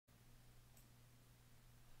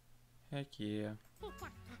Heck yeah.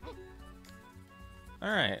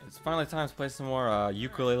 Alright, it's finally time to play some more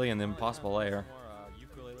Yooka-Laylee and the Impossible Lair.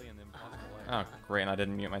 Oh, great, and I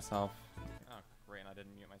didn't mute myself.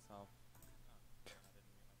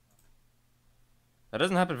 That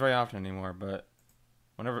doesn't happen very often anymore, but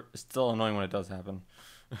whenever, it's still annoying when it does happen.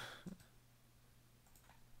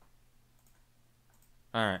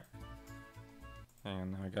 Alright. Hang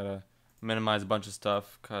on, I gotta minimize a bunch of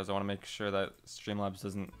stuff because I want to make sure that Streamlabs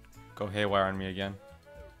doesn't go haywire on me again.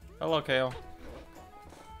 Hello, Kale.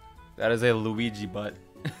 That is a Luigi butt.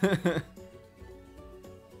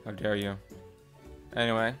 How dare you.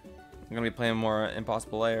 Anyway, I'm gonna be playing more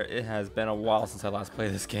Impossible Lair. It has been a while since I last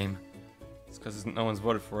played this game. It's because no one's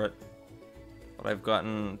voted for it. But I've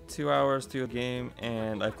gotten 2 hours to a game,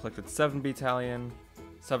 and I've collected 7 beetallion,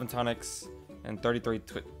 7 tonics, and 33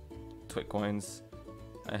 T.W.I.T coins.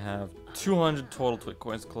 I have 200 total T.W.I.T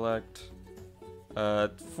coins to collect,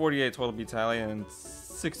 48 total beetallion, and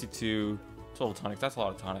 62 total tonics. That's a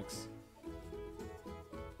lot of tonics.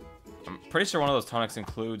 I'm pretty sure one of those tonics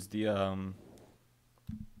includes the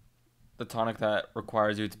tonic that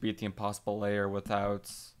requires you to beat the Impossible Lair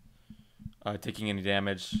without taking any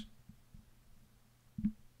damage.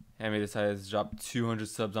 Hammy decided to drop 200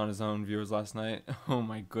 subs on his own viewers last night. Oh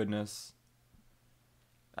my goodness.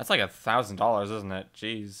 That's like $1,000, isn't it?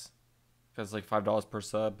 Jeez. That's like $5 per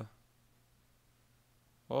sub.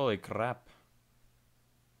 Holy crap.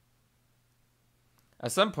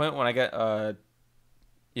 At some point when I get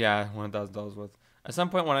yeah, $1,000 worth. At some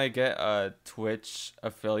point when I get a Twitch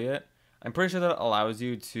affiliate, I'm pretty sure that allows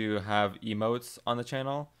you to have emotes on the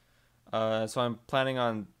channel. So I'm planning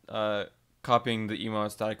on copying the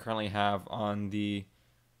emotes that I currently have on the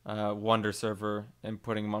Wonder server and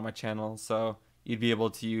putting them on my channel. So you'd be able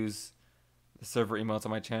to use the server emotes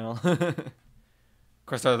on my channel. Of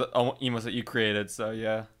course, they're the emotes that you created, so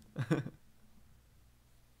yeah.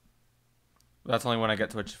 That's only when I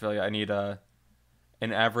get Twitch affiliate. I need an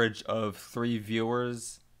average of 3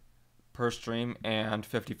 viewers per stream and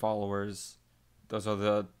 50 followers. Those are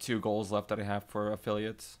the 2 goals left that I have for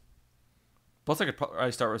affiliates. Plus, I could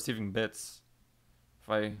probably start receiving bits if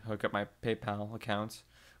I hook up my PayPal account,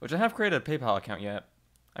 which I have created a PayPal account yet.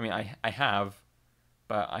 I mean, I have,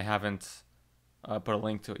 but I haven't put a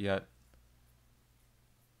link to it yet.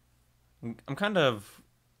 I'm kind of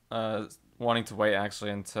wanting to wait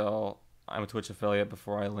actually until I'm a Twitch affiliate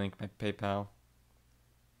before I link my PayPal.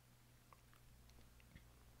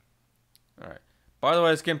 Alright. By the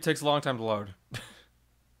way, this game takes a long time to load.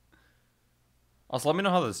 Also, let me know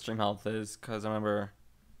how the stream health is, because I remember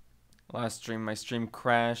last stream, my stream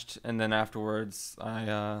crashed, and then afterwards,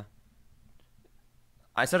 I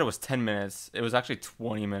said it was 10 minutes. It was actually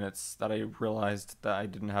 20 minutes that I realized that I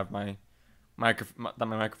didn't have my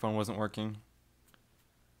microphone wasn't working.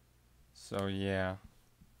 So, yeah.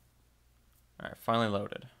 Alright, finally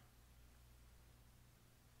loaded.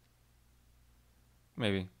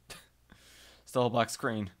 Maybe. Still a black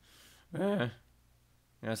screen. You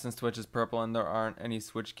know, since Twitch is purple and there aren't any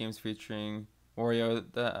Switch games featuring Wario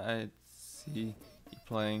that I see you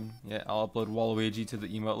playing, yeah, I'll upload Waluigi to the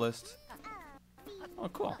emote list. Oh,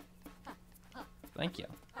 cool. Thank you.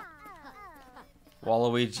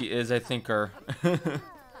 Waluigi is a thinker.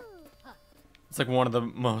 It's like one of the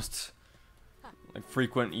most like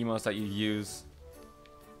frequent emotes that you use.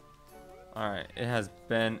 Alright, it has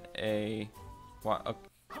been a... Wow,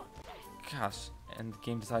 gosh, and the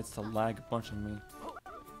game decides to lag a bunch on me.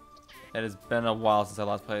 It has been a while since I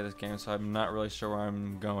last played this game, so I'm not really sure where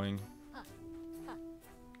I'm going.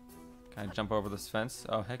 Can I jump over this fence?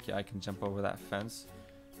 Oh, heck yeah, I can jump over that fence.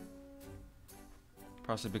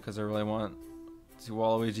 Probably because I really want to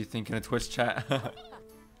Waluigi think in a Twitch chat. I'm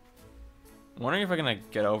wondering if I can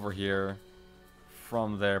get over here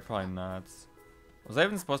from there. Probably not. Was I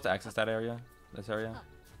even supposed to access that area? This area?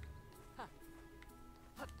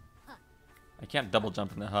 I can't double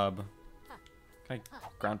jump in the hub. Can I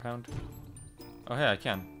ground pound? Oh, hey, I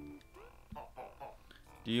can.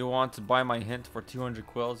 Do you want to buy my hint for 200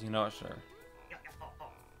 quills? You know what, sure.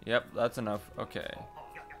 Yep, that's enough. Okay.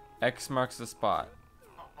 X marks the spot.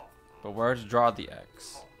 But where to draw the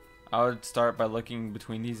X? I would start by looking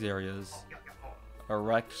between these areas. A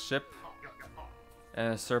wrecked ship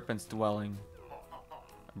and a serpent's dwelling.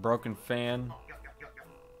 A broken fan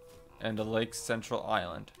and a lake central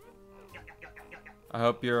island. I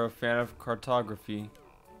hope you're a fan of cartography.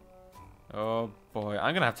 Oh boy,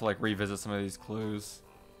 I'm gonna have to like revisit some of these clues,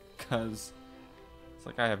 cause it's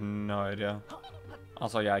like I have no idea.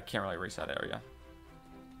 Also, yeah, I can't really reach that area.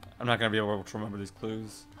 I'm not gonna be able to remember these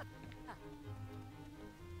clues.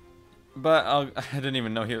 But I didn't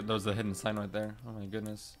even know there was a hidden sign right there. Oh my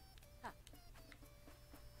goodness.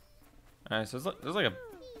 Alright, so there's like a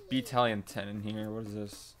beetallion 10 in here. What is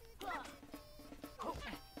this?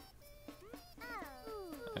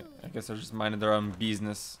 I guess they're just minding their own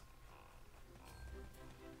business.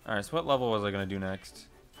 Alright, so what level was I gonna do next?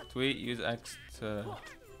 Tweet, use X to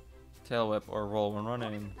tail whip or roll when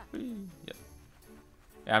running. Whee! Yep.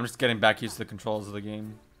 Yeah, I'm just getting back used to the controls of the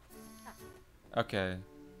game. Okay.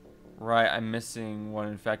 Right, I'm missing one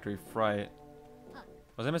in Factory Fright.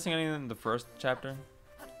 Was I missing anything in the first chapter?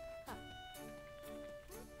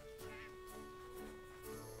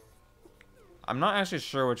 I'm not actually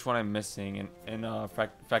sure which one I'm missing in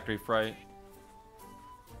Factory Fright.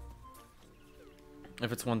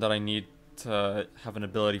 If it's one that I need to have an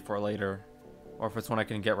ability for later, or if it's one I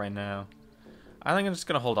can get right now. I think I'm just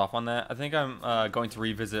gonna hold off on that. I think I'm going to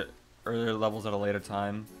revisit earlier levels at a later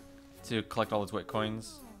time to collect all the T.W.I.T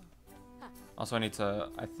coins. Also, I need to,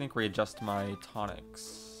 I think, readjust my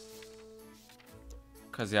tonics.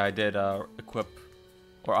 Cause yeah, I did equip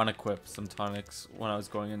or unequip some tonics when I was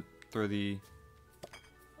going in through the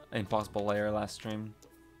impossible lair last stream.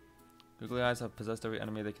 Googly eyes have possessed every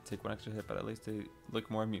enemy. They can take one extra hit, but at least they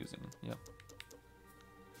look more amusing. Yep.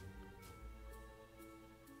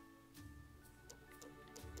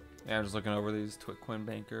 Yeah, I'm just looking over these. T.W.I.T coin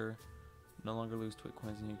banker. No longer lose T.W.I.T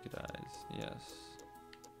coins in Yooka eyes. Yes.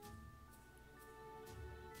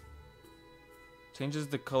 Changes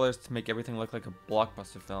the colors to make everything look like a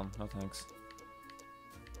blockbuster film. No thanks.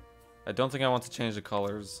 I don't think I want to change the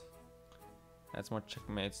colors. Adds more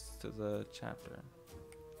checkmates to the chapter.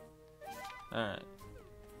 Alright.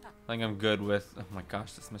 I think I'm good with... Oh my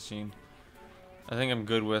gosh, this machine. I think I'm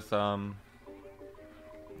good with... I'm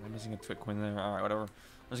missing a T.W.I.T coin there. Alright, whatever. I'm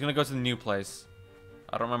just gonna go to the new place.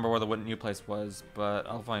 I don't remember where the new place was, but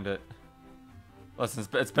I'll find it. Listen,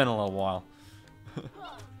 it's been a little while.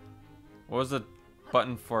 What was the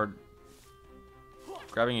button for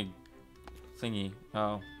grabbing a thingy?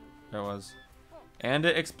 Oh, there it was. And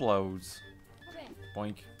it explodes.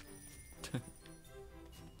 Boink.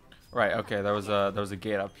 Right, okay, there was a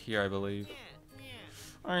gate up here, I believe.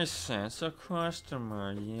 I sense a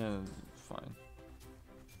customer. Yeah, fine.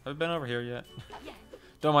 Have I been over here yet?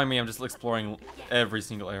 Don't mind me, I'm just exploring every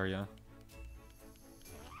single area.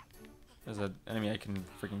 There's an enemy I can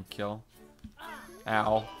freaking kill.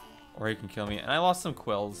 Ow. Or he can kill me. And I lost some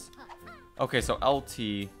quills. Okay, so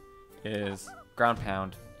LT is ground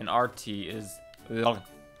pound, and RT is...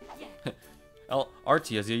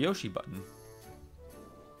 RT is a Yoshi button.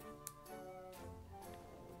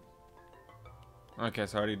 Okay,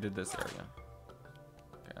 so I already did this area.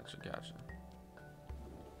 Gotcha.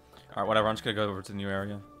 Alright, whatever, I'm just gonna go over to the new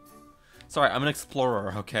area. Sorry, I'm an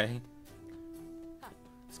explorer, okay?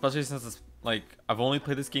 Especially since it's, like, I've only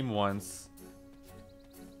played this game once.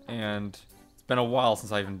 And it's been a while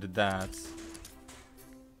since I even did that.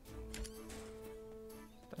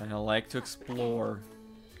 And I like to explore.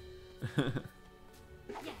 I'm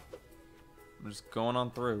just going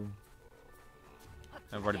on through.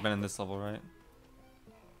 I've already been in this level, right?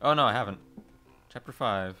 Oh no, I haven't. Chapter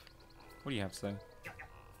 5. What do you have to say?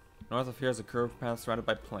 North of here is a curved path surrounded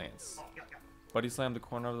by plants. Buddy slammed the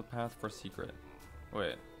corner of the path for a secret.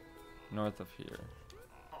 Wait. North of here.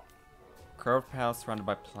 Curved path surrounded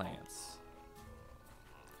by plants.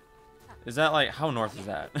 Is that like, how north is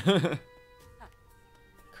that?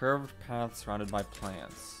 Curved path surrounded by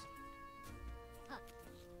plants.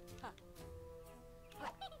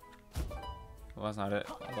 Well, that's not it.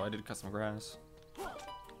 Although I did cut some grass.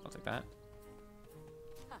 I'll take that.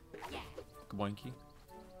 Kaboinky.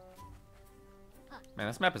 Man,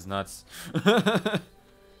 this map is nuts.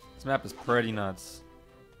 This map is pretty nuts.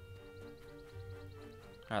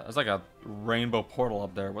 There's like a rainbow portal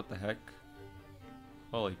up there. What the heck?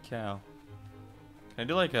 Holy cow. Can I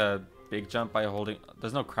do like a big jump by holding...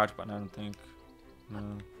 There's no crouch button, I don't think.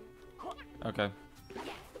 No. Okay.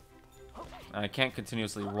 I can't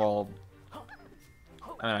continuously roll.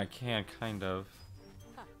 I mean, I can, kind of.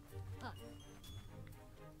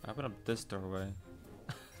 Open up this doorway.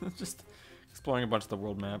 Just exploring a bunch of the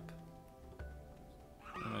world map.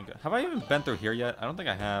 Oh my god. Have I even been through here yet? I don't think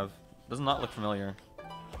I have. Does not look familiar.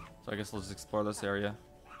 So I guess we'll just explore this area.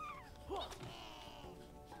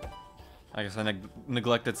 I guess I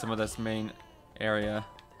neglected some of this main area.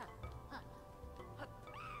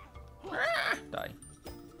 Die.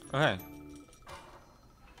 Okay.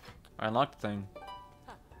 I unlocked the thing.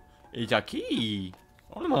 It's a key.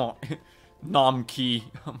 Oh no. Nom key.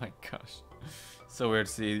 Oh my gosh. So weird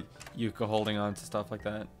to see Yuka holding on to stuff like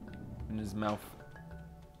that in his mouth.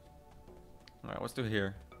 Alright, what's through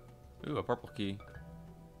here? Ooh, a purple key.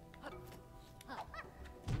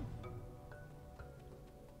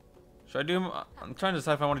 Should I do? I'm trying to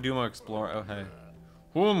decide if I want to do more explore. Oh hey,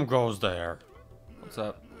 whom goes there? What's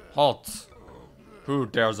up? Halt! Who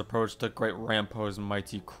dares approach the great Rampo's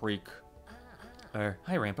mighty creek? Hi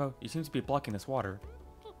Rampo. You seem to be blocking this water.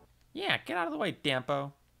 Yeah, get out of the way,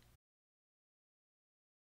 Dampo.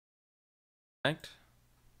 Thanked.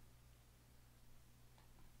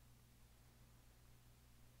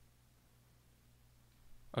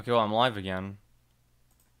 Okay, well I'm live again.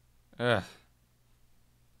 Ugh.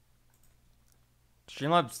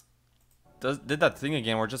 Streamlabs did that thing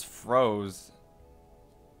again where it just froze.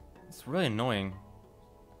 It's really annoying.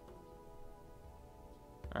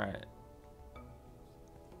 Alright.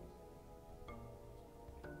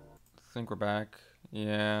 I think we're back.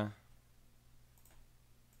 Yeah.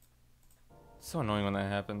 It's so annoying when that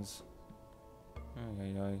happens. Ay,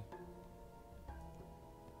 ay,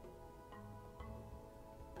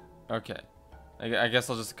 ay. Okay. I guess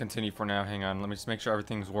I'll just continue for now. Hang on. Let me just make sure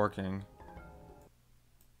everything's working.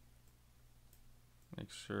 Make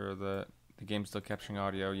sure that the game's still capturing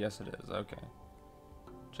audio. Yes, it is. Okay.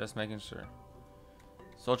 Just making sure.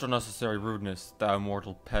 Social necessary rudeness, thou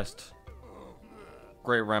mortal pest.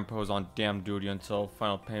 Great Rampo is on damn duty until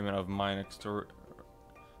final payment of mine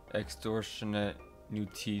extortionate new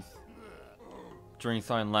teeth. During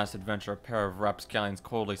Thine last adventure, a pair of rapscallions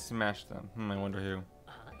coldly smashed them. I wonder who.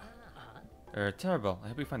 Terrible. I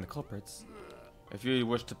hope we find the culprits. If you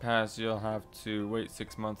wish to pass, you'll have to wait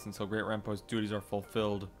 6 months until Great Rampo's duties are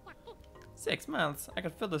fulfilled. 6 months? I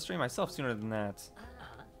could fill the stream myself sooner than that.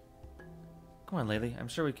 Come on, Laylee. I'm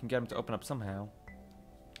sure we can get him to open up somehow.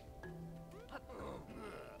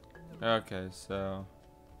 Okay, so...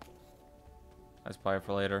 that's probably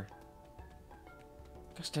for later.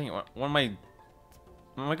 Gosh dang it, when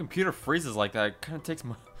my computer freezes like that, it kind of takes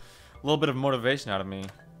a little bit of motivation out of me.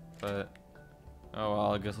 But... oh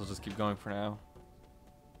well, I guess I'll just keep going for now.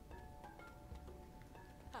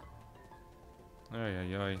 Oy,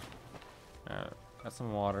 oy, oy. Got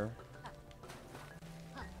some water.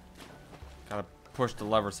 Gotta push the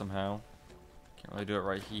lever somehow. Can't really do it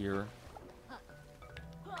right here.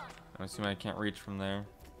 I'm assuming I can't reach from there.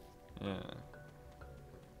 Yeah.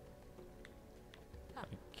 I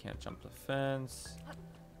can't jump the fence.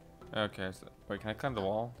 Okay, so wait, can I climb the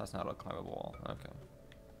wall? That's not a climbable wall. Okay.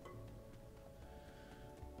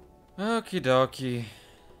 Okie dokie.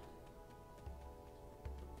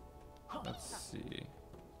 Let's see.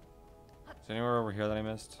 Is there anywhere over here that I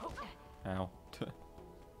missed? Ow.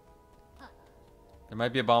 There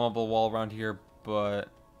might be a bombable wall around here, but...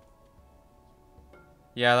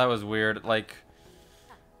 yeah, that was weird. Like,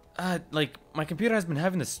 my computer has been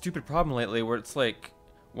having this stupid problem lately where it's like,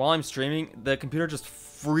 while I'm streaming, the computer just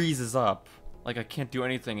freezes up. Like, I can't do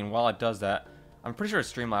anything, and while it does that, I'm pretty sure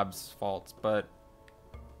it's Streamlabs' fault, but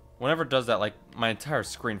whenever it does that, like, my entire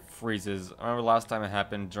screen freezes. I remember last time it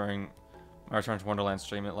happened during my Return to Wonderland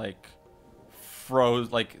stream, it, like,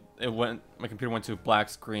 froze, like, my computer went to a black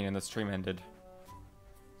screen and the stream ended.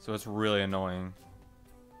 So it's really annoying.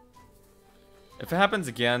 If it happens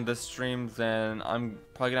again this stream, then I'm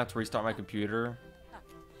probably gonna have to restart my computer.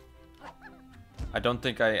 I don't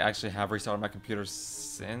think I actually have restarted my computer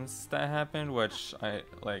since that happened, which I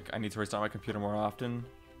need to restart my computer more often.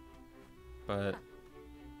 But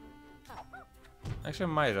actually I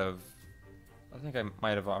might have. I think I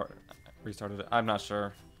might have restarted it. I'm not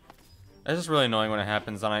sure. It's just really annoying when it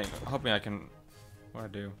happens, and I'm hoping I can...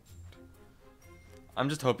 what do I do? I'm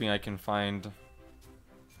just hoping I can find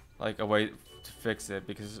like a way to fix it,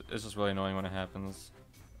 because it's just really annoying when it happens.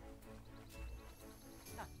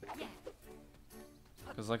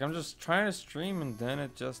 Because like I'm just trying to stream and then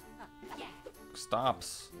it just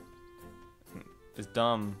stops. It's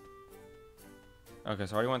dumb. Okay,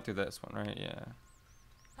 so I already went through this one, right? Yeah.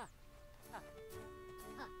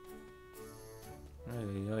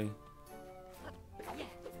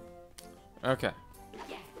 Okay.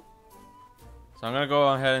 So I'm gonna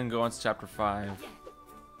go ahead and go on to chapter 5.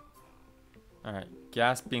 Alright,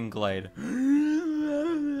 Gasping Glade.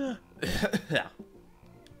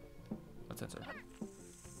 Let's enter.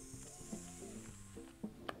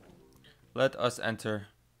 Let us enter.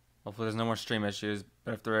 Hopefully there's no more stream issues,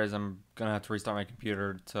 but if there is, I'm gonna have to restart my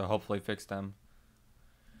computer to hopefully fix them.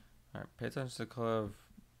 Alright, pay attention to the color of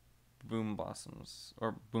boom blossoms,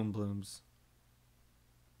 or boom blooms.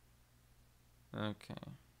 Okay.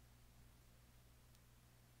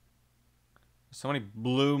 So many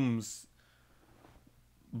blooms.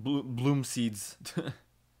 Bloom seeds.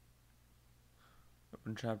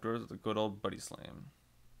 Open trapdoors with a good old buddy slam.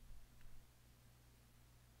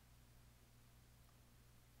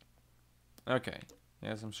 Okay.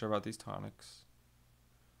 Yes, I'm sure about these tonics.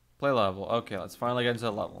 Play level. Okay, let's finally get into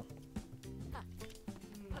the level.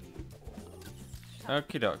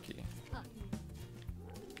 Okie dokie.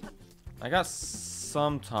 I got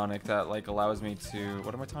some tonic that like allows me to.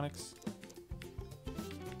 What are my tonics?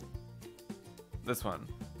 This one.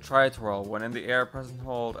 Try a twirl. When in the air, press and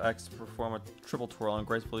hold X to perform a triple twirl and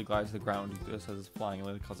gracefully glide to the ground. This says it's flying. It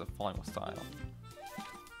literally calls it falling with style.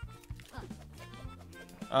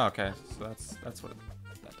 Oh, okay. So that's what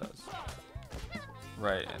that does.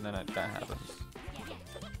 Right, and then that happens.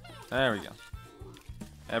 There we go.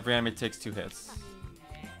 Every enemy takes 2 hits.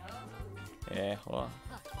 Yeah, hold on.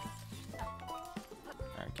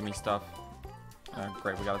 Alright, give me stuff.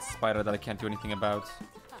 Great, we got a spider that I can't do anything about.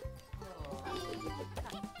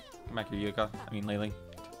 Come back here, Yooka. I mean, Laylee.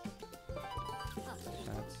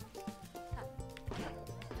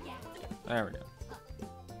 There we go.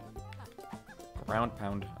 Ground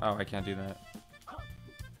pound. Oh, I can't do that.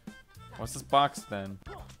 What's this box then?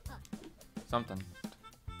 Something.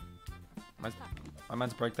 Am I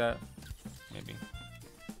meant to break that? Maybe.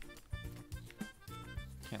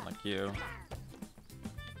 Can't like you.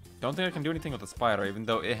 Don't think I can do anything with the spider, even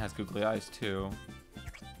though it has googly eyes too.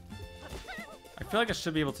 I feel like I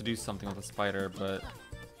should be able to do something with the spider, but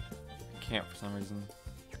I can't for some reason.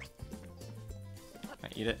 Can I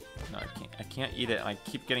eat it? No, I can't. I can't eat it. I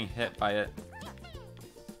keep getting hit by it.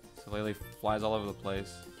 So Laylee flies all over the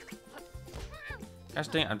place. Gosh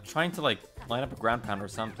dang, I'm trying to like line up a ground pound or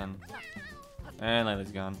something. And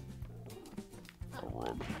Laylee's gone.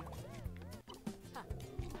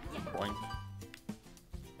 Boink.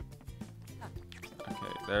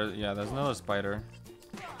 Okay, there's another spider.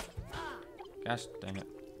 Gosh dang it.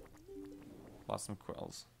 Lost some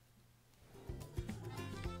quills.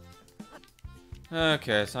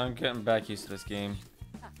 Okay, so I'm getting back used to this game.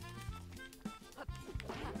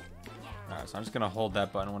 Alright, so I'm just gonna hold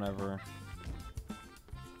that button whenever.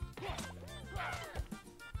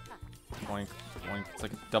 Boink, boink. It's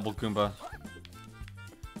like a double Goomba.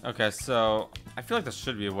 Okay, so I feel like there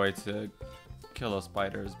should be a way to kill those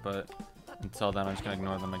spiders, but until then I'm just gonna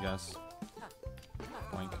ignore them, I guess.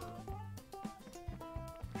 Boink.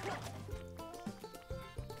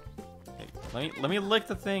 Hey, let me lick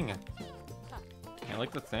the thing. Can I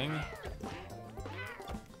lick the thing?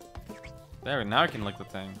 There, now I can lick the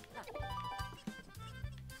thing.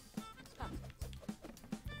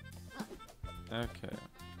 Okay.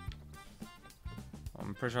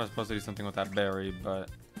 I'm pretty sure I was supposed to do something with that berry, but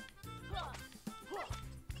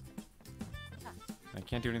I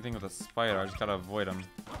can't do anything with a spider. I just gotta avoid him.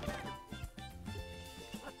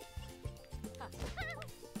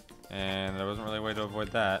 And there wasn't really a way to avoid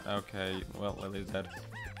that. Okay, well, Lily's dead.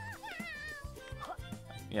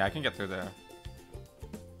 Yeah, I can get through there.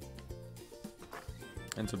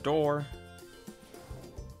 Into door.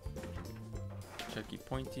 Checky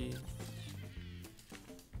pointy.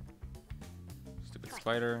 Stupid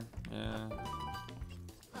spider. Yeah.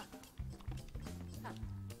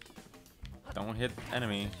 Don't hit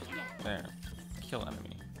enemy. There. Kill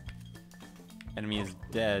enemy. Enemy is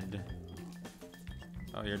dead.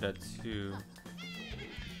 Oh, you're dead too.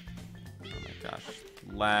 Oh my gosh.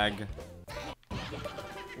 Lag.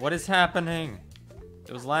 What is happening?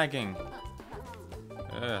 It was lagging.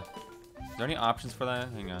 Ugh. Is there any options for that?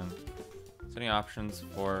 Hang on. Is there any options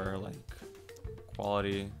for like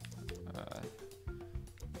quality?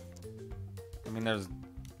 I mean, there's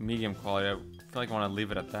medium quality. I feel like I want to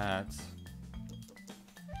leave it at that.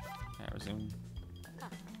 Yeah, resume.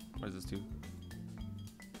 What does this do?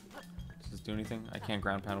 Does this do anything? I can't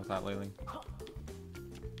ground pound with that lately.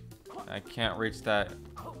 I can't reach that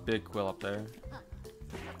big quill up there.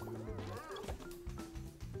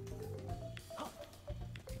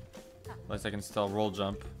 At least I can still roll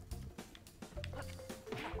jump.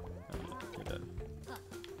 You're dead.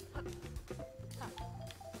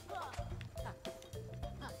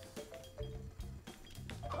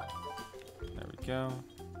 There we go.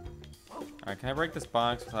 Alright, can I break this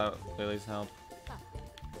box without Lily's help?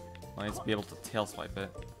 I need to be able to tail swipe it.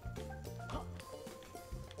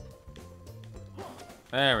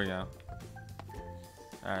 There we go.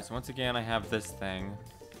 Alright, so once again I have this thing.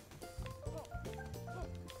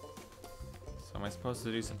 So am I supposed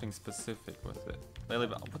to do something specific with it? Laylee,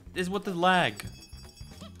 what is with the lag?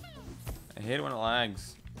 I hate it when it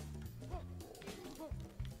lags.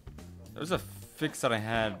 There was a fix that I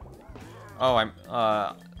had. Oh,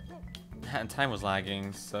 Hat in Time was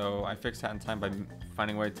lagging, so I fixed Hat in Time by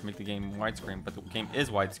finding a way to make the game widescreen, but the game is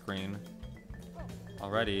widescreen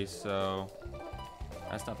already, so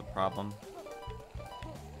that's not the problem.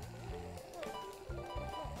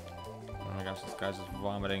 Oh my gosh, this guy's just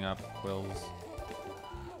vomiting up quills.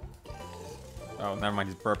 Oh, never mind,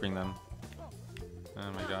 he's burping them.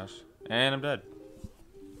 Oh my gosh. And I'm dead.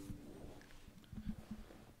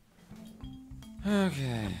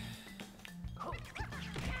 Okay.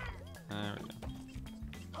 There we go.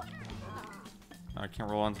 I can't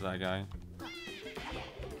roll onto that guy.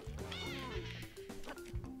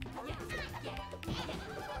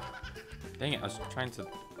 Dang it, I was trying to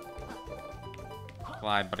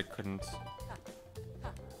glide, but I couldn't.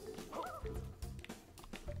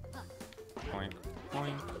 Boink,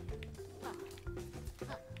 boink.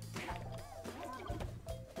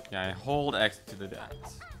 Yeah, I hold X to the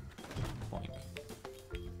dance. Boink.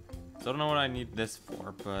 So I don't know what I need this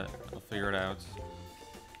for, but I'll figure it out.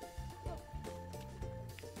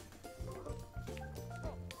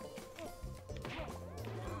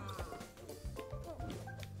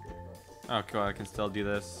 Oh, cool, I can still do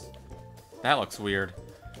this. That looks weird.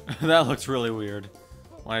 That looks really weird.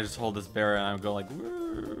 When I just hold this barrier and I go like,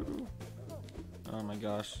 woo. Oh my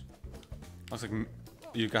gosh. Looks like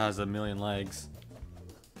Yooka has a million legs.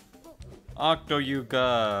 Octo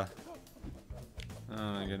Yooka! Oh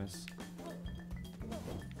my goodness.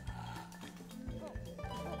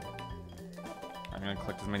 I'm gonna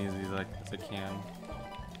collect as many of these as I can.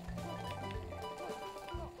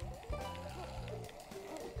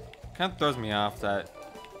 Kind of throws me off that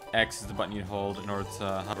X is the button you hold in order to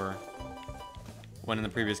hover. When in the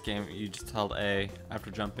previous game you just held A after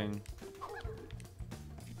jumping.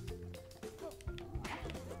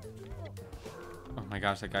 Oh my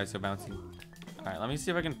gosh, that guy's so bouncy. Alright, let me see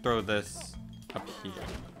if I can throw this up here.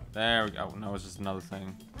 There we go. No, it's just another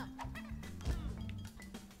thing.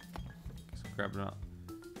 Just grab it up.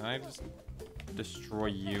 Can I just destroy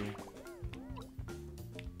you?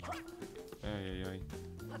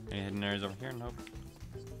 Any hidden areas over here? Nope.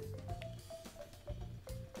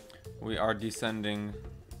 We are descending.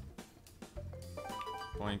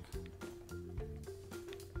 Boink.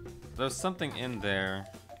 There's something in there.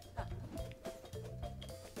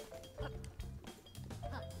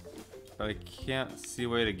 But I can't see a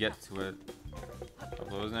way to get to it. If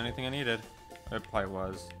there wasn't anything I needed. It probably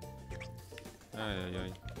was.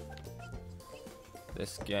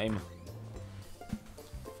 This game.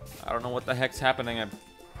 I don't know what the heck's happening. I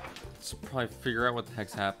should probably figure out what the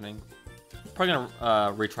heck's happening. I'm probably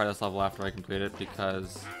gonna retry this level after I complete it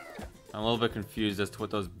because I'm a little bit confused as to what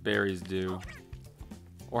those berries do.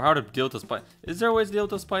 Or how to deal with those spiders. Is there a way to deal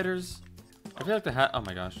with those spiders? I feel like oh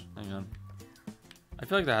my gosh, hang on. I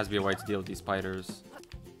feel like there has to be a way to deal with these spiders.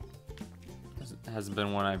 It hasn't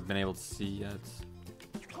been one I've been able to see yet.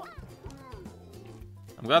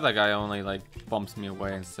 I'm glad that guy only like bumps me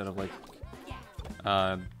away instead of like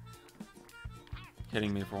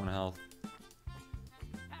hitting me for 1 health.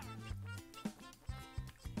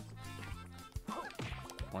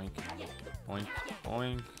 Boink, boink,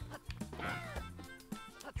 boink.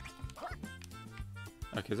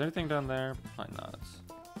 Okay, is there anything down there? Probably not.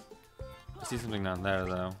 I see something down there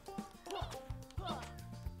though.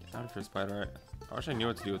 Down for a spider, right? I wish I knew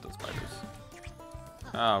what to do with those spiders.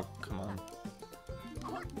 Oh, come on.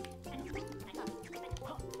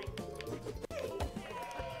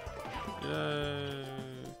 Yay!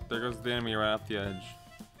 There goes the enemy right off the edge.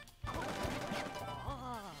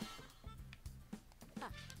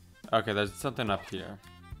 Okay, there's something up here.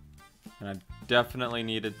 And I definitely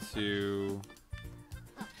needed to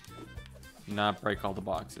not break all the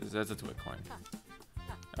boxes. That's a T.W.I.T coin.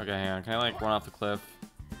 Okay, hang on. Can I like run off the cliff?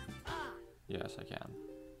 Yes, I can.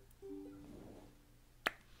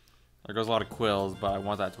 There goes a lot of quills, but I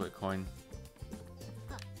want that T.W.I.T coin.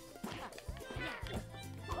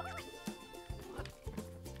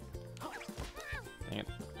 Dang it.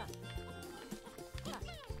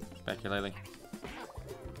 Back here, Laylee.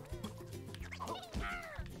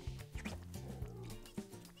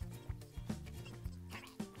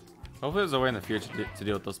 Hopefully there's a way in the future to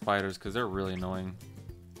deal with those spiders, because they're really annoying.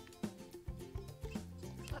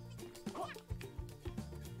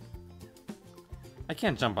 I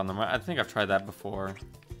can't jump on them. I think I've tried that before.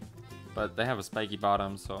 But they have a spiky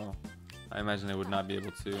bottom, so I imagine they would not be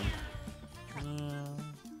able to.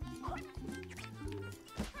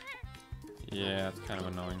 Yeah, it's kind of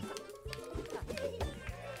annoying.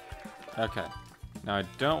 Okay. Now I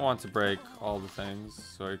don't want to break all the things,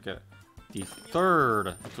 so I get the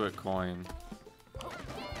third T.W.I.T coin.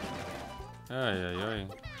 Ay.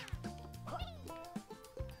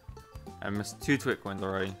 I missed 2 T.W.I.T coins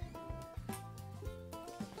already.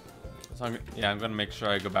 So I'm gonna make sure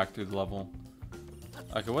I go back through the level.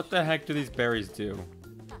 Okay, what the heck do these berries do?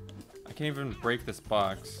 I can't even break this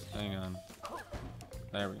box. Hang on.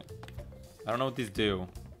 There we go. I don't know what these do.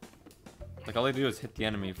 Like, all they do is hit the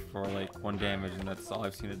enemy for like 1 damage, and that's all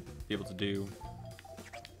I've seen it be able to do.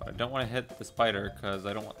 But I don't want to hit the spider because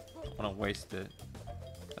I don't want to waste it.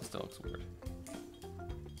 That still looks weird.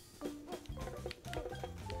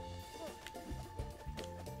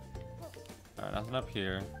 Nothing up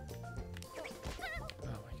here. Oh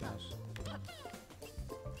my gosh.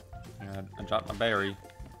 I dropped my berry.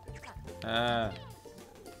 Ah.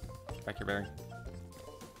 Back your berry.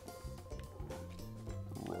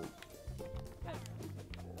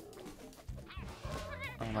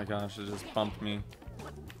 Oh my gosh, it just bumped me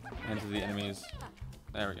into the enemies.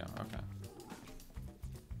 There we go, okay.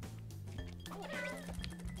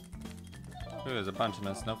 Ooh, there's a bunch in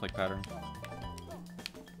a snowflake pattern.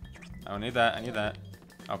 I need that, I need that.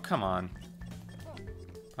 Oh, come on.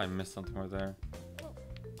 Probably missed something over there.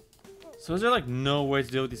 So is there like no way to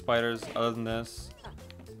deal with these spiders other than this?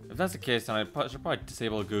 If that's the case, then I should probably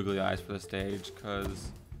disable googly eyes for this stage,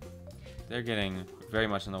 because they're getting very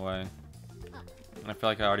much in the way. And I feel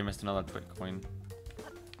like I already missed another T.W.I.T coin.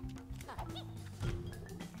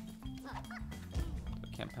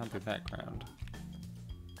 I can't pound through that ground.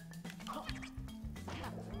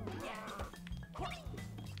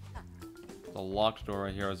 The locked door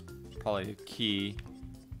right here is probably a key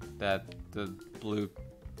that the blue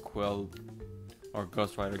quill or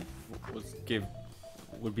Ghost Rider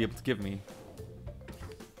would be able to give me.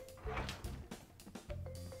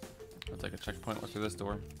 Let's take a checkpoint. What's through this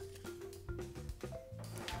door?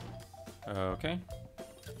 Okay.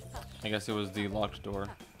 I guess it was the locked door.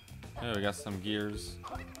 Oh, we got some gears.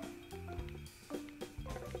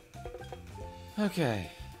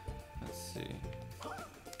 Okay. Let's see.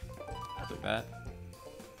 I'll take that.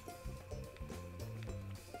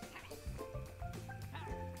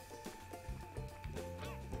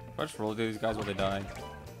 If I just roll through these guys, will they die?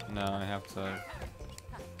 No, I have to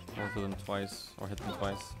roll through them twice, or hit them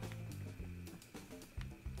twice.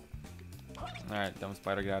 Alright, dumb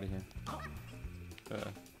spider, get out of here.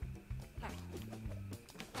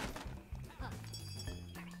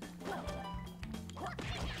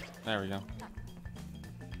 There we go.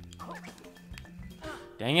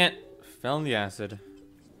 Dang it! Fell in the acid.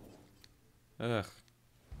 Ugh.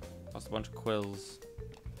 Lost a bunch of quills.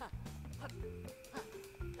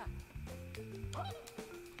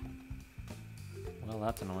 Well,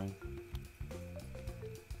 that's annoying.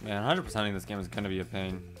 Man, 100%ing this game is gonna be a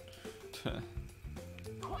pain. I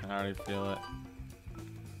already feel it.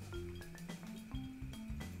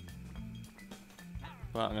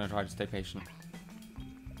 Well, I'm gonna try to stay patient.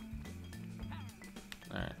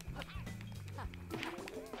 Alright.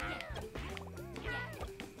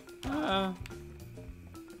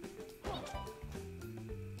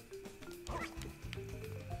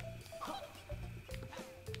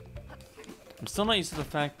 I'm still not used to the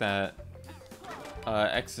fact that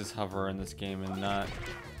X is hover in this game and not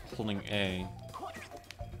holding A.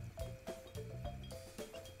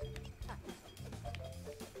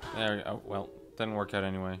 There we go. Oh, well, didn't work out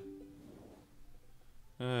anyway.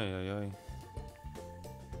 Ay, ay, ay.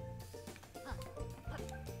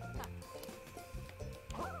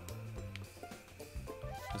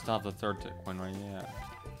 I still have the third coin right, yeah.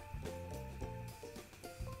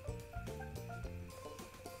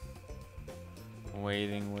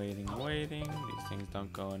 Waiting, waiting, waiting. These things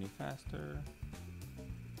don't go any faster.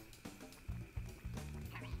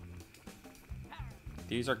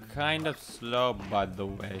 These are kind of slow, by the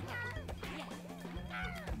way.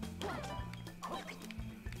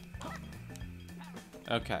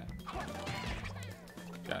 Okay.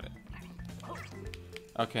 Got it.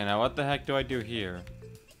 Okay, now what the heck do I do here?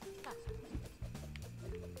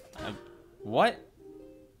 What?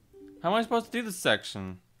 How am I supposed to do this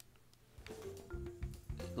section?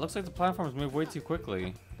 It looks like the platforms move way too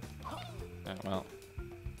quickly. Oh, well.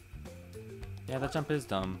 Yeah, that jump is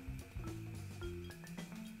dumb.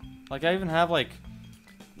 Like, I even have, like,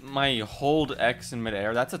 my hold X in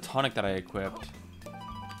midair. That's a tonic that I equipped.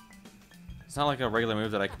 It's not like a regular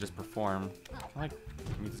move that I could just perform. Can I, like,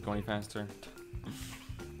 make this go any faster?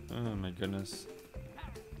 Oh my goodness.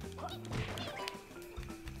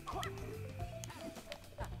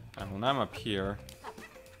 Well, now I'm up here.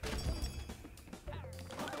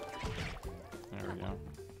 There we go.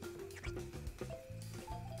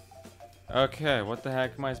 Okay, what the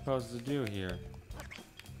heck am I supposed to do here?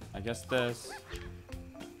 I guess this.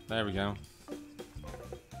 There we go.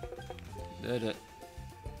 Did it.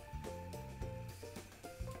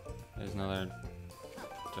 There's another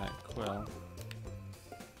giant quill.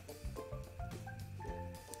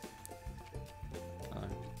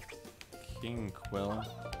 King quill.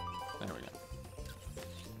 There we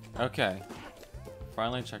go. Okay.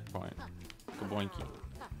 Finally checkpoint. Kaboinky.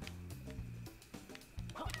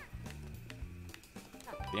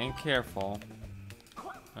 Being careful.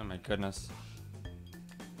 Oh my goodness.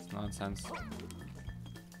 It's nonsense.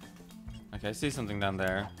 Okay, I see something down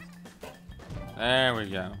there. There we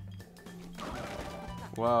go.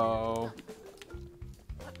 Whoa.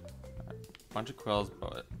 Bunch of quills,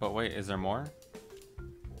 but wait, is there more?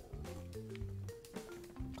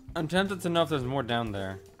 I'm tempted to know if there's more down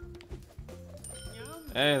there.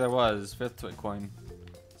 Hey, there was. 5th T.W.I.T coin.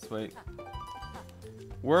 Sweet.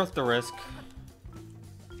 Worth the risk.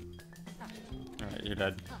 Alright, you're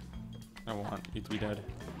dead. I want you to be dead.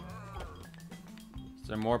 Is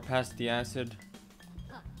there more past the acid?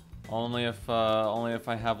 Only if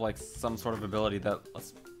I have like some sort of ability that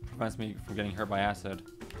prevents me from getting hurt by acid.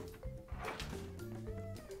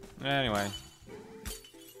 Anyway.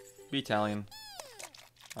 Beetallion.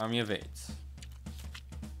 Army of 8.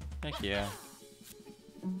 Heck yeah.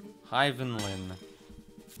 Lin.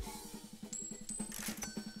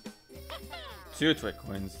 2 T.W.I.T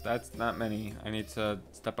coins. That's not many. I need to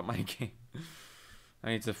step up my game.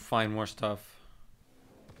 I need to find more stuff.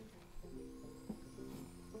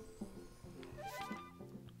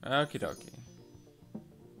 Okie dokie.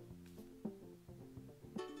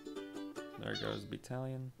 There goes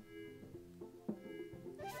Beetallion.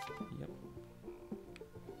 Yep.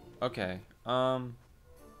 Okay.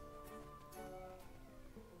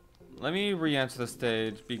 Let me re-enter the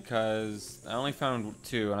stage because I only found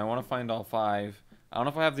 2 and I want to find all 5. I don't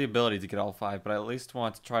know if I have the ability to get all 5, but I at least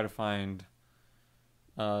want to try to find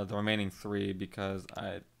the remaining 3 because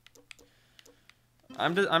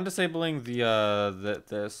I'm disabling the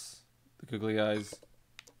googly eyes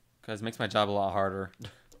because it makes my job a lot harder.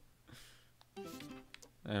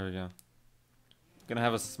 There we go. Gonna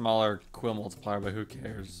have a smaller quill multiplier, but who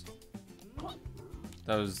cares?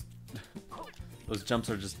 Those jumps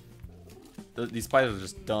are just. These spiders are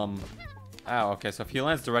just dumb. Ow, okay, so if he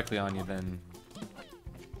lands directly on you, then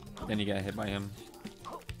you get hit by him.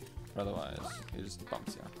 But otherwise, he just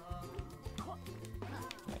bumps you.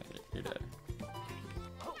 Yeah, you're dead.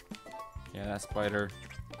 Yeah, that spider.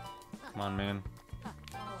 Come on, man.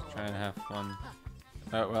 Just trying to have fun.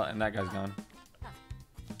 Oh, well, and that guy's gone.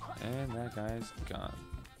 And that guy's gone.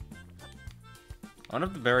 I wonder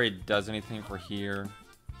if the berry does anything for here.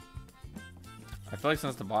 I feel like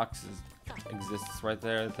since the box exists right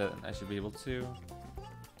there, that I should be able to.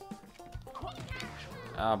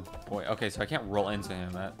 Oh boy. Okay, so I can't roll into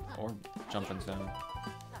him or jump into him.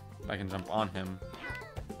 I can jump on him.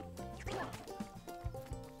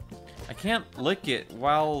 I can't lick it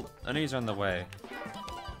while enemies are in the way.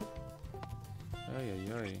 Oy,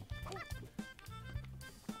 oy, oy.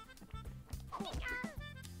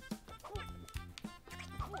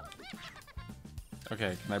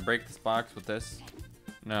 Okay, can I break this box with this?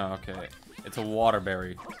 No, okay. It's a water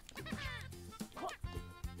berry.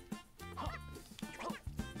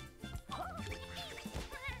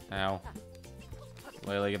 Ow.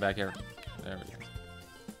 Laylee, get back here. There we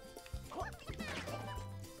go.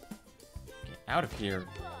 Get out of here.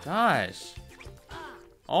 Gosh.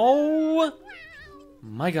 Oh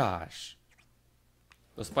my gosh.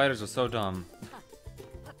 Those spiders are so dumb.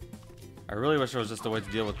 I really wish there was just a way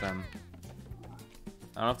to deal with them.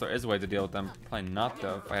 I don't know if there is a way to deal with them. Probably not,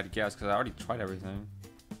 though, if I had to guess, because I already tried everything.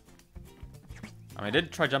 I mean, I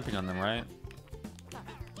did try jumping on them, right?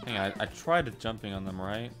 Hang on, I tried jumping on them,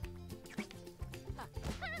 right?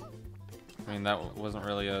 I mean, that wasn't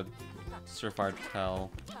really a surefire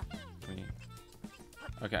tell.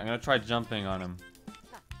 Okay, I'm gonna try jumping on him.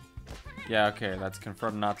 Yeah, okay, that's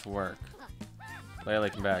confirmed not to work.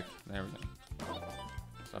 Laylee, come back. There we go.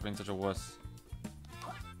 Stop being such a wuss.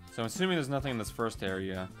 So I'm assuming there's nothing in this first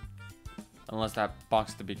area. Unless that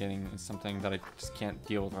box at the beginning is something that I just can't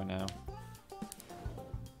deal with right now.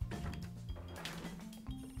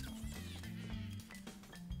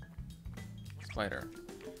 Spider.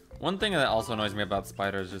 One thing that also annoys me about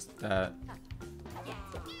spider is just that...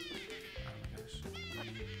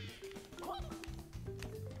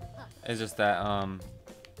 It's just that,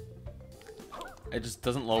 it just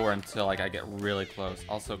doesn't lower until, like, I get really close.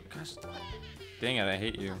 Also, gosh, dang it, I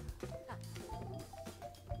hate you.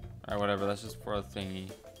 Alright, whatever, that's just for a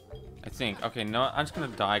thingy. I think. Okay, no, I'm just gonna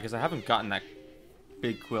die, because I haven't gotten that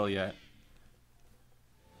big quill yet.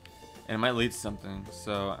 And it might lead to something,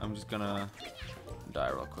 so I'm just gonna die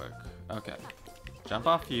real quick. Okay. Jump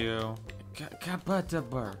off you.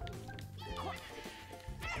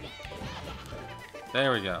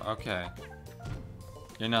 There we go, okay.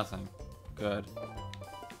 You're nothing. Good.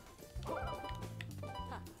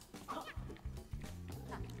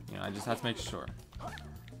 You know, I just have to make sure.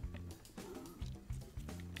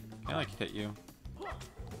 Can I, like, hit you?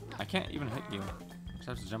 I can't even hit you. I just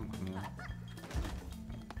have to jump on you.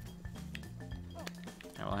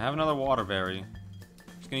 Alright, well, I have another water berry.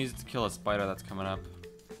 I'm just gonna use it to kill a spider that's coming up.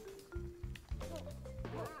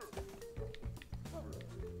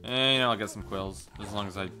 And, you know, I'll get some quills, as long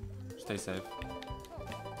as I stay safe.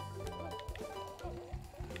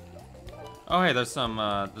 Oh hey, there's some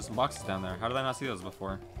boxes down there. How did I not see those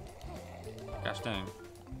before? Gosh dang.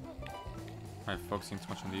 I'm focusing too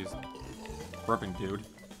much on these. Burping, dude.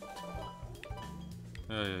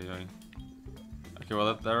 Okay,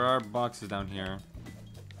 well there are boxes down here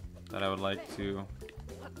that I would like to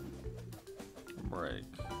break.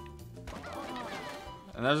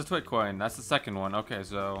 And there's a T.W.I.T coin. That's the second one. Okay,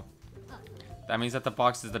 so that means that the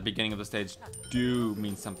boxes at the beginning of the stage do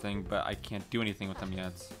mean something, but I can't do anything with them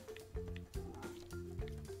yet.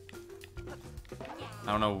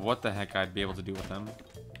 I don't know what the heck I'd be able to do with them.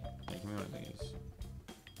 Hey, give me one of these.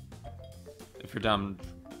 If you're dumb,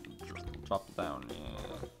 drop it down.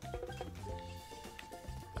 Yeah.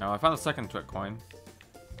 Oh, I found the second T.W.I.T coin.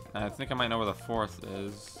 I think I might know where the fourth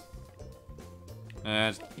is.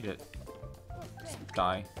 Just eat it. Just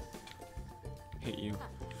die. Hate you.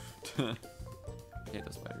 Hate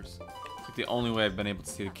those spiders. It's like the only way I've been able to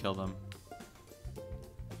see to kill them.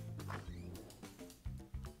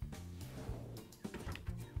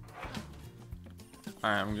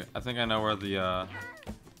 Alright, I think I know where the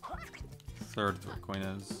third T.W.I.T coin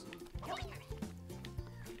is.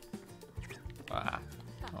 Ah.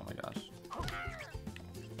 Oh my gosh.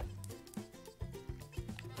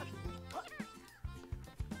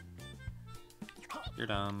 You're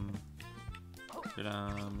dumb. You're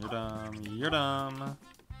dumb. You're dumb. You're dumb.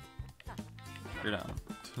 You're dumb.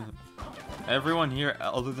 Everyone here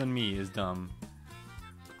other than me is dumb.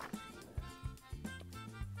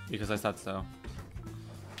 Because I said so.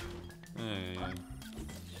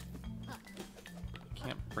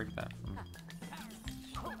 Can't break that from...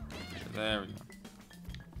 There we go.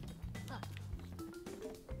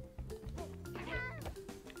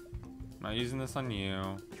 I'm not using this on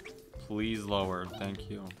you. Please lower. Thank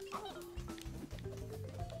you.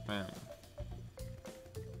 There we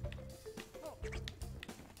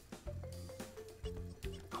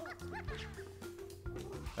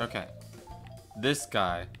go. Okay. This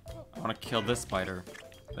guy. I want to kill this spider.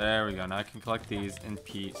 There we go. Now I can collect these in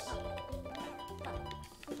peace.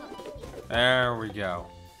 There we go.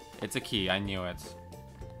 It's a key. I knew it.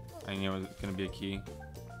 I knew it was going to be a key.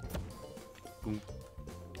 Boom.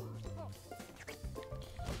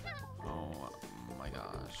 Oh my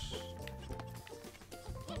gosh.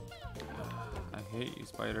 I hate you,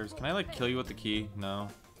 spiders. Can I, like, kill you with the key? No.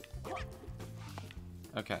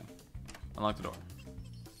 Okay. Unlock the door.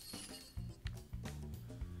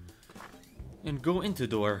 And go into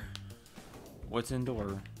door. What's in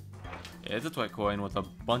door? It's a T.W.I.T coin with a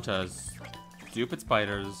bunch of stupid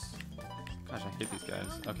spiders. Gosh, I hate these guys.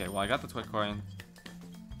 Okay, well I got the T.W.I.T coin.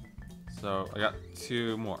 So I got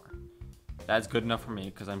 2 more. That's good enough for me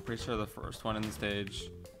because I'm pretty sure the first one in the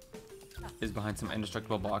stage is behind some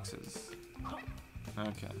indestructible boxes.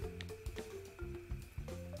 Okay.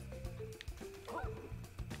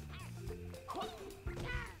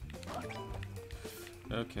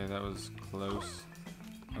 Okay, that was close.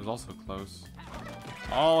 It was also close.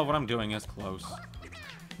 All of what I'm doing is close.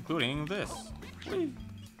 Including this. Whee!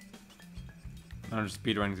 I'm just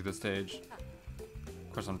speedrunning through the stage.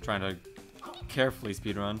 Of course, I'm trying to carefully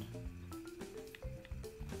speedrun.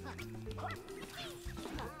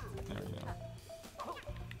 There we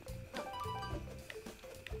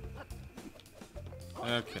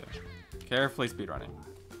go. Okay. Carefully speedrunning.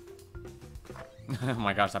 Oh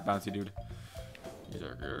my gosh, that bouncy dude. Is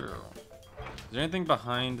there anything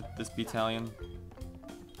behind this beetallion?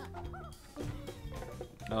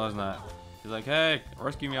 No, there's not. He's like, hey,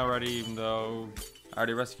 rescue me already, even though I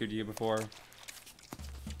already rescued you before.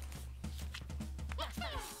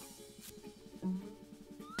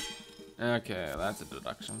 Okay, that's a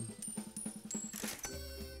deduction.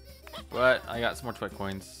 But I got some more T.W.I.T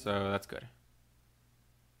coins, so that's good.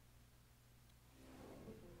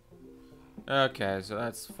 Okay, so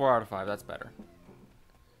that's 4 out of 5. That's better.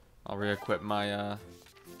 I'll re-equip my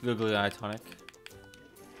googly eye tonic.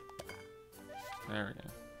 There we go.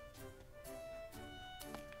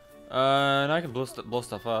 Now I can blow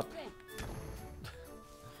stuff up.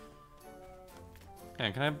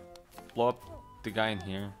 Okay, can I blow up the guy in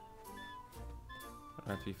here? Do I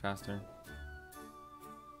have to be faster?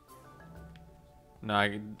 No,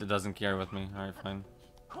 it doesn't carry with me. Alright, fine.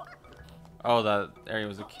 Oh, that area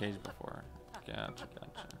was a cage before. Gotcha.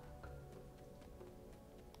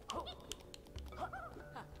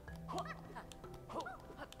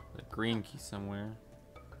 The green key somewhere.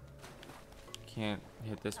 Can't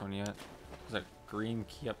hit this one yet. There's a green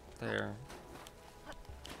key up there.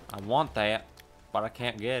 I want that, but I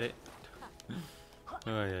can't get it.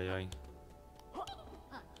 Oy.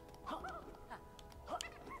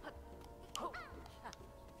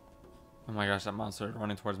 Oh my gosh, that monster is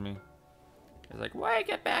running towards me. He's like, wait,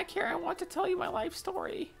 get back here. I want to tell you my life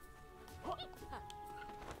story.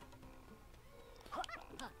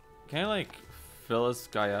 Can I, like, fill this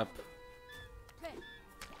guy up?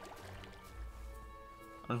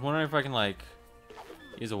 I was wondering if I can, like,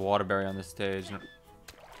 use a water berry on this stage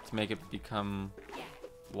to make it become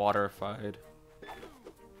waterified. Do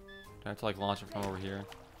I have to, like, launch it from over here?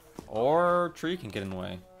 Or tree can get in the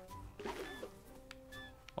way.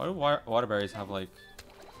 Why do water berries have, like,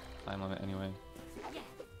 time limit anyway?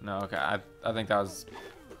 No, okay, I think that was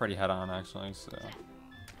pretty head-on, actually, so...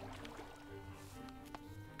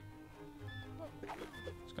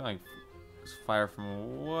 It's gonna, like, fire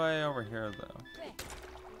from way over here, though.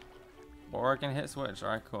 Or I can hit switch.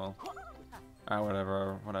 Alright, cool. Alright,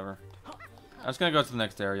 whatever. I'm just gonna go to the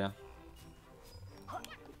next area.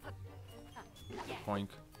 Boink.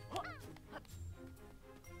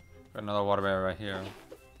 Got another water barrier right here.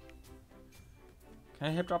 Can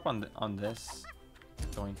I hip drop on this?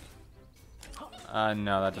 Boink.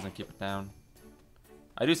 No, that doesn't keep it down.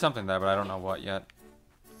 I do something there, but I don't know what yet.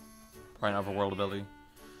 Probably an overworld ability.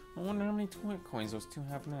 I wonder how many toy coins those two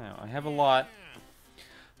have now. I have a lot.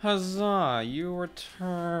 Huzzah! You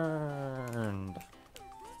returned.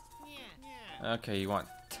 Okay, you want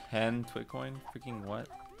 10 Twit coin? Freaking what?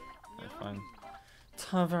 Okay, fine.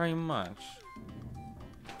 Not very much.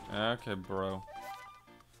 Okay, bro.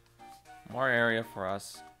 More area for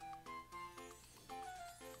us.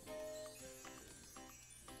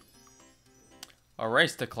 A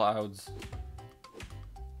race to clouds.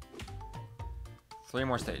 3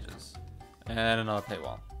 more stages. And another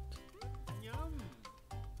paywall.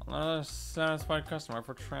 Another satisfied customer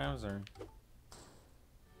for Trouser.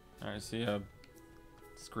 Alright, see ya.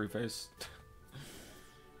 Screw face.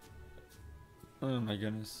 Oh my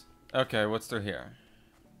goodness. Okay, what's through here?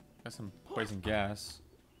 Got some poison gas.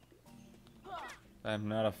 I'm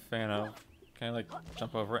not a fan of. Can I, like,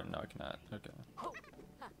 jump over it? No, I cannot. Okay.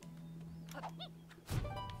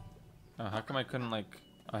 Oh, how come I couldn't, like...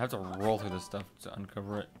 I have to roll through this stuff to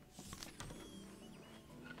uncover it.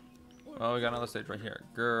 Oh, we got another stage right here.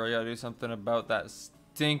 Girl, you gotta do something about that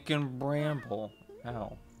stinking bramble.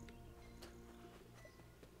 Ow.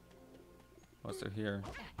 What's through here?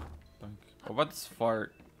 What about this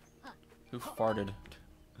fart? Who farted?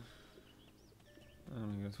 Oh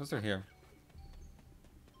my goodness. What's through here?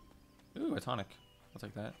 Ooh, a tonic. I'll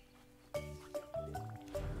take that.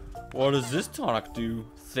 What does this tonic do?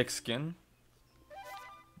 Thick skin.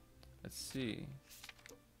 Let's see.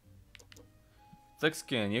 Thick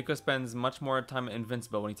skin. Yooka spends much more time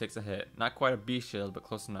invincible when he takes a hit. Not quite a beast shield, but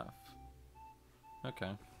close enough.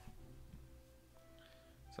 Okay.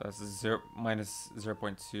 So that's minus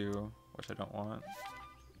 0.2, which I don't want.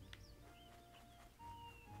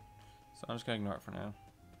 So I'm just gonna ignore it for now.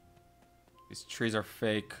 These trees are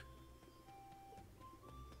fake.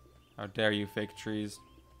 How dare you, fake trees.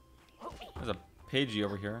 There's a pagey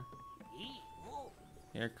over here.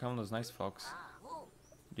 Here come those nice folks.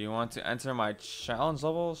 Do you want to enter my challenge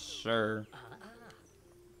level? Sure.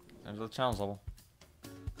 There's the challenge level.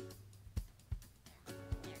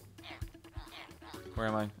 Where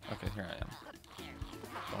am I? Okay, here I am.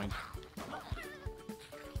 Boink.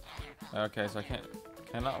 Okay, so can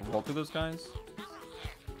I not roll through those guys?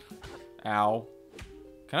 Ow.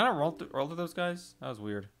 Can I not roll through those guys? That was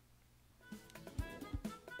weird.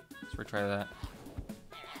 Let's retry that.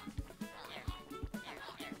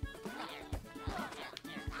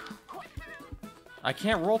 I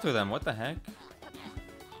can't roll through them. What the heck?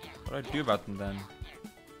 What do I do about them then?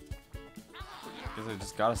 Because I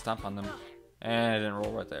just gotta stomp on them. And I didn't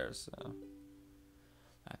roll right there, so...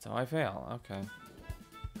 That's how I fail. Okay.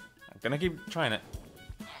 I'm gonna keep trying it.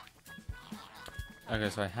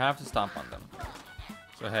 Okay, so I have to stomp on them.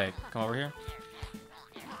 So hey, come over here.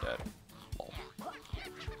 Dead. Lol.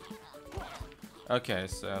 Okay,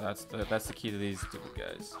 so that's the key to these stupid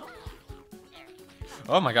guys.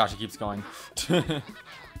 Oh my gosh, it keeps going. It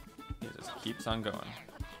just keeps on going.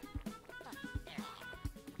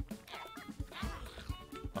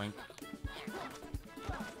 Boink.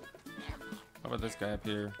 How about this guy up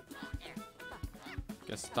here?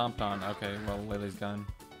 Get stomped on. Okay, well, Lily's gone.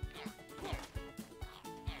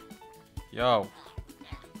 Yo.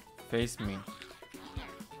 Face me.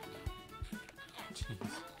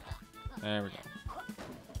 Jeez. There we go.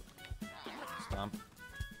 Stomp.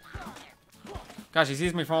 Gosh, he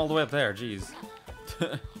sees me from all the way up there. Jeez.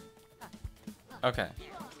 Okay.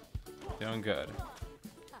 Doing good.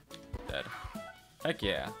 Dead. Heck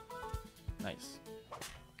yeah. Nice.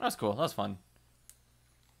 That's cool. That's fun.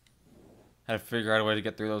 Had to figure out a way to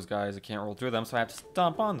get through those guys. I can't roll through them, so I have to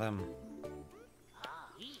stomp on them.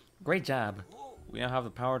 Great job. We now have the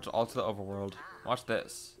power to alter the overworld. Watch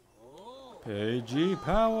this. PG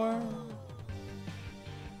power.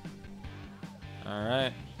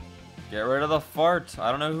 Alright. Get rid of the fart.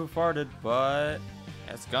 I don't know who farted, but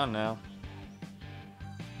it's gone now.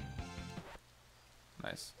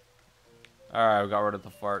 Nice. Alright, we got rid of the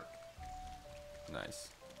fart. Nice.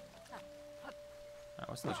 Alright,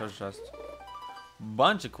 what's in the treasure chest?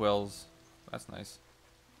 Bunch of quills. That's nice.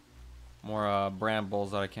 More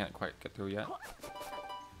brambles that I can't quite get through yet.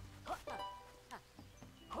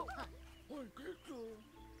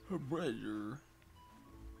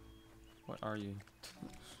 What are you?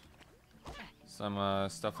 Some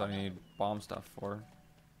stuff that I need bomb stuff for.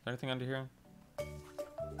 Anything under here?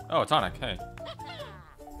 Oh, a tonic. Hey.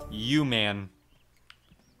 You man.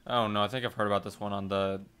 Oh no, I think I've heard about this one on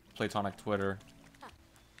the Platonic Twitter.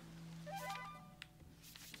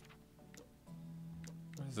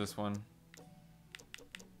 What is this one?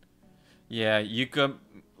 Yeah, Yooka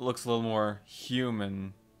looks a little more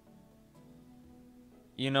human.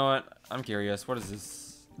 You know what? I'm curious. What is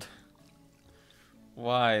this?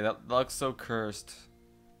 Why? That looks so cursed.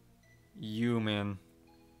 You, man.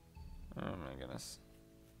 Oh my goodness.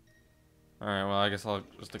 Alright, well, I guess I'll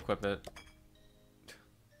just equip it.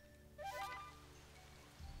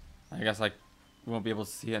 I guess I won't be able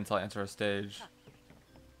to see it until I enter a stage.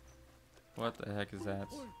 What the heck is that?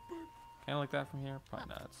 Can I like that from here? Probably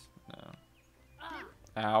not. No.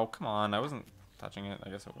 Ow, come on. I wasn't touching it. I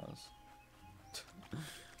guess it was.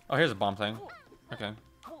 Oh, here's a bomb thing. Okay.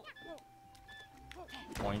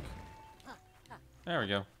 Boink. There we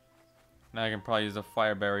go. Now I can probably use a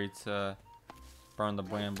fire berry to burn the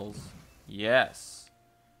brambles. Yes.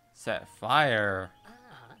 Set fire.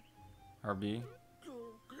 RB.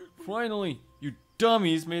 Finally, you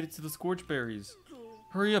dummies made it to the scorch berries.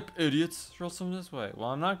 Hurry up, idiots. Throw some this way. Well,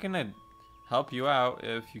 I'm not gonna help you out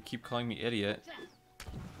if you keep calling me idiot.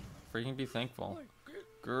 Freaking be thankful.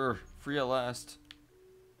 Grr, free at last.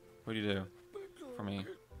 What do you do for me?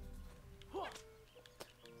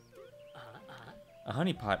 A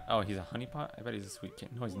honeypot. Oh, he's a honeypot? I bet he's a sweet kid.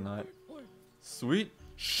 No, he's not. Sweet?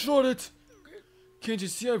 Shut it! Can't you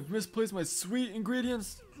see I've misplaced my sweet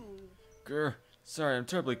ingredients? Grr, sorry, I'm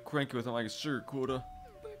terribly cranky with my sugar quota.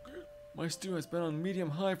 My stew has been on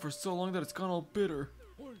medium high for so long that it's gone all bitter.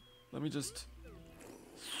 Let me just...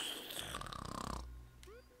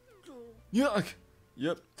 Yuck!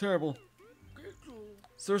 Yep, terrible.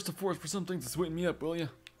 Search the forest for something to sweeten me up, will ya?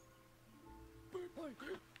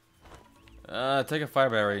 Take a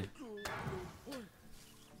fireberry.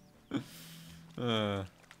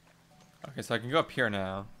 Okay, so I can go up here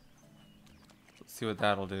now. Let's see what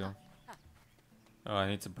that'll do. Oh, I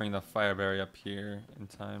need to bring the fireberry up here in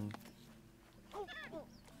time.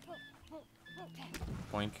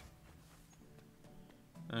 Boink.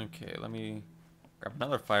 Okay, let me grab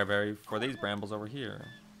another fireberry for these brambles over here.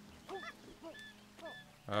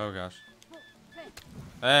 Oh gosh.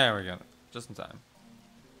 There we go. Just in time.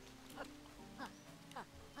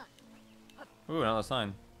 Ooh, another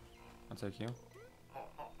sign. I'll take you.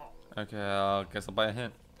 Okay, I guess I'll buy a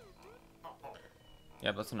hint.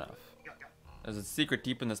 Yep, that's enough. There's a secret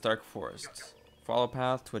deep in this dark forest. Follow a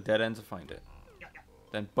path to a dead end to find it.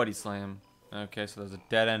 Then buddy slam. Okay, so there's a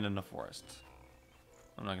dead end in the forest.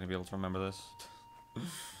 I'm not gonna be able to remember this.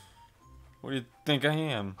 What do you think I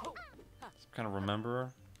am? Some kind of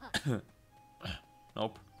rememberer?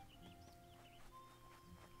 Nope.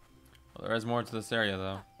 Well, there is more to this area,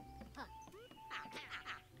 though.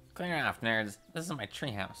 Clear off, nerds. This is my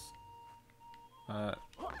treehouse.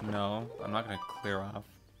 No, I'm not gonna clear off.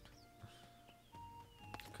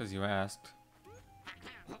 Because you asked.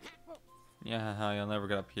 Yeah, you'll never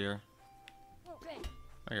get up here.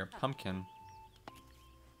 Oh, you're a pumpkin.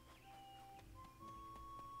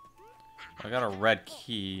 I got a red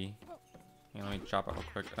key. Here, let me chop it real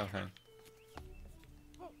quick. Okay.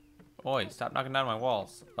 Oi, stop knocking down my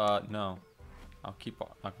walls. No. I'll keep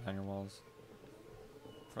knocking down your walls.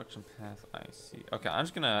 Production path, I see. Okay, I'm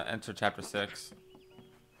just gonna enter chapter 6.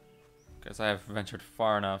 Because I have ventured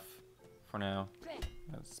far enough for now.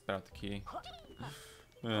 Let's spit out the key.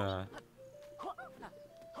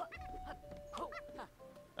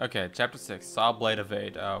 Okay, chapter 6. Saw Blade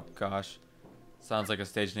Evade. Oh gosh. Sounds like a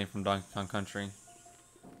stage name from Donkey Kong Country.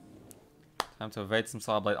 Time to evade some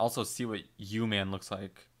Saw Blade. Also see what You-Man looks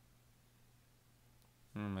like.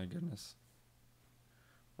 Oh my goodness.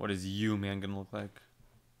 What is You-Man gonna look like?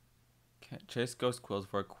 Can't chase ghost quills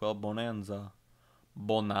for a quill bonanza.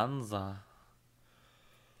 Bonanza.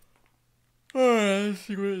 Alright, let's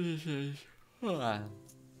see what this is.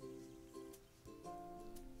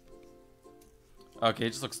 Okay,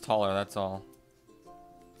 it just looks taller, that's all.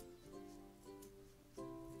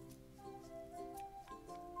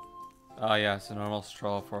 Oh yeah, it's a normal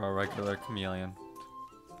stroll for a regular chameleon.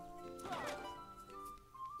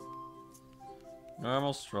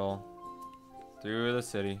 Normal stroll through the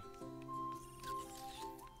city.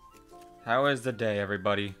 How is the day,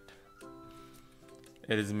 everybody?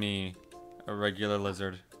 It is me, a regular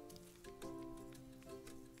lizard.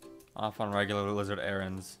 Off on regular lizard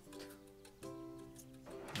errands.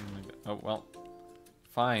 Oh, well.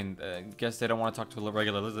 Fine. Guess they don't want to talk to a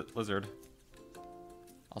regular lizard.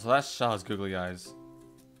 Also, that shell has googly eyes.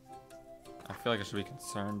 I feel like I should be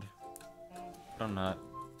concerned. But I'm not.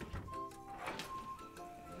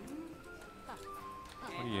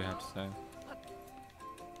 What do you have to say?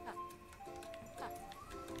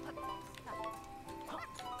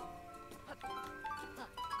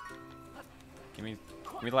 Give me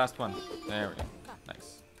the last one. There we go.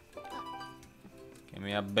 Nice. Give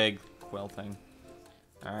me a big quill thing.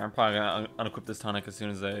 Alright, I'm probably gonna unequip this tonic as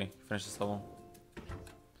soon as I finish this level.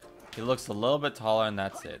 He looks a little bit taller, and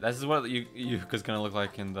that's it. This is what Yooka's gonna look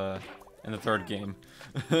like in the third game.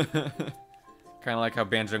 Kind of like how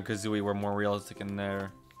Banjo and Kazooie were more realistic in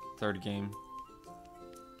their third game.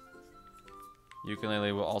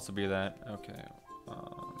 Yooka-Laylee will also be that. Okay,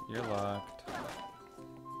 you're locked.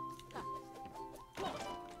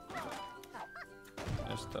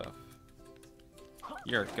 Your stuff.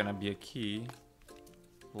 You're gonna be a key.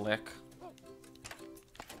 Lick.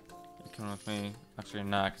 You're coming with me. Actually, you're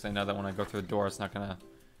not, because I know that when I go through the door, it's not gonna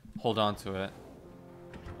hold on to it.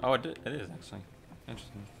 Oh, it is actually.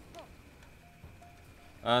 Interesting.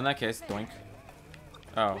 In that case, doink.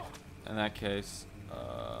 Oh, in that case,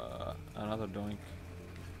 another doink.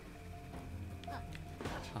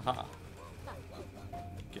 Haha.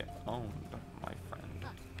 Get owned, my friend.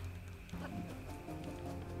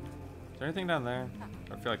 Is there anything down there?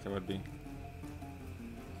 I feel like there would be.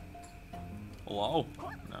 Hello?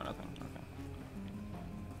 No, nothing.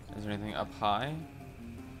 Okay. Is there anything up high?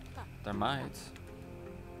 There might.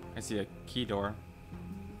 I see a key door.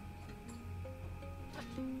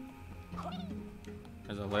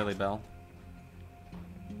 There's a Laylee bell.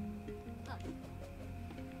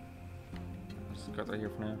 Let's go right here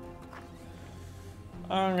for now.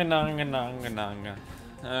 Nanga.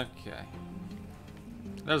 Okay.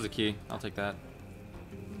 There's a key. I'll take that.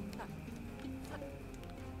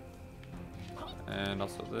 And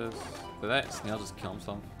also this. Did that snail just kill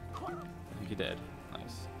himself? I think he did.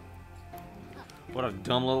 Nice. What a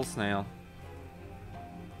dumb little snail.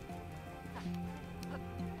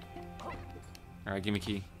 Alright, give me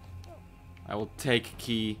key. I will take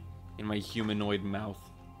key in my humanoid mouth.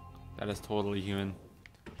 That is totally human.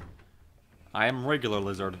 I am regular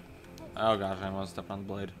lizard. Oh gosh, I almost stepped on the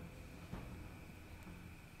blade.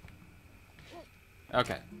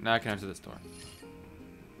 Okay, now I can enter this door.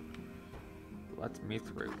 Let me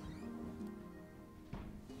through.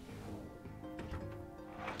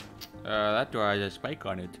 That door has a spike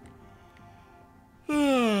on it.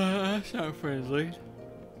 That's not friendly.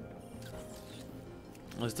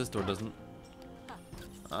 At least this door doesn't.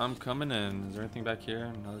 I'm coming in. Is there anything back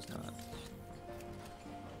here? No, there's not.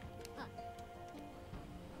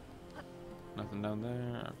 Nothing down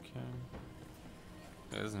there. Okay.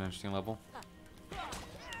 This is an interesting level.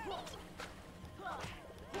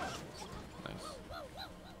 Nice.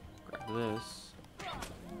 Grab this.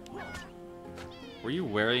 Were you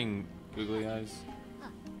wearing googly eyes?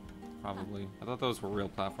 Probably. I thought those were real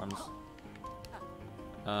platforms.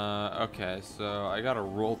 Okay, so I gotta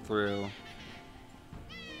roll through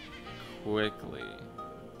quickly.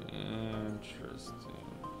 Interesting.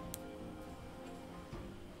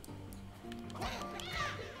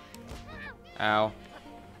 Ow.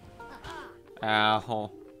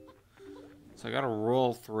 Ow. So I gotta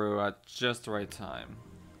roll through at just the right time.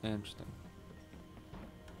 Interesting.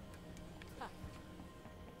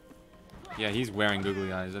 Yeah, he's wearing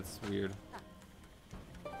googly eyes. That's weird.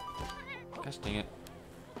 Gosh dang it.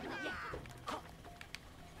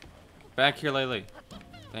 Back here, Laylee.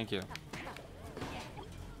 Thank you.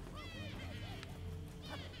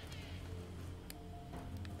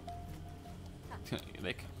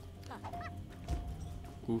 Lick.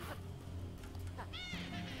 Oof.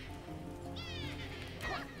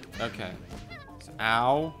 Okay. So,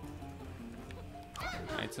 ow.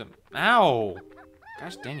 It's a. Ow!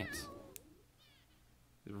 Gosh dang it.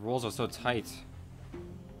 The rolls are so tight.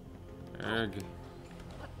 Erg.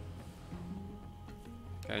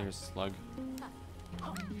 Get out of here, slug.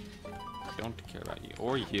 I don't care about you.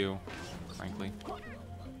 Or you, frankly.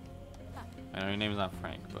 I know your name is not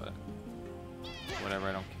Frank, but whatever,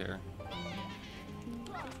 I don't care.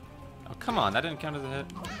 Oh, come on, that didn't count as a hit.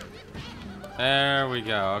 There we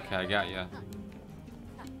go. Okay, I got you.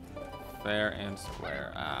 Fair and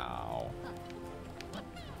square. Ow.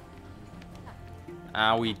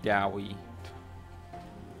 Owie dowie.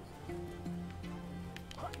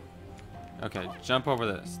 Okay, jump over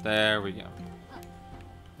this. There we go.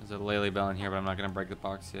 There's a Laylee bell in here, but I'm not gonna break the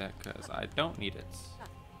box yet because I don't need it.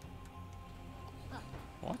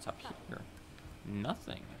 What's up here?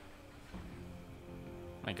 Nothing.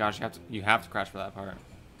 My gosh, you have to crash for that part.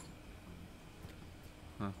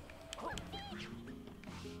 Huh.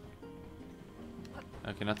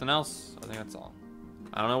 Okay, nothing else. I think that's all.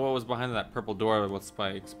 I don't know what was behind that purple door with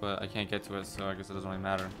spikes, but I can't get to it, so I guess it doesn't really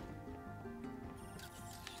matter.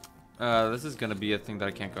 This is gonna be a thing that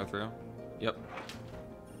I can't go through. Yep.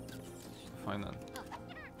 Fine then.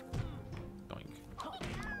 Doink.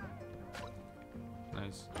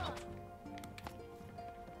 Nice.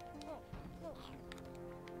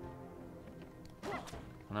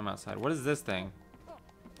 When I'm outside. What is this thing?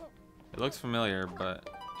 It looks familiar, but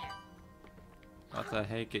what the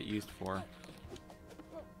heck it used for?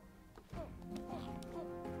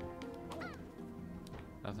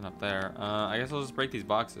 Nothing up there. I guess I'll just break these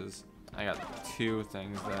boxes. I got 2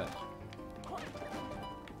 things that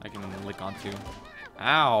I can lick onto.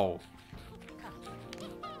 Ow!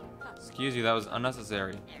 Excuse you, that was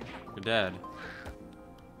unnecessary. You're dead.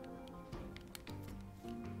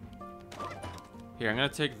 Here, I'm gonna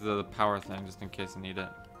take the power thing just in case I need it.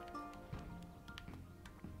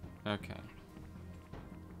 Okay.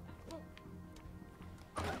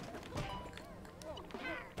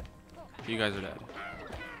 You guys are dead.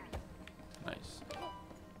 Nice.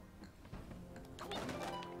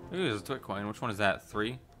 Ooh, there's a T.W.I.T coin. Which one is that?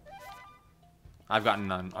 3? I've gotten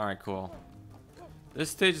none. Alright, cool. This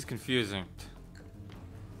stage is confusing.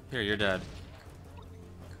 Here, you're dead.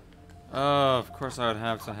 Oh, of course I would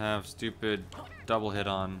have to have stupid double hit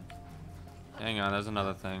on. Hang on, there's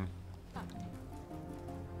another thing.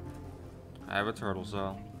 I have a turtle,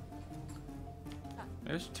 so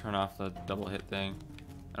maybe I should turn off the double hit thing.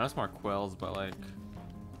 I know it's more quills, but like,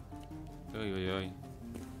 oy.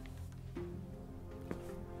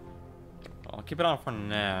 I'll keep it on for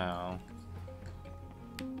now.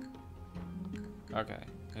 Okay,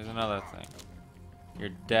 here's another thing. You're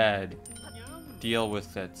dead. Deal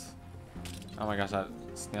with it. Oh my gosh, that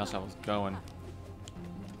snail shot was going.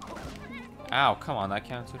 Ow, come on, that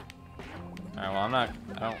counted. Alright, well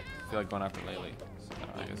I don't feel like going after Laylee. So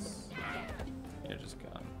I guess you're just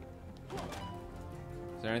gone.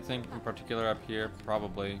 Is there anything in particular up here?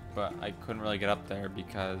 Probably, but I couldn't really get up there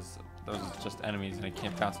because those are just enemies and I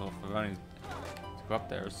can't bounce off of enemies to go up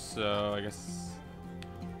there. So I guess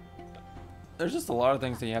there's just a lot of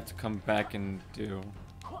things that you have to come back and do.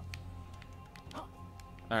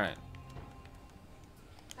 Alright.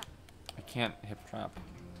 I can't hip trap.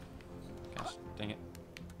 Gosh, dang it.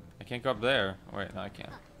 I can't go up there. Oh, wait, no, I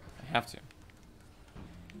can't. I have to.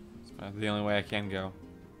 It's the only way I can go.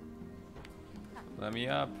 Let me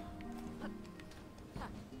up.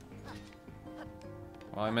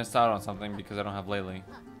 Well, I missed out on something because I don't have Laylee.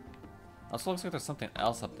 Also looks like there's something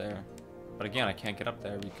else up there. But again, I can't get up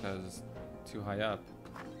there because it's too high up.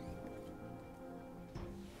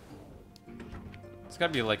 It's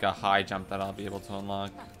gotta be like a high jump that I'll be able to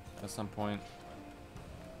unlock at some point.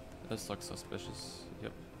 This looks suspicious.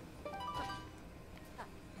 Yep.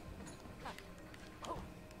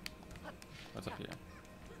 What's up here?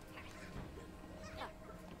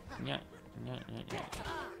 Yeah.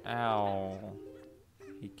 Ow.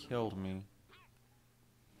 He killed me.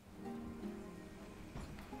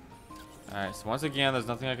 Alright, so once again, there's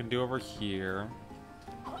nothing I can do over here.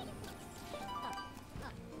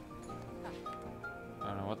 I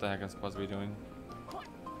don't know what the heck I'm supposed to be doing. Oh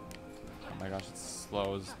my gosh, it's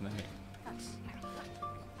slow as next.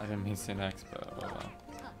 I didn't mean to say next, but oh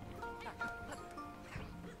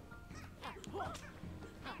well.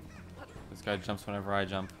 This guy jumps whenever I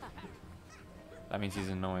jump. That means he's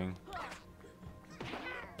annoying.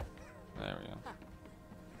 There we go.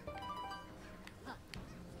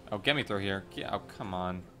 Oh, get me through here. Oh, come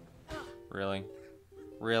on. Really?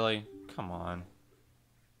 Really? Come on.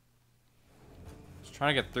 Just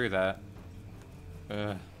trying to get through that.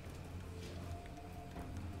 Ugh.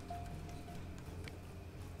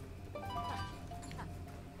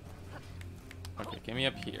 Okay, get me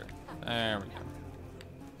up here. There we go.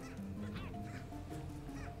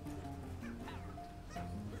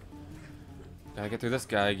 Gotta get through this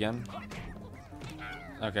guy again.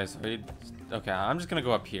 Okay, so okay, I'm just gonna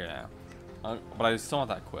go up here now. But I still want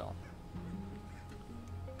that quill.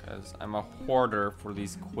 Because I'm a hoarder for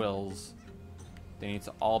these quills. They need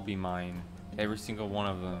to all be mine. Every single one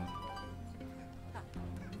of them.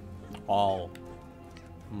 All.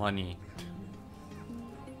 Money.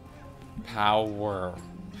 Power.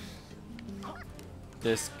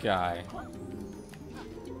 This guy.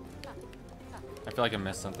 I feel like I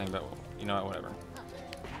missed something, but you know what, whatever.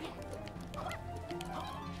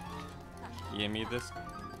 Give me this,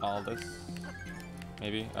 all this,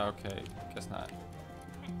 maybe? Okay, guess not.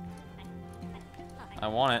 I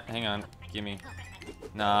want it, hang on, gimme.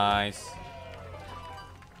 Nice.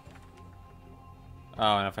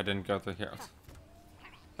 Oh, and if I didn't go through here.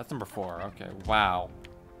 That's number 4, okay, wow.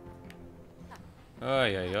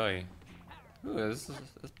 Oy, oy, oy. Ooh, this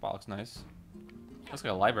ball looks nice. Looks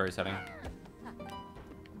like a library setting.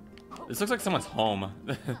 This looks like someone's home.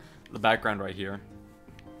 The background right here.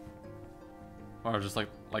 Or just like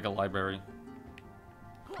a library.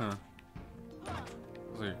 Huh.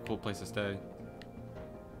 Looks like a cool place to stay.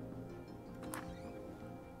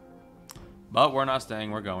 But we're not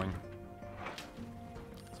staying, we're going.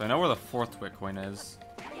 So I know where the 4th T.W.I.T coin is.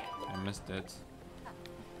 I missed it.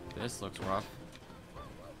 This looks rough.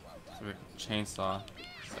 It's like a chainsaw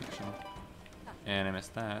section. And I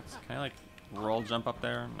missed that. Can I like roll jump up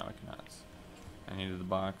there? No, I cannot. I needed the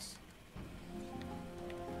box.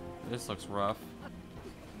 This looks rough.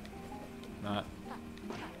 Not.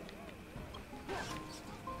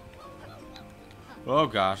 Oh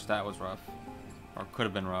gosh, that was rough. Or could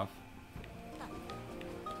have been rough.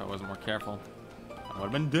 If I wasn't more careful. I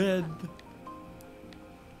would have been dead.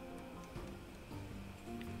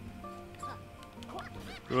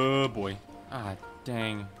 Oh boy. Ah,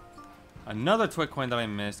 dang. Another T.W.I.T coin that I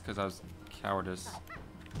missed because I was cowardice.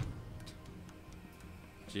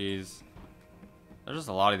 Jeez. There's just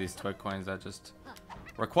a lot of these T.W.I.T coins that just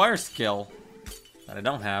require skill that I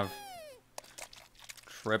don't have.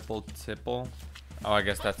 Triple tipple. Oh, I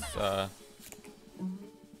guess that's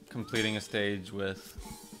completing a stage with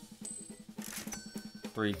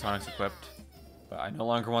 3 tonics equipped. But I no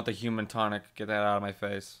longer want the human tonic. Get that out of my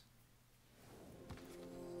face.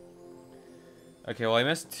 Okay, well I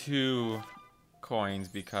missed 2 coins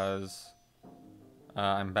because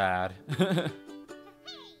I'm bad.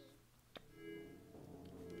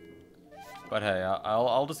 But hey,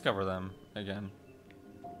 I'll discover them again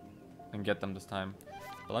and get them this time.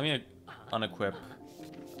 But let me unequip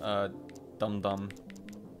Dum Dum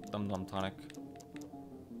tonic.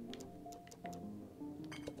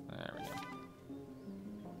 There we go.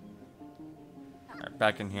 Alright,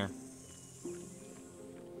 back in here.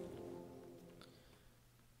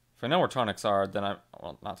 If I know where tonics are, then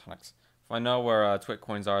well, not tonics. If I know where T.W.I.T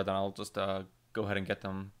coins are, then I'll just go ahead and get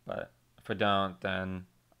them. But if I don't, then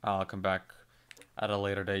I'll come back at a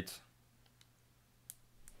later date.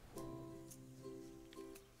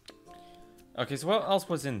 Okay, so what else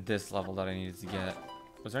was in this level that I needed to get?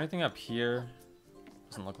 Was there anything up here?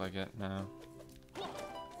 Doesn't look like it, no. There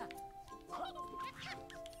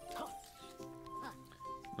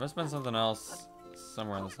must have been something else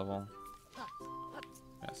somewhere in this level.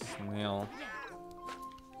 Yeah, snail.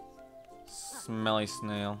 Smelly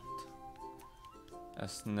snail. A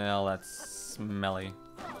snail that's smelly.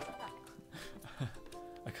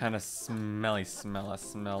 A kind of smelly smell that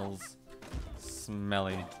smells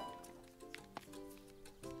smelly.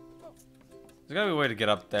 There's gotta be a way to get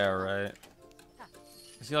up there, right?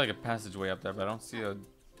 I see like a passageway up there, but I don't see a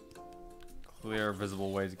clear,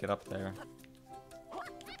 visible way to get up there.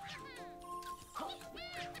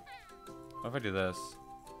 What if I do this?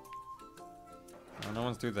 Oh, no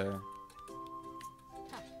one's through there.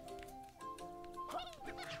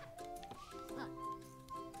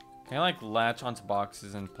 Can I like latch onto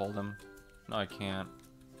boxes and pull them? No, I can't.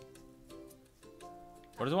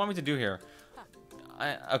 What does it want me to do here?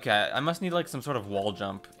 Okay, I must need like some sort of wall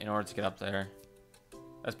jump in order to get up there.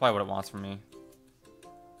 That's probably what it wants from me.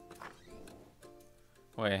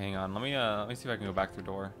 Wait, hang on. Let me see if I can go back through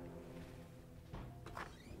door.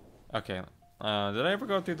 Okay. Did I ever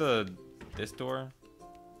go through this door?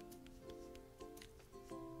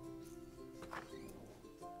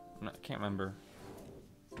 I can't remember.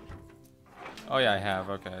 Oh yeah, I have.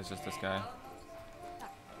 Okay, it's just this guy.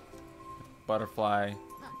 Butterfly,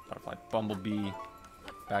 bumblebee,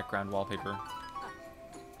 background wallpaper.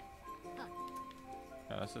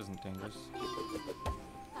 Yeah, this isn't dangerous.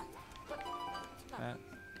 That.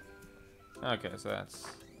 Okay, so that's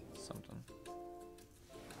something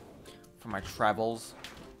for my travels.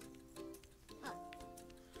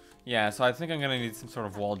 Yeah, so I think I'm gonna need some sort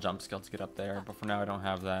of wall jump skill to get up there, but for now I don't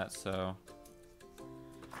have that, so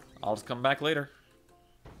I'll just come back later.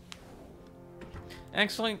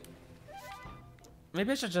 Actually,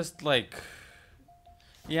 maybe I should just like,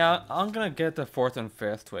 yeah, I'm gonna get the 4th and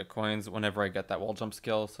 5th T.W.I.T coins whenever I get that wall jump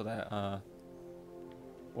skill, so that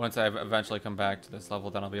once I eventually come back to this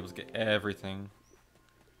level, then I'll be able to get everything.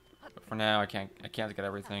 But for now, I can't get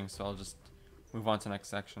everything, so I'll just move on to the next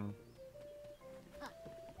section.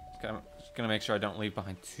 Just gonna make sure I don't leave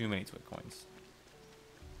behind too many T.W.I.T coins.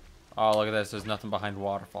 Oh, look at this. There's nothing behind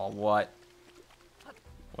waterfall. What?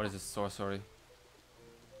 What is this sorcery?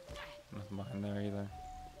 Nothing behind there either.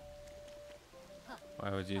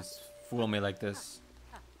 Why would you just fool me like this?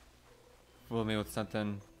 Fool me with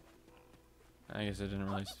something. I guess I didn't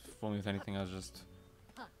really fool me with anything. I was just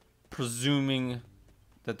presuming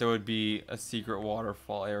that there would be a secret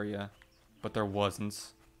waterfall area, but there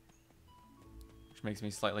wasn't. Which makes me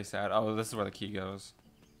slightly sad. Oh, this is where the key goes.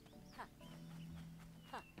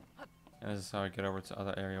 And this is how I get over to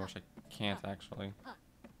other area, which I can't actually.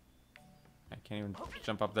 I can't even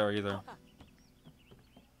jump up there either.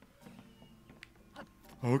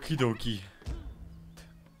 Okie dokie.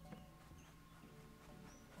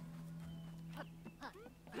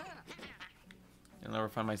 You'll never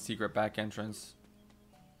find my secret back entrance.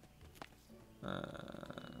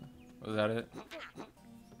 Was that it?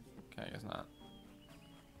 Okay, I guess not.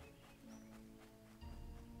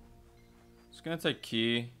 Just gonna take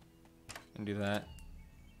key and do that.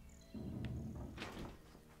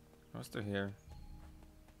 What's through here?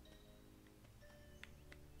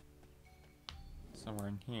 Somewhere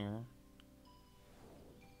in here.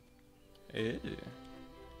 Ew.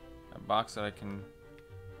 A box that I can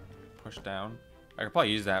push down. I could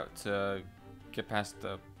probably use that to get past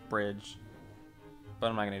the bridge. But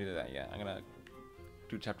I'm not gonna do that yet. I'm gonna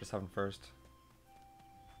do chapter 7 first.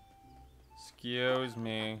 Excuse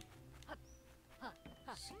me.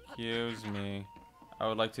 Excuse me. I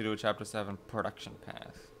would like to do a chapter 7 production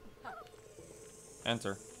path.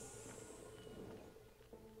 Enter.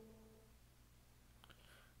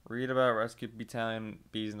 Read about rescue beetallion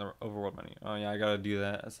bees in the overworld menu. Oh yeah, I gotta do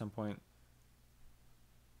that at some point.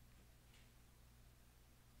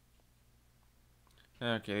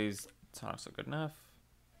 Okay, these talks are good enough.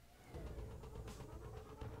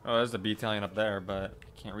 Oh, there's the beetallion up there, but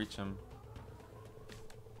I can't reach him.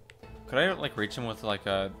 Could I like reach him with like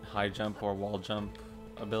a high jump or wall jump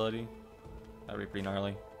ability? That'd be pretty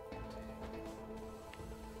gnarly.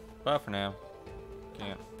 But for now,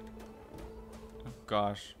 can't. Oh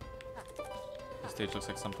gosh, this stage looks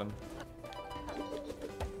like something.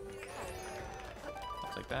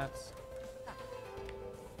 I'll take that.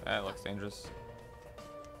 That looks dangerous.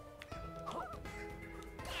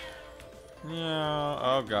 Yeah.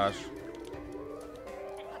 Oh gosh.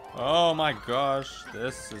 Oh my gosh,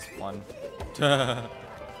 this is fun. That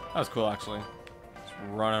was cool actually. Just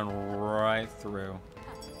running right through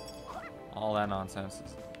all that nonsense.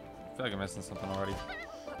 I feel like I'm missing something already.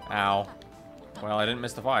 Ow. Well, I didn't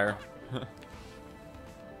miss the fire. I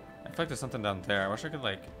feel like there's something down there. I wish I could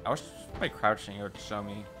like, I wish by crouching it would show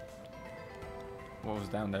me what was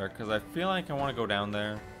down there, because I feel like I want to go down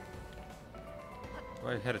there. Do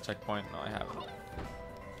I hit a checkpoint? No, I haven't.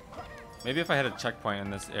 Maybe if I hit a checkpoint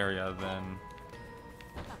in this area, then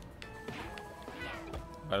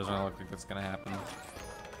that doesn't look like that's gonna happen.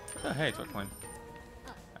 Oh, hey, checkpoint.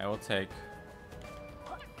 I will take.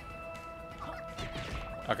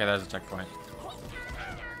 Okay, there's a checkpoint.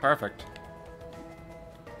 Perfect.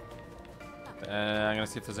 I'm gonna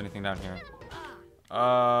see if there's anything down here.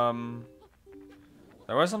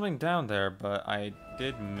 There was something down there, but I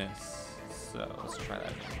did miss. So let's try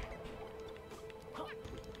that again.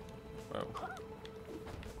 Whoa.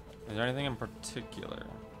 Is there anything in particular?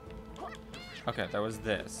 Okay, there was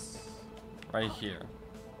this. Right here.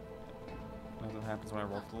 Nothing happens when I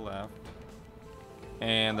roll to the left.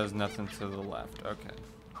 And there's nothing to the left. Okay.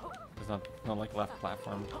 There's no like left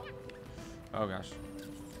platform. Oh gosh.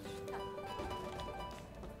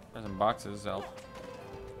 There's some boxes I'll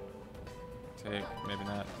take. Maybe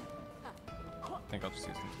not. I think I'll just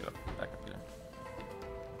use them to get up, back up here.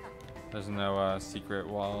 There's no secret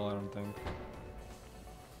wall, I don't think.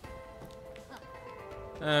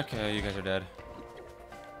 Okay, you guys are dead.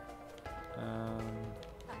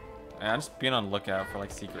 I'm just being on the lookout for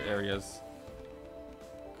like secret areas,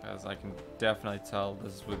 because I can definitely tell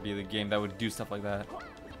this would be the game that would do stuff like that.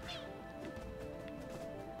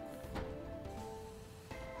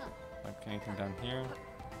 Like anything down here?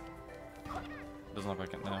 Doesn't look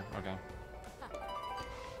like it now. Okay.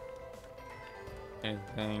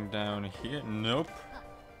 Anything down here? Nope.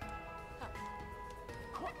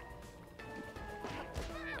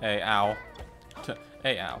 Hey, ow.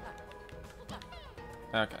 Hey, ow.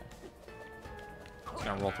 Okay. Just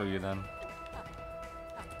gonna roll through you then.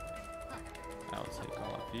 I'll take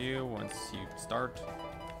all of you once you start.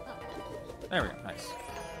 There we go. Nice.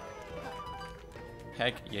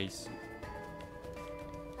 Heck yes.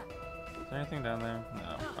 Is there anything down there?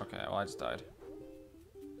 No. Okay, well, I just died.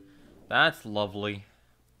 That's lovely.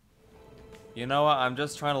 You know what? I'm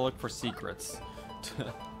just trying to look for secrets.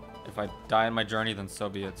 If I die in my journey, then so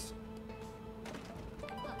be it.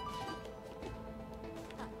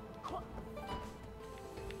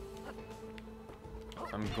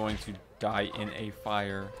 If I'm going to die in a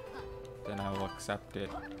fire, then I will accept it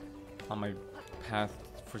on my path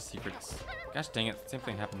for secrets. Gosh dang it, same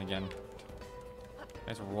thing happened again. I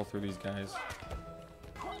have to roll through these guys.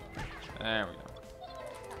 There we go.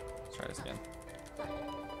 Let's try this again.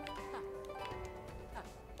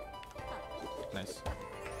 Nice.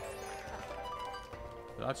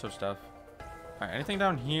 Lots of stuff. Alright, anything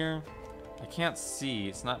down here? I can't see.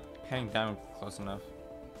 It's not panning down close enough.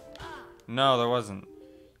 No, there wasn't.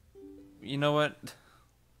 You know what?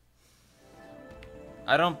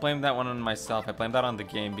 I don't blame that one on myself. I blame that on the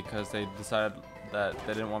game because they decided that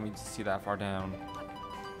they didn't want me to see that far down.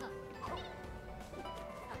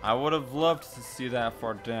 I would have loved to see that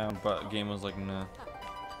far down, but the game was like, nah.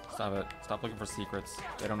 Stop it. Stop looking for secrets.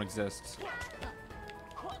 They don't exist.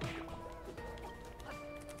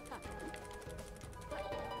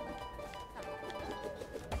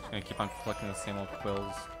 I'm gonna keep on collecting the same old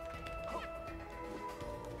quills.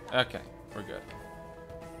 Okay, we're good.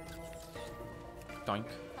 Doink.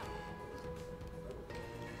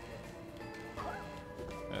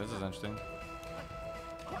 Yeah, this is interesting.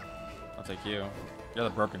 I'll take you. You're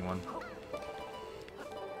the burping one.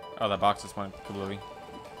 Oh, that box just went kablooey.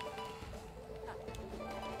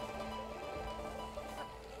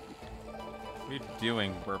 What are you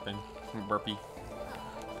doing, burping? Burpy.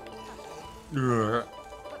 Ugh.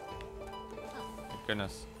 My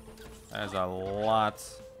goodness. That is a lot.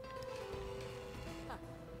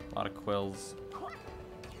 A lot of quills.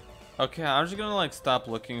 Okay, I'm just gonna like stop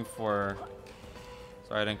looking for.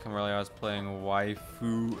 Sorry, I didn't come early. I was playing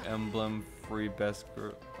waifu emblem free best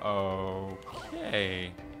group.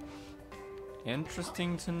 Okay.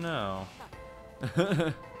 Interesting to know.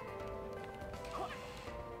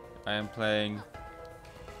 I am playing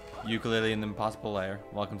Yooka-Laylee in the Impossible Lair.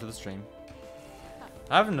 Welcome to the stream.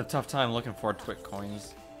 I'm having a tough time looking for T.W.I.T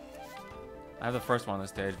coins. I have the first one on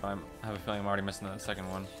this stage, but I have a feeling I'm already missing the second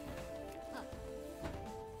one.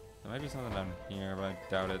 There might be something down here, but I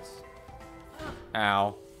doubt it.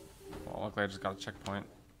 Ow. Well, luckily I just got a checkpoint.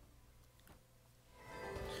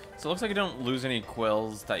 So it looks like you don't lose any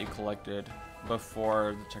quills that you collected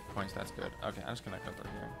before the checkpoints. That's good. Okay, I'm just gonna go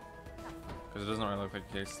through here. Because it doesn't really look like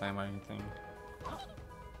you slam on anything.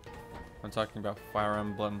 I'm talking about Fire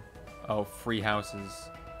Emblem. Oh, free houses.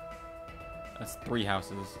 That's 3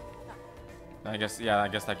 houses. I guess, yeah, I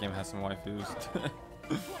guess that game has some waifus.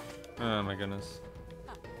 Oh my goodness.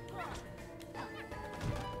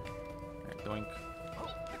 Alright, doink.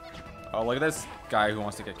 Oh, look at this guy who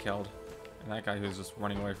wants to get killed. And that guy who's just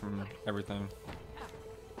running away from everything.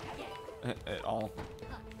 It all.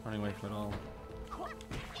 Running away from it all.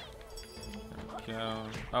 There we go.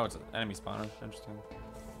 Oh, it's an enemy spawner. Interesting.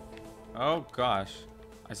 Oh gosh.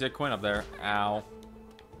 I see a coin up there. Ow.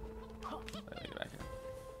 Let me get back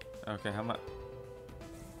here. Okay, how much?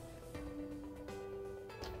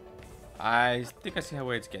 I think I see how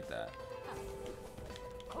ways to get that.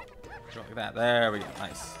 Go like that. There we go.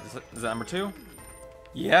 Nice. Is that number 2?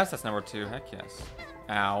 Yes, that's number 2. Heck yes.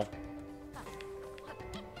 Ow.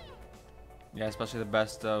 Yeah, especially the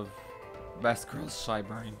best girls shy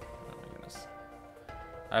brain. Oh my goodness.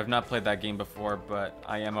 I have not played that game before, but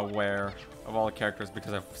I am aware of all the characters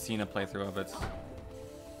because I've seen a playthrough of it.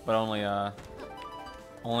 But only a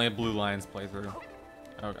Blue Lions playthrough.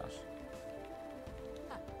 Oh gosh.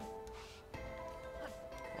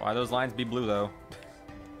 Why those lines be blue though?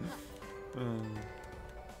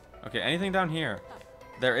 Okay, anything down here?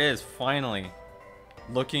 There is, finally.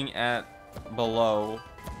 Looking at below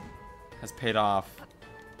has paid off.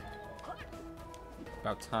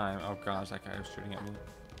 About time. Oh gosh, that guy was shooting at me.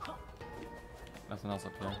 Nothing else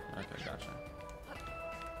up here. Okay, gotcha.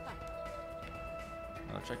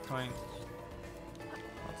 Another checkpoint.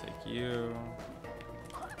 I'll take you.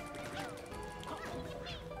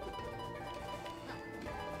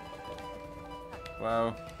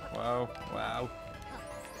 Whoa, whoa, wow.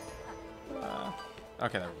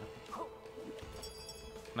 Okay, there we go.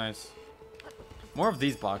 Nice. More of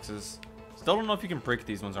these boxes. Still don't know if you can break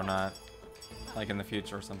these ones or not. Like in the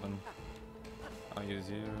future or something. I'll use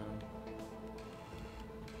you.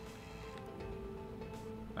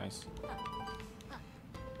 Nice.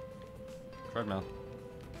 Treadmill.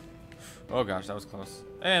 Oh gosh, that was close.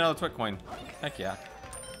 Hey, another T.W.I.T coin. Heck yeah.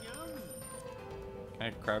 Can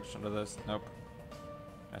I crouch under this? Nope.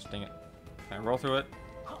 Gosh dang it. Can I roll through it?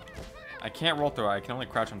 I can't roll through it. I can only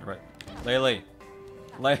crouch under it. Laylee.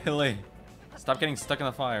 Laylee. Stop getting stuck in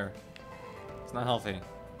the fire. It's not healthy.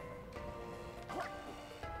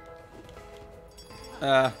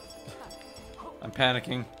 I'm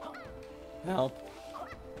panicking. Help.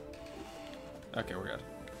 Okay, we're good.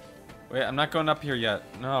 Wait, I'm not going up here yet.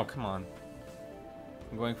 No, come on.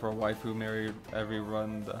 I'm going for a waifu married every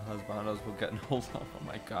run the husbandos will get an old elf. Oh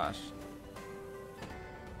my gosh.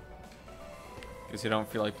 Guess you don't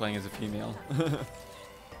feel like playing as a female.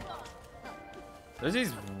 There's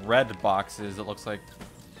these red boxes that looks like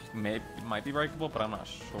might be breakable, but I'm not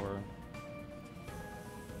sure.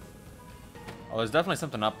 Oh, there's definitely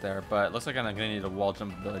something up there, but it looks like I'm gonna need a wall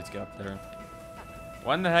jump ability to get up there.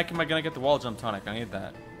 When the heck am I gonna get the wall jump tonic? I need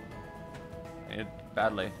that. I need it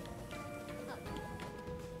badly.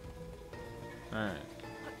 Alright.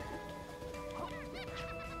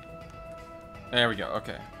 There we go,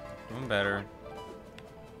 okay. Doing better.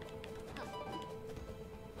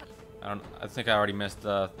 I think I already missed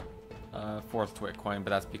the fourth T.W.I.T coin, but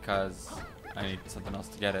that's because I need something else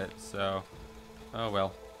to get it, so... Oh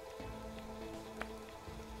well.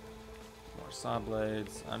 More saw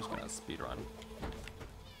blades. I'm just gonna speedrun.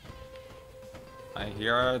 I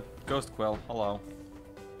hear a ghost quill. Hello.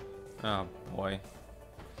 Oh boy.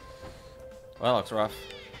 Well, that looks rough.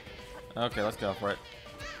 Okay, let's go for it.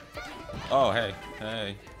 Oh, hey.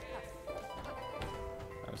 Hey.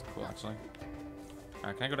 That was cool, actually.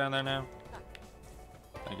 Alright, can I go down there now?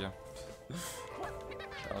 Thank you.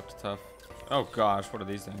 That looked tough. Oh gosh, what are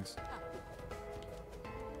these things?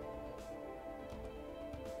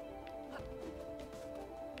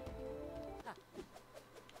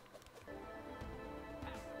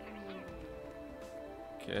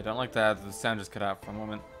 Okay, I don't like that. The sound just cut out for a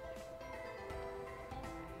moment.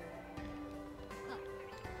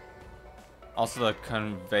 Also, the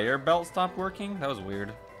conveyor belt stopped working? That was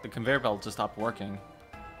weird. The conveyor belt just stopped working.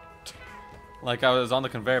 Like I was on the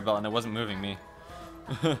conveyor belt and it wasn't moving me.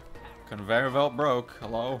 Conveyor belt broke.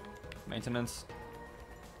 Hello? Maintenance.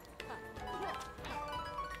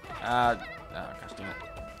 Oh gosh dang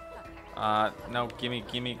it. No, gimme,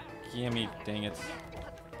 dang it.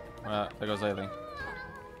 There goes Laylee.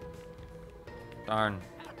 Darn. Is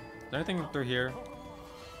there anything through here?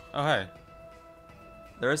 Oh hey.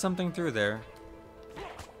 There is something through there.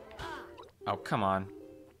 Oh, come on.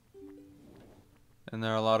 And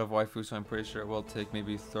there are a lot of waifus, so I'm pretty sure it will take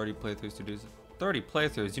maybe 30 playthroughs to do so. 30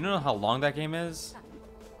 playthroughs? You know how long that game is?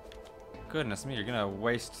 Goodness me, you're gonna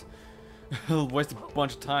waste waste a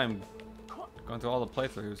bunch of time going through all the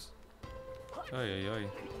playthroughs. Oy, oy, oy.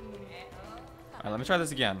 Alright, let me try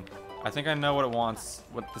this again. I think I know what it wants,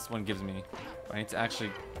 what this one gives me. But I need to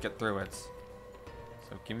actually get through it.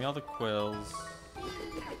 So give me all the quills.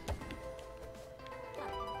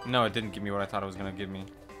 No, it didn't give me what I thought it was gonna give me.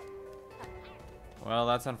 Well,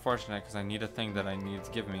 that's unfortunate because I need a thing that I need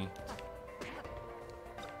to give me.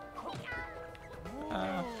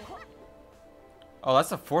 Oh, that's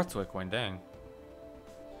the fourth T.W.I.T coin, dang.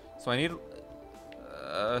 So I need...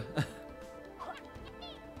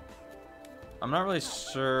 I'm not really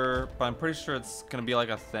sure, but I'm pretty sure it's gonna be like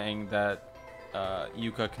a thing that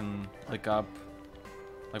Yooka can lick up.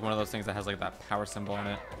 Like one of those things that has like that power symbol in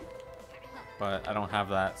it. But I don't have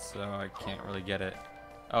that, so I can't really get it.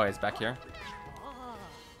 Oh, it's back here?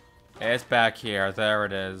 It's back here. There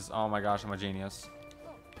it is. Oh my gosh, I'm a genius.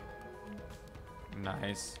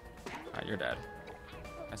 Nice. Alright, you're dead.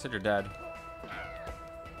 I said you're dead.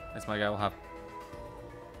 This my guy will have...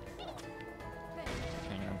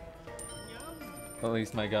 Hang on. At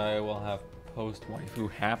least my guy will have post-waifu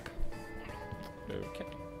hap. Okay.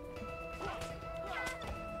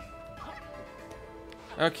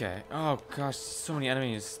 Okay. Oh gosh, so many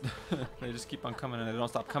enemies. They just keep on coming and they don't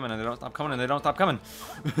stop coming and they don't stop coming and they don't stop coming.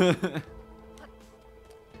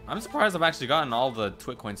 I'm surprised I've actually gotten all the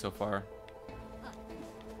T.W.I.T coins so far.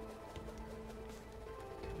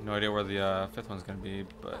 No idea where the fifth one's gonna be,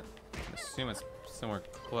 but I assume it's somewhere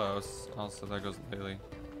close. Also, there goes Laylee.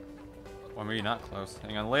 Or maybe not close.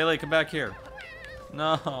 Hang on, Laylee, come back here.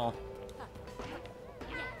 No.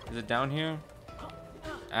 Is it down here?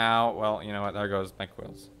 Ow. Well, you know what? There goes my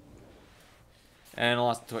quills. And I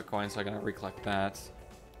lost the T.W.I.T coin, so I'm gonna recollect that.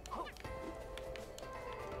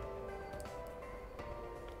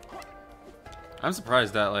 I'm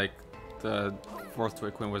surprised that like the fourth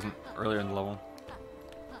T.W.I.T coin wasn't earlier in the level.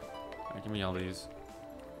 Right, give me all these.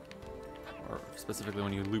 Or specifically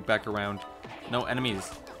when you loop back around. No,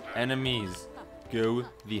 enemies. Enemies. Go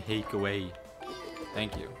the heck away.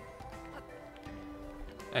 Thank you.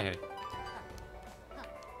 Hey, hey.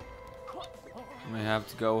 We have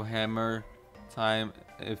to go hammer time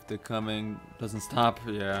if the coming doesn't stop.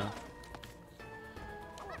 Yeah.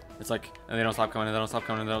 It's like, and they don't stop coming, and they don't stop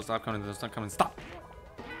coming, and they don't stop coming, and they don't stop coming. Stop!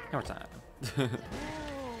 Hammer time.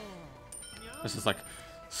 It's just like,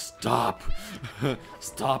 stop!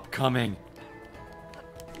 Stop coming!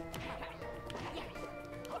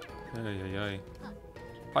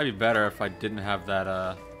 Probably be better if I didn't have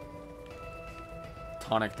that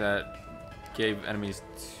tonic that gave enemies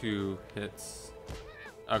 2 hits.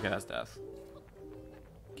 Okay, that's death.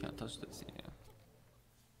 Can't touch this. Yeah.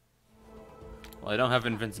 Well, I don't have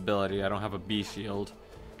invincibility. I don't have a bee shield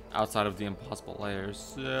outside of the impossible layers.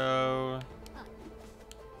 So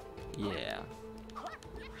yeah.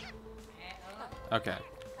 Okay.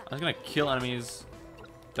 I'm just gonna kill enemies.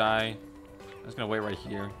 Die. I'm just gonna wait right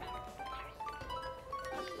here.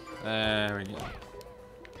 There we go.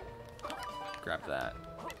 Grab that.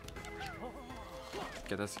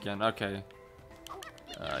 Get this again. Okay.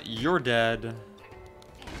 You're dead.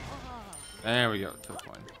 There we go. 2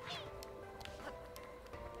 coin.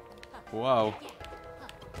 Whoa.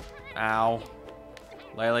 Ow.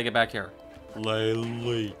 Laylee, get back here.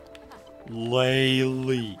 Laylee.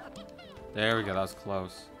 Laylee. There we go. That was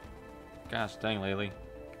close. Gosh dang, Laylee.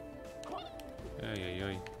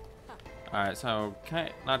 Alright, so can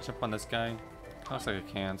I not jump on this guy? Looks like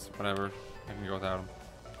I can't. Whatever. I can go without him.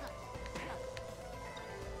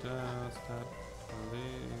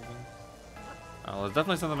 Oh, there's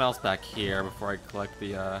definitely something else back here before I collect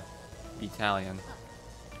the beetallion.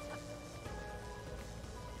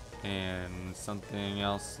 And something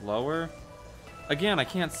else lower. Again, I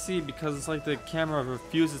can't see because it's like the camera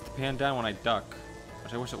refuses to pan down when I duck.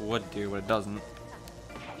 Which I wish it would do, but it doesn't.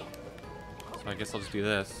 So I guess I'll just do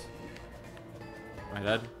this. Am I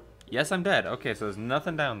dead? Yes, I'm dead. Okay, so there's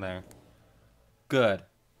nothing down there. Good.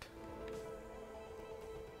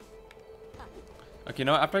 Okay, you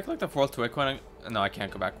know what? After I collect the 4th T.W.I.T coin, no, I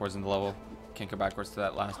can't go backwards in the level. Can't go backwards to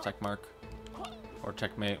that last check mark. Or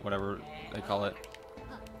checkmate, whatever they call it.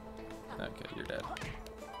 Okay, you're dead.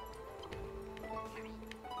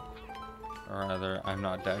 Or rather, I'm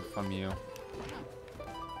not dead from you.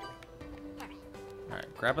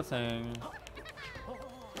 Alright, grab a thing.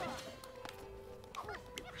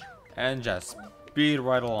 And just speed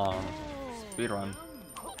right along. Speed run.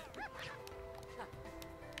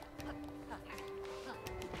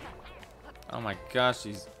 Oh my gosh,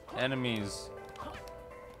 these enemies.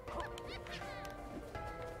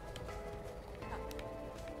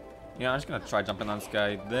 You know, I'm just gonna try jumping on this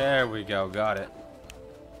guy. There we go, got it.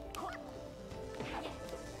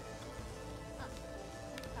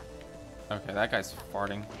 Okay, that guy's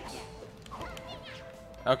farting.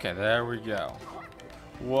 Okay, there we go.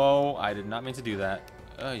 Whoa, I did not mean to do that.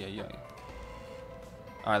 Oh, yeah.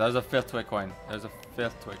 Alright, that was a 5th T.W.I.T coin. There's a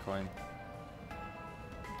 5th T.W.I.T coin.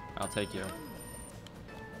 I'll take you.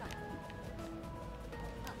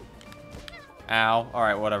 Ow.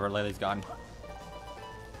 Alright, whatever. Laylee's gone.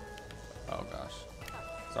 Oh, gosh.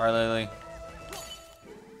 Sorry, Laylee.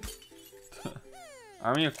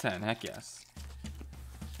 Army of 10. Heck yes.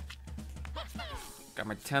 Got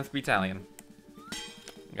my 10th beetallion.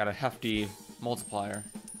 Got a hefty multiplier.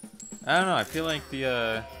 I don't know. I feel like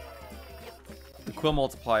the quill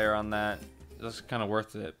multiplier on that is kind of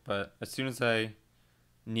worth it. But as soon as I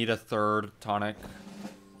need a 3rd tonic,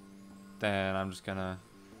 then I'm just gonna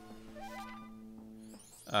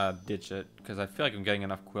ditch it because I feel like I'm getting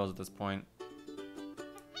enough quills at this point.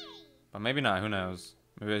 But maybe not. Who knows?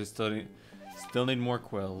 Maybe I still need more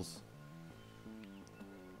quills.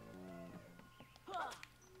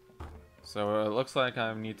 So it looks like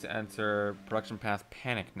I need to enter production path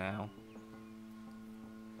panic now.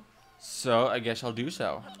 So I guess I'll do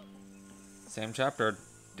so. Same chapter,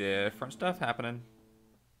 different stuff happening.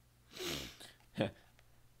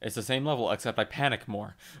 It's the same level except I panic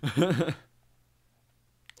more.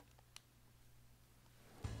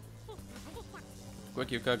 Quick,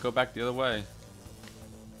 Yooka, go back the other way.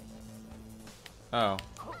 Oh.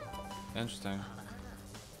 Interesting.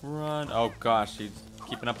 Run. Oh gosh, she's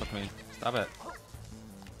keeping up with me. Stop it.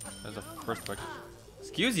 There's a first quick.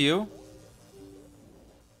 Excuse you?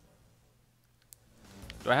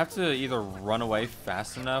 Do I have to either run away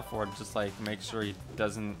fast enough or just like make sure he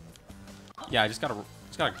doesn't... Yeah, I just gotta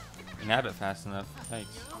nab it fast enough.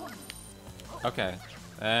 Thanks. Okay.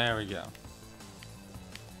 There we go.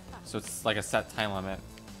 So it's like a set time limit.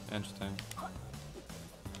 Interesting.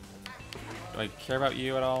 Do I care about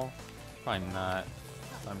you at all? Probably not.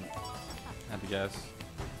 I have to guess.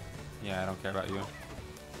 Yeah, I don't care about you.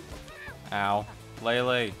 Ow.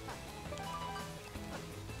 Laylee.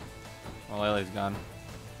 Well, Laylee's gone.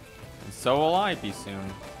 And so will I be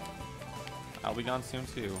soon. I'll be gone soon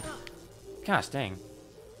too. Gosh dang.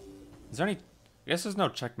 Is there any... I guess there's no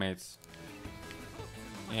checkmates.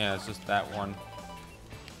 Yeah, it's just that one.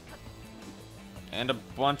 And a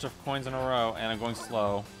bunch of coins in a row, and I'm going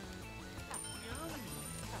slow.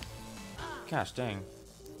 Gosh dang.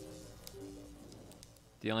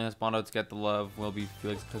 The only spawner to get the love will be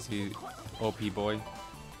Felix because he's OP boy.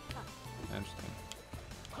 Interesting.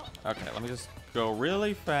 Okay, let me just go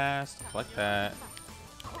really fast. Like that.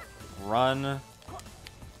 Run.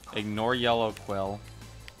 Ignore yellow quill.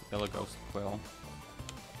 Yellow ghost quill.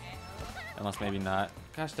 Unless maybe not.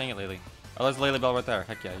 Gosh dang it, Laylee. Oh, there's Laylee Bell right there.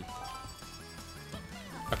 Heck yeah.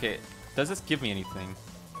 Okay, does this give me anything?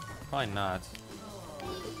 Probably not.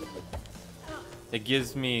 It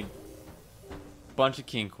gives me a bunch of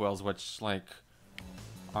king quills, which, like,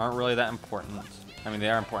 aren't really that important. I mean, they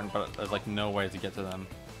are important, but there's, like, no way to get to them.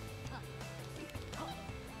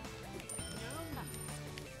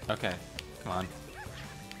 Okay, come on.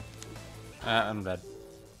 I'm dead.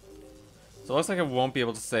 So it looks like I won't be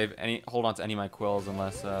able to save hold on to any of my quills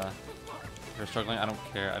unless you're struggling. I don't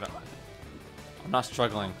care. I'm not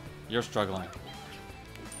struggling. You're struggling.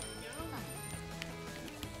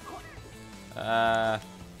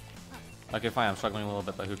 Okay, fine. I'm struggling a little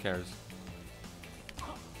bit, but who cares?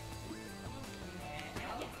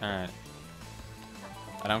 All right.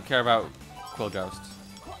 I don't care about Quill Ghost.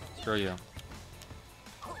 Screw you.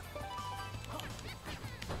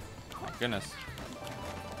 My goodness.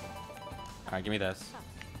 Alright, give me this.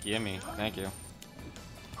 Give me. Thank you.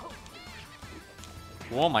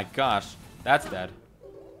 Oh my gosh. That's dead.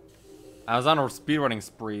 I was on a speedrunning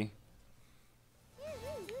spree.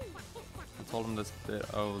 I told him this bit.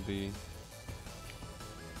 Oh, I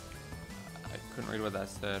couldn't read what that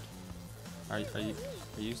said. Are you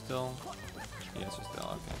still? Yes, you're still.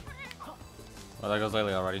 Okay. Well, there goes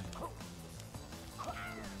Laylee already.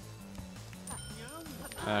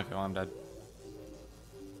 Okay, well, I'm dead.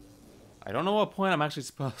 I don't know what point I'm actually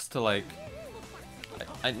supposed to, like...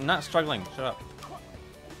 I'm not struggling. Shut up.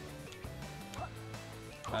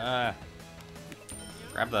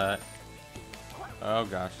 Grab that. Oh,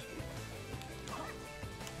 gosh.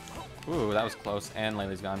 Ooh, that was close. And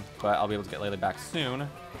Laylee's gone. But I'll be able to get Laylee back soon.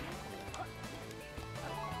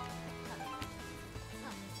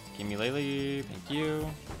 Give me Laylee. Thank you.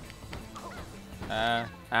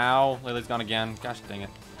 Ow. Laylee's gone again. Gosh dang it.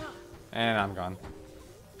 And I'm gone.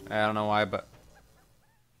 I don't know why, but...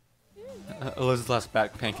 Elizabeth's last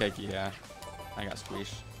back pancake, yeah. I got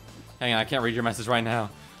squeesh. Hang on, I can't read your message right now.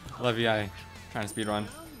 I love you, I'm trying to speedrun.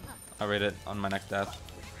 I'll read it on my next death.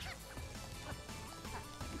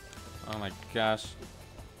 Oh my gosh.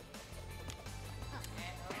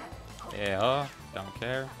 Yeah, don't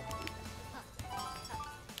care.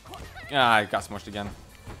 Ah, I got smushed again.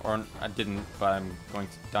 Or I didn't, but I'm going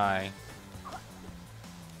to die.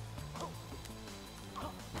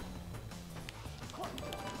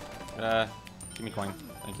 Give me coin.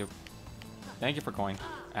 Thank you. Thank you for coin.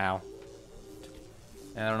 Ow.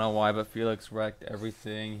 And I don't know why, but Felix wrecked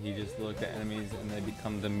everything. He just looked at enemies and they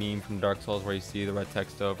become the meme from Dark Souls where you see the red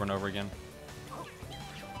text over and over again.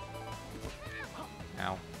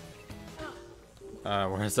 Ow.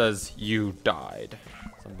 Where it says, you died.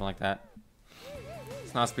 Something like that.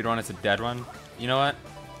 It's not a speed run, it's a dead run. You know what?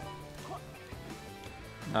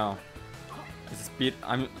 No. It's a speed...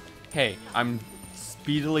 Hey, I'm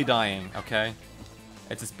speedily dying, okay?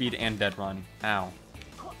 It's a speed and dead run. Ow.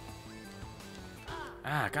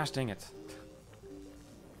 Ah, gosh dang it.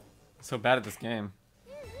 I'm so bad at this game.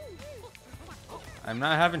 I'm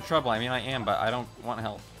not having trouble. I mean, I am, but I don't want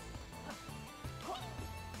help.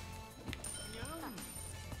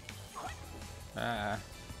 Ah.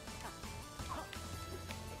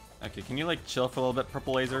 Okay, can you, like, chill for a little bit,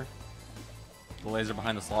 purple laser? The laser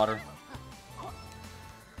behind the slaughter.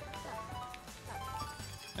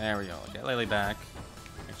 There we go. Get Laylee back.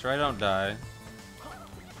 Make sure I don't die.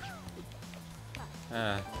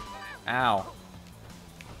 Ow.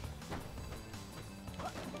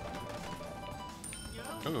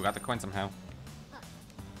 Ooh, got the coin somehow.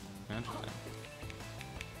 Interesting.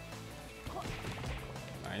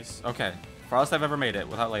 Nice. Okay. Farthest I've ever made it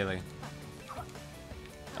without Laylee.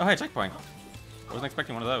 Oh, hey, checkpoint. I wasn't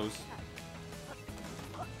expecting one of those.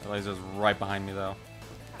 The laser's right behind me, though.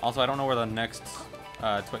 Also, I don't know where the next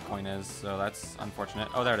T.W.I.T coin is, so that's unfortunate.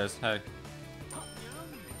 Oh, there it is. Hey.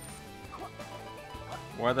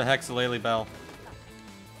 Where the heck's the Laylee Bell?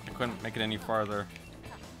 I couldn't make it any farther.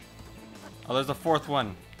 Oh, there's a fourth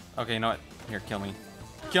one. Okay, you know what? Here, kill me.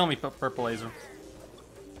 Kill me, purple laser.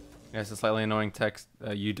 Yes, a slightly annoying text.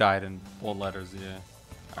 You died in bold letters, yeah.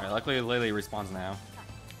 Alright, luckily Laylee respawns now.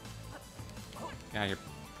 Yeah, your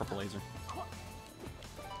purple laser.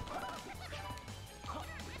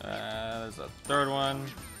 There's a third one.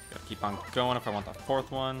 Gotta keep on going if I want the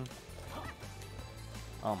fourth one.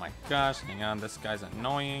 Oh my gosh, hang on, this guy's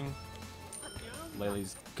annoying.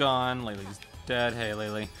 Laylee's gone, Laylee's dead. Hey,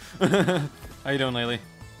 Laylee. How you doing, Laylee?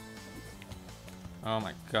 Oh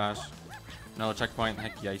my gosh. Another checkpoint.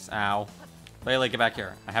 Heck yes. Ow. Laylee, get back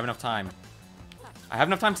here. I have enough time. I have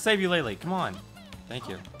enough time to save you, Laylee. Come on. Thank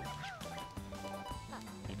you.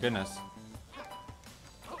 Thank goodness.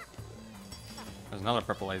 There's another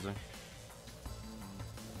purple laser.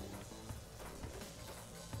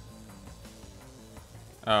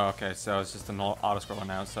 Oh, okay. So it's just an auto-scroller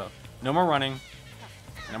now. So no more running.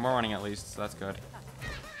 No more running at least. So that's good.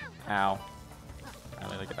 Ow.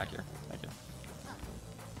 Alright, Laylee, get back here. Thank you.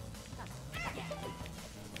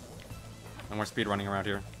 No more speed running around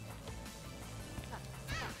here.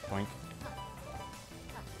 Boink.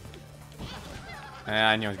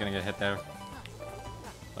 I knew I was gonna get hit there.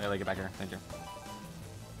 Laylee, get back here. Thank you.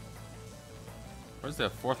 Where's the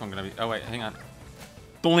fourth one gonna be? Oh wait, hang on.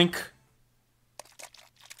 Doink!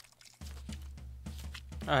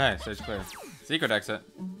 Oh hey, stage clear. Secret exit.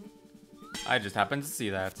 I just happened to see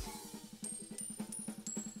that.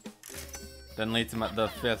 Doesn't lead to the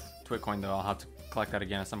fifth T.W.I.T coin though. I'll have to collect that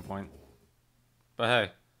again at some point. But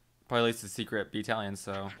hey, probably leads to secret beetallion,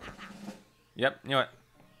 so. Yep, you know what?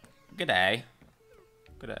 Good day.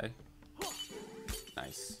 Good day.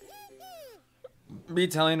 Nice.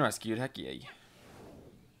 Beetallion rescued, heck yeah.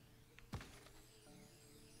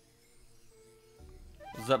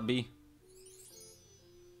 What's up, B?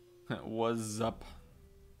 What's up?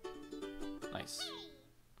 Nice.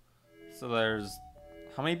 So there's...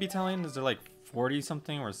 How many beetallion? Is there like 40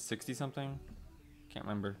 something or 60 something? Can't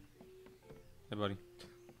remember. Hey, buddy.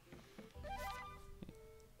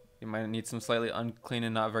 You might need some slightly unclean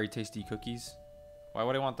and not very tasty cookies. Why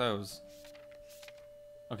would I want those?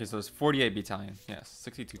 Okay, so there's 48 beetallion. Yes,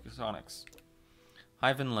 62 Sonics.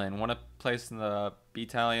 Hive and Lynn. Want to place in the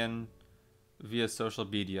beetallion via social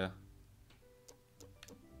media.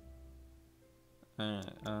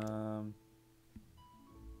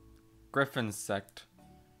 Griffin Sect.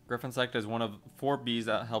 Griffin Sect is one of 4 bees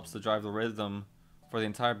that helps to drive the rhythm for the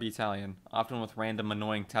entire beetallion, often with random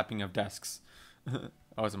annoying tapping of desks.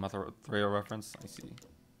 Oh, it's a Mother 3 reference? I see.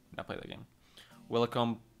 Not play that game.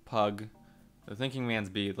 Willicombe Pug. The thinking man's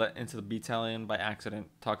bee, let into the beetallion by accident,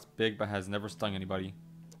 talks big but has never stung anybody.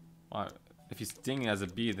 Well, if you sting as a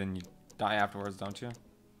bee, then you die afterwards, don't you?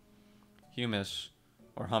 Humish.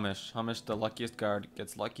 Or Humish. Humish, the luckiest guard,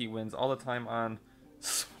 gets lucky, wins all the time on...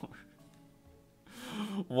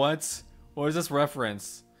 What? What is this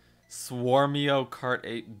reference? Swarmio Kart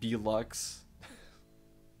 8 Deluxe.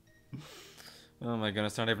 Oh my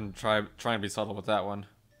goodness, don't even try to be subtle with that one.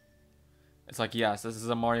 It's like, yes, this is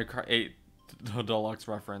a Mario Kart 8 Deluxe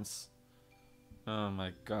reference. Oh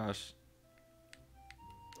my gosh.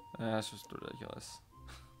 That's just ridiculous.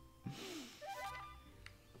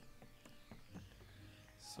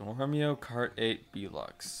 So Romeo Kart 8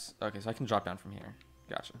 Deluxe. Okay, so I can drop down from here.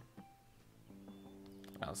 Gotcha.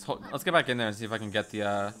 Let's get back in there and see if I can get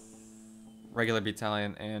the regular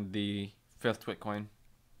beetallion and the 5th T.W.I.T coin.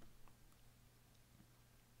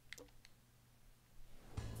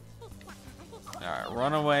 Alright,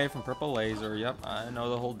 run away from purple laser. Yep, I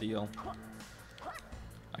know the whole deal.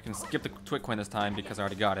 I can skip the T.W.I.T coin this time because I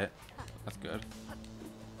already got it. That's good.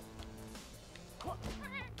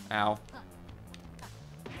 Ow.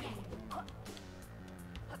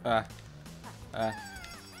 Right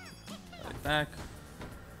back.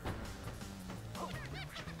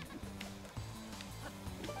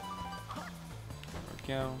 There we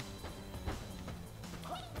go.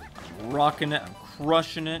 I'm rocking it. I'm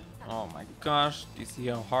crushing it. Oh my gosh. Do you see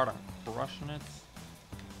how hard I'm crushing it?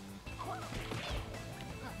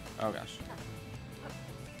 Oh gosh.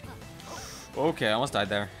 Okay, I almost died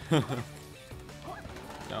there.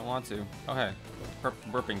 Don't want to. Oh hey.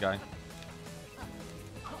 Burping guy.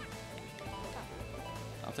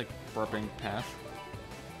 I'll take burping path.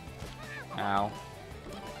 Ow.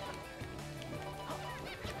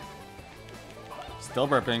 Still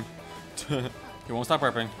burping. He won't stop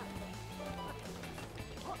burping.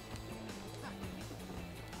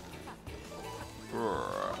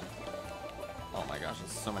 Oh my gosh,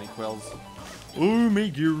 there's so many quills. Oh my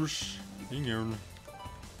gosh. Alright,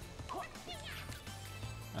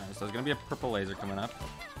 so there's gonna be a purple laser coming up.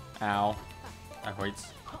 Ow. That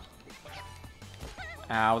hurts.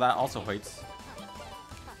 Ow, that also hurts.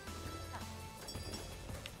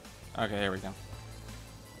 Okay, here we go.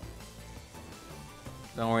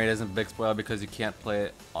 Don't worry, it isn't a big spoiler because you can't play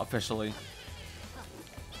it officially. It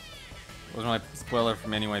wasn't really a spoiler for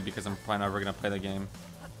me anyway because I'm probably never gonna play the game.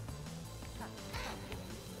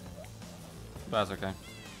 But that's okay.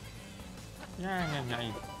 Yeah.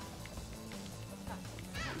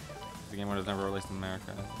 The game was never released in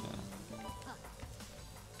America. Yeah.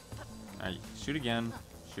 Alright, shoot again.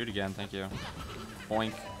 Shoot again, thank you.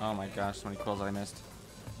 Boink. Oh my gosh, so many quills I missed.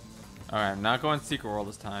 Alright, I'm not going Secret World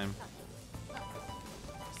this time.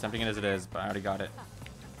 As tempting as it is, but I already got it.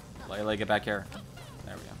 Laylee, get back here.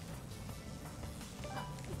 There we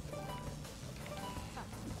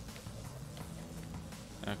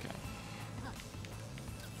go. Okay.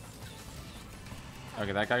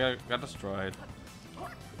 Okay, that guy got destroyed.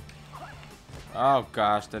 Oh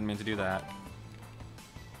gosh, didn't mean to do that.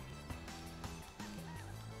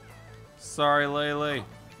 Sorry, Laylee.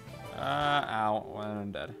 Ow, well,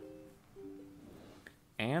 I'm dead.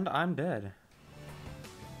 And I'm dead.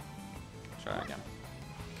 Try again.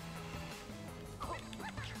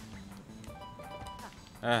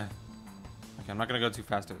 Okay, I'm not gonna go too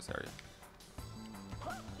fast to this area.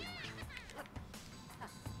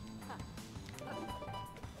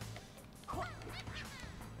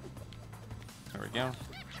 There we go.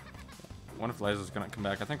 What if laser's gonna come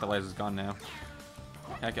back? I think the laser's gone now.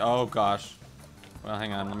 Heck, oh gosh. Well,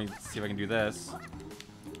 hang on. Let me see if I can do this.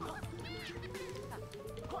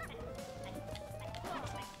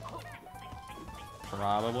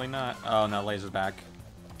 Probably not. Oh no, laser's back.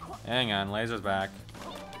 Hang on, laser's back.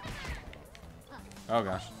 Oh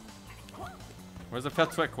gosh. Where's the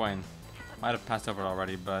 5th T.W.I.T coin? Might have passed over it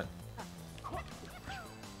already, but...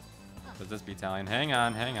 Where's this beetallion? Hang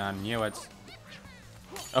on. Knew it.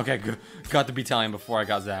 Okay, good. Got the beetallion before I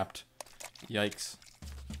got zapped. Yikes.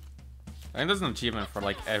 I think there's an achievement for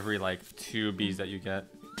like every like 2 bees that you get.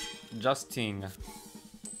 Justing.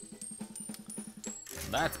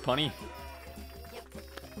 That's punny.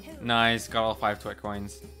 Nice, got all 5 T.W.I.T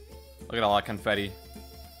coins. Look at all that confetti.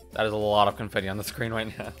 That is a lot of confetti on the screen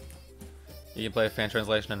right now. You can play a fan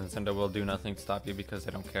translation and Nintendo will do nothing to stop you because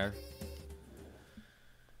they don't care.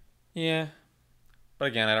 Yeah. But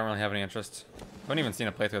again, I don't really have any interest. I haven't even seen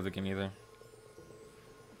a playthrough of the game either.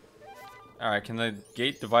 Alright, can the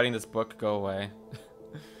gate dividing this book go away?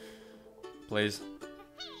 Please.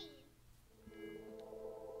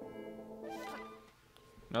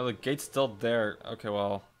 No, the gate's still there. Okay,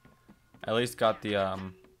 well, at least got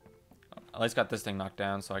the this thing knocked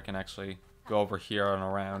down, so I can actually go over here and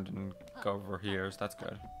around and go over here. So that's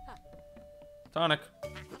good. Tonic.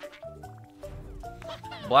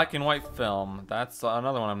 Black and white film. That's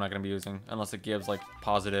another one I'm not gonna be using unless it gives like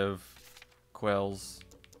positive quills.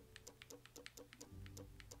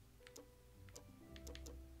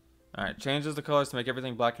 Alright, changes the colors to make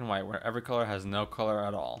everything black and white, where every color has no color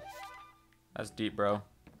at all. That's deep, bro.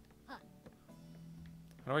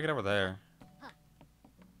 How do I get over there?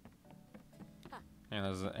 Yeah,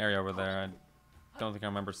 there's an area over there. I don't think I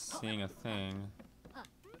remember seeing a thing.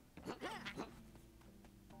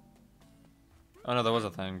 Oh no, there was a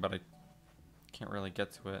thing, but I can't really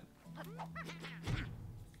get to it.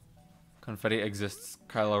 Confetti exists,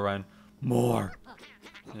 Kylo Ren. More!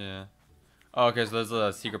 Yeah. Oh, okay, so there's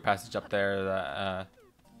a secret passage up there that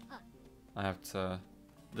I have to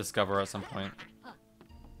discover at some point.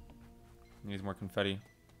 Needs more confetti.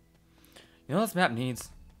 You know what this map needs?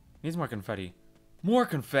 Needs more confetti. More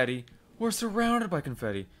confetti? We're surrounded by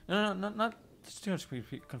confetti. No, not just too much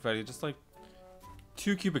confetti, just like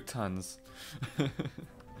 2 cubic tons.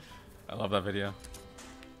 I love that video.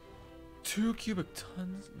 2 cubic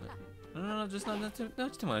tons? No, just not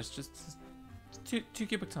too much. Just 2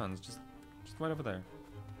 cubic tons. Just right over there.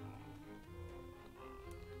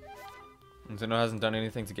 Nintendo hasn't done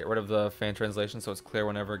anything to get rid of the fan translation, so it's clear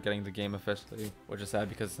whenever getting the game officially, which is sad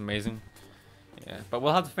because it's amazing. Yeah, but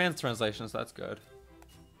we'll have the fan translation, so that's good.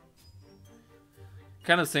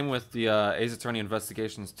 Kind of the same with the Ace Attorney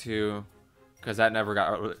Investigations 2, because that never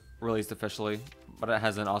got released officially, but it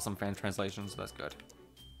has an awesome fan translation, so that's good.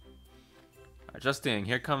 Alright, Justing.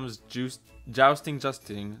 Here comes Jousting,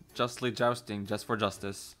 Justly Jousting, just for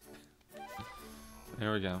justice.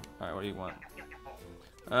 Here we go. Alright, what do you want?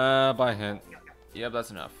 By hint. Yep, that's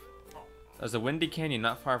enough. There's a windy canyon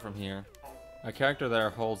not far from here. A character there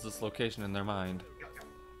holds this location in their mind.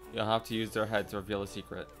 You'll have to use their head to reveal a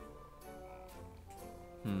secret.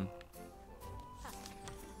 Got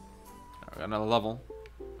another level.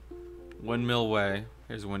 Windmill Way.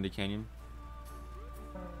 Here's a windy canyon.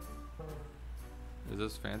 Is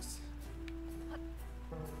this fancy?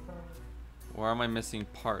 Where am I missing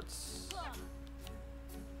parts?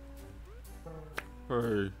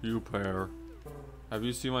 Hey, you pair. Have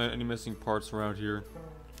you seen any missing parts around here?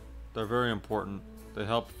 They're very important. They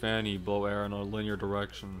help Fanny blow air in a linear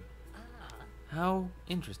direction. How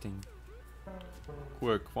interesting.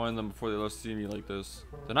 Quick, find them before they see me like this.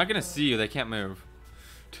 They're not gonna see you, they can't move.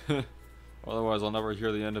 Otherwise, I'll never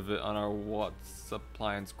hear the end of it on our What's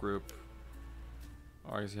Appliance group.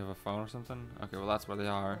 Or I guess you have a phone or something? Okay, well that's where they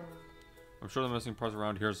are. I'm sure the missing parts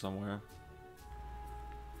around here somewhere.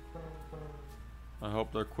 I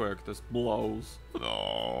hope they're quick. This blows.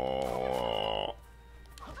 Oh.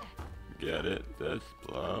 Get it? This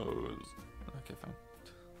blows. Okay, fine.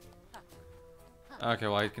 Okay,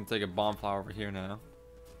 well I can take a bomb flower over here now.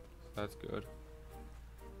 That's good.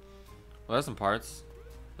 Well, there's some parts.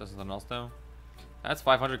 There's something else though. That's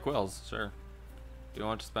 500 quills. Sure. Do you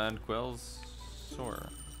want to spend quills? Sure.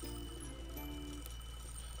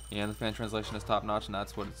 Yeah, the fan translation is top notch, and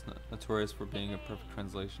that's what it's notorious for being a perfect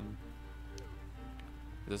translation.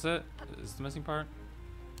 Is this it? Is this the missing part?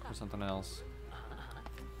 Or something else?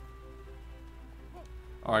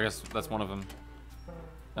 Oh, I guess that's one of them.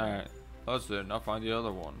 Alright. That's it. Now find the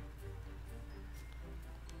other one.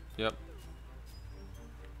 Yep.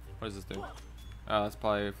 What does this do? Oh, that's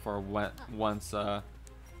probably for once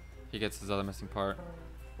he gets his other missing part.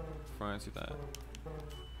 Before I answer that.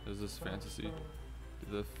 Is this fantasy?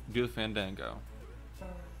 Do the fandango.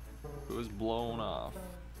 Who is blown off?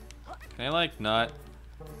 Can I like not?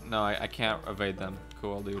 No, I can't evade them.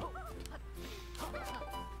 Cool, dude.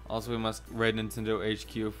 Also, we must raid Nintendo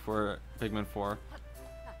HQ for Pikmin 4.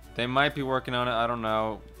 They might be working on it. I don't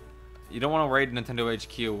know. You don't want to raid Nintendo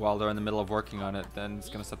HQ while they're in the middle of working on it. Then it's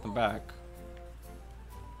gonna set them back.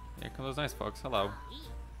 Here come those nice folks. Hello.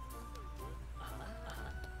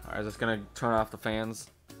 Alright, just gonna turn off the fans.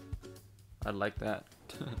 I'd like that.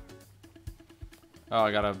 Oh,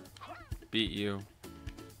 I gotta beat you.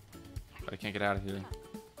 But I can't get out of here.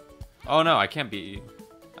 Oh no, I can't beat you.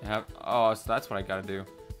 I have. Oh, so that's what I gotta do.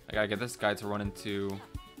 I gotta get this guy to run into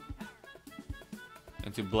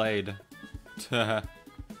Blade.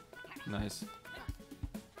 Nice.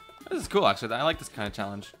 This is cool, actually. I like this kind of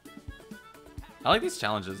challenge. I like these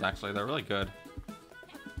challenges, actually. They're really good.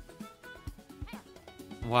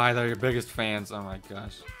 Why? They're your biggest fans. Oh my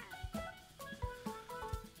gosh.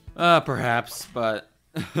 Perhaps, but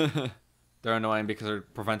they're annoying because they're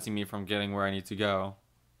preventing me from getting where I need to go.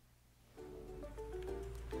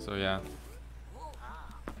 So yeah.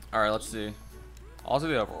 Alright, let's see. Also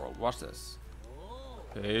the overworld. Watch this.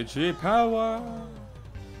 PG power!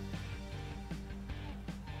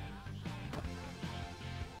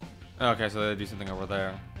 Okay, so they do something over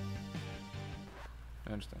there.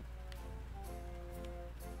 Interesting.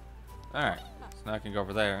 Alright, so now I can go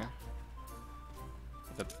over there.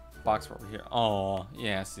 The box over here. Oh,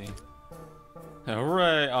 yeah, see.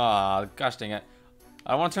 Hooray! Aw, gosh dang it.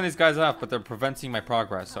 I want to turn these guys off, but they're preventing my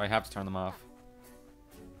progress, so I have to turn them off.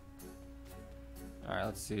 Alright,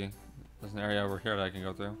 let's see. There's an area over here that I can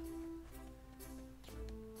go through.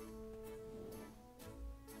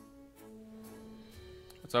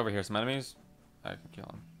 What's over here? Some enemies? I can kill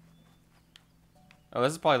them. Oh,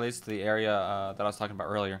 this is probably leads to the area that I was talking about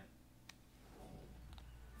earlier.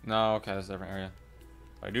 No, okay, this is a different area.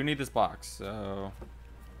 But I do need this box, so...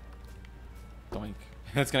 Doink.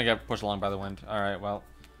 It's gonna get pushed along by the wind. Alright, well.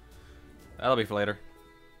 That'll be for later.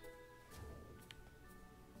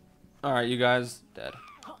 Alright, you guys. Dead.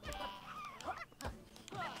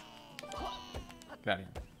 Get out of here.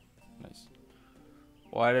 Nice.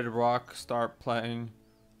 Why did Rock start playing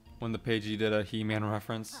when the Pagey did a He-Man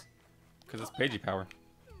reference? Because it's Pagey power.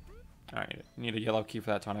 Alright, need a yellow key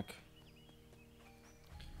for that tonic.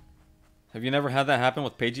 Have you never had that happen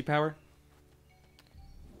with Pagey power?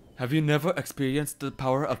 Have you never experienced the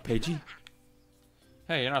power of Pagey?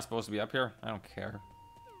 Hey, you're not supposed to be up here. I don't care.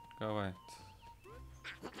 Go away.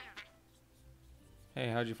 Hey,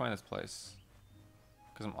 how'd you find this place?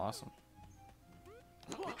 Because I'm awesome.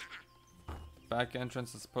 Back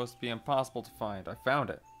entrance is supposed to be impossible to find. I found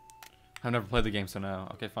it. I've never played the game, so no.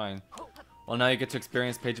 Okay, fine. Well, now you get to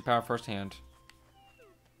experience Pagey power firsthand.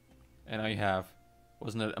 And now you have.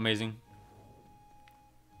 Wasn't it amazing?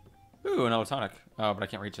 Ooh, an tonic. Oh, but I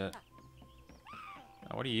can't reach it.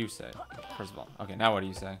 Now, what do you say? First of all. Okay, now what do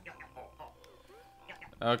you say?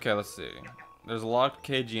 Okay, let's see. There's a locked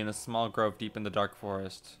KG in a small grove deep in the dark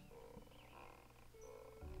forest.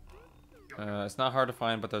 It's not hard to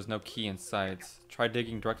find, but there's no key in sight. Try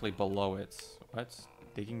digging directly below it. What?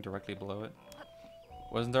 Digging directly below it?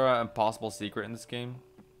 Wasn't there an impossible secret in this game?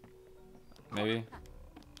 Maybe?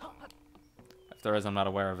 If there is, I'm not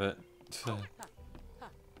aware of it.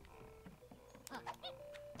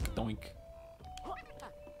 Doink.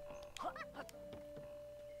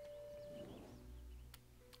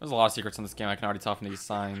 There's a lot of secrets in this game. I can already tell from these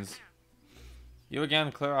signs. You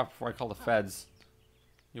again, clear off before I call the feds.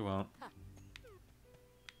 You won't.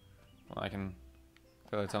 Well, I can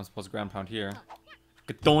clearly tell I'm supposed to ground pound here.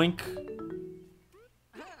 Doink!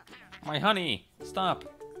 My honey! Stop!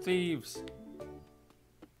 Thieves!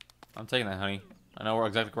 I'm taking that honey. I know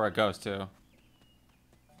exactly where it goes too.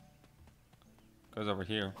 Goes over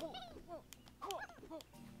here.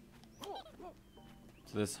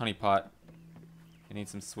 to this honey pot. You need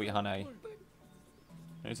some sweet honey.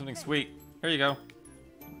 I need something sweet. Here you go.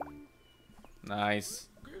 Nice.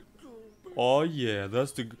 Oh yeah,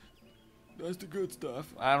 that's the good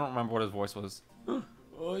stuff. I don't remember what his voice was.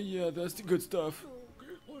 Oh yeah, that's the good stuff.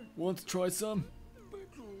 Want to try some?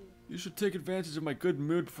 You should take advantage of my good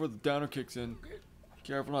mood before the downer kicks in.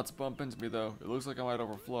 Careful not to bump into me though. It looks like I might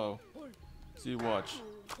overflow. See, watch.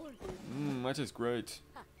 That tastes great.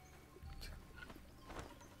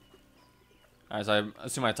 Alright, so I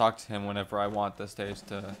assume I talk to him whenever I want this stage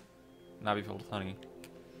to not be filled with honey.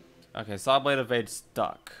 Okay, saw blade evade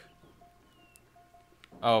stuck.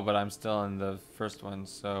 Oh, but I'm still in the first one,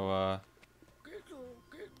 so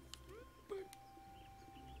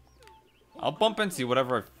I'll bump into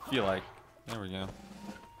whatever I feel like. There we go.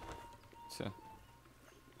 So,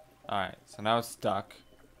 alright, so now it's stuck.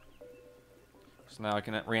 So now I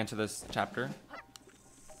can re-enter this chapter.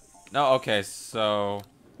 No, okay, so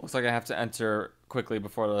looks like I have to enter quickly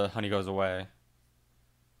before the honey goes away.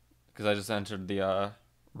 Because I just entered the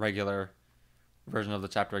regular version of the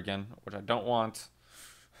chapter again, which I don't want.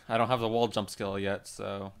 I don't have the wall jump skill yet,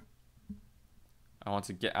 so I want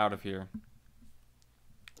to get out of here.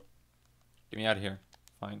 Get me out of here.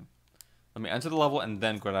 Fine. Let me enter the level and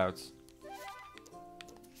then get out.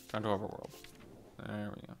 Turn to overworld.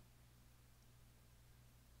 There we go.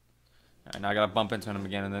 Alright, now I gotta bump into him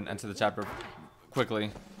again and then enter the chapter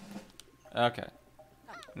quickly. Okay.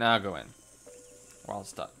 Now go in. While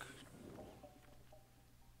stuck.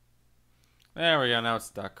 There we go, now it's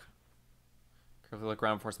stuck. Carefully look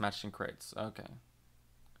around before smashing crates. Okay.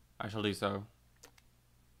 I shall do so.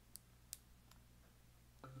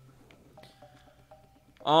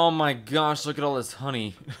 Oh my gosh, look at all this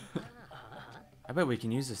honey. I bet we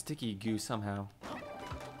can use the sticky goo somehow.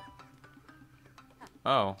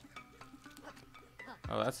 Oh.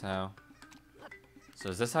 Oh, that's how. So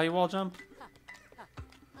is this how you wall jump?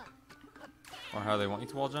 Or how they want you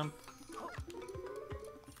to wall jump?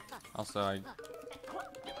 Also,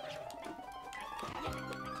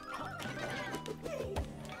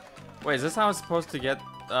 wait, is this how I was supposed to get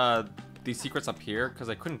these secrets up here? Because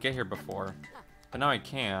I couldn't get here before. But now I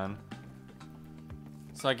can.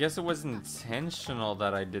 So I guess it was intentional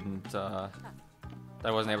that I didn't, that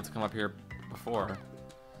I wasn't able to come up here before.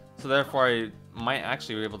 So therefore I might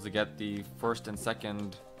actually be able to get the first and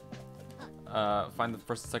second, find the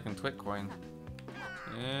first and second T.W.I.T coin.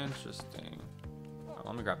 Interesting. Oh,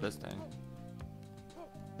 let me grab this thing.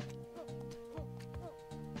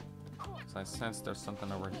 So I sense there's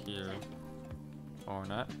something over here. Or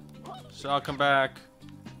not. Shall come back.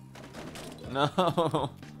 No.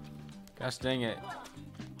 Gosh dang it.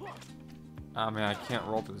 Oh man, I can't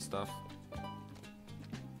roll through this stuff.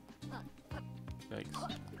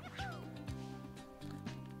 Yikes.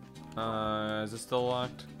 Is it still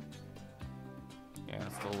locked? Yeah,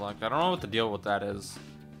 it's still locked. I don't know what the deal with that is.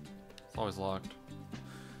 It's always locked.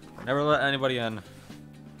 Never let anybody in.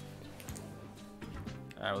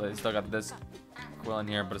 Alright, well they still got this quill in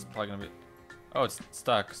here, but it's probably gonna be... Oh, it's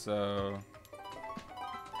stuck, so...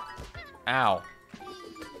 Ow.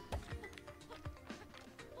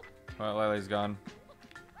 Well, Laylee's gone.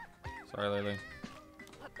 Sorry, Laylee.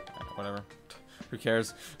 Whatever. Who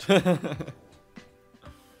cares? Who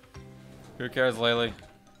cares, Laylee?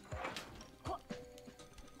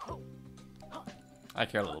 I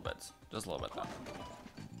care a little bit. Just a little bit, though.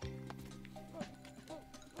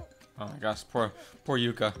 Oh my gosh, poor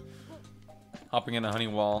Yooka. Hopping in a honey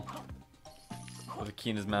wall. With a key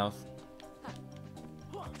in his mouth.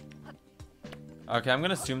 Okay, I'm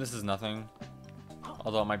gonna assume this is nothing.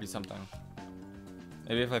 Although it might be something.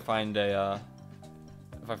 Maybe if I find a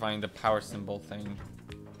power symbol thing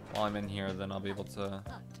while I'm in here, then I'll be able to...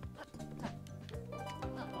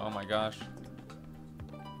 Oh my gosh.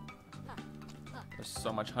 There's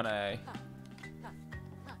so much honey.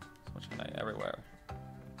 So much honey everywhere.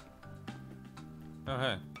 Oh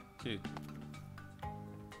hey, key.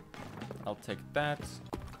 I'll take that.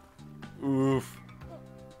 Oof.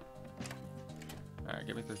 Alright,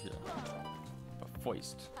 get me through here. But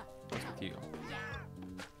foist. What's with you?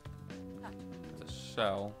 It's a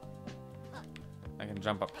shell. I can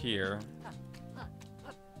jump up here.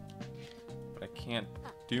 But I can't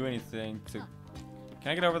do anything to...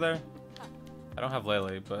 Can I get over there? I don't have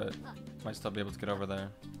Laylee, but I might still be able to get over there.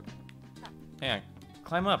 Hey,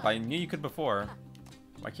 climb up. I knew you could before.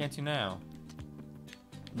 Why can't you now?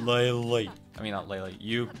 Laylee. I mean, not Laylee.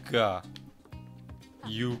 Yooka.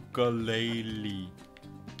 Yooka-Laylee.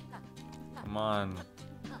 Come on.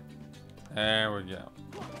 There we go.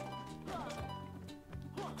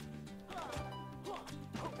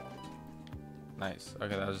 Nice.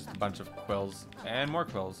 Okay, that was just a bunch of quills and more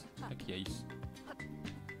quills. Heck yes.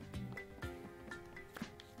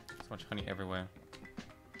 So much honey everywhere.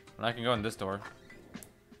 And I can go in this door.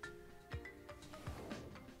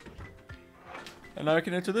 And now I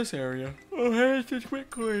can enter this area. Oh, hey, it's just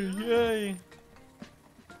quickly. Yay.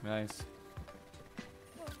 Nice.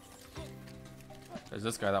 There's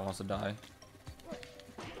this guy that wants to die.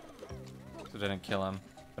 So I didn't kill him.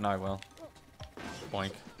 But now I will.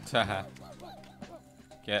 Boink.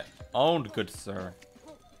 Get owned, good sir.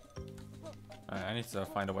 Alright, I need to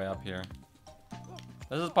find a way up here.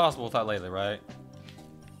 This is possible without Laylee, right?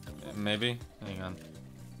 Maybe? Hang on.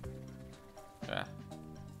 Yeah.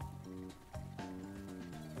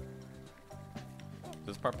 Is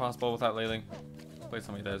this part possible without Laylee? Please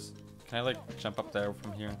tell me it is. Can I, like, jump up there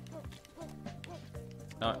from here?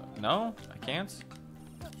 No? No? I can't?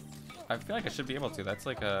 I feel like I should be able to. That's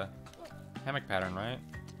like a hammock pattern, right?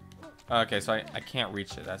 Okay, so I can't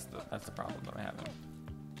reach it. That's the problem that I'm having.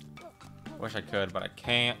 Wish I could, but I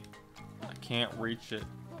can't. I can't reach it.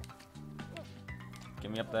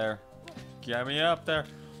 Get me up there. Get me up there.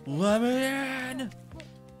 Let me in!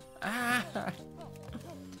 Ah!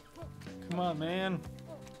 Come on, man.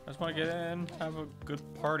 I just want to get in. Have a good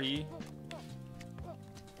party.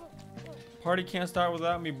 Party can't start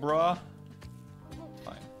without me, bruh.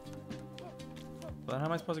 Fine. But then how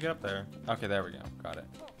am I supposed to get up there? Okay, there we go. Got it.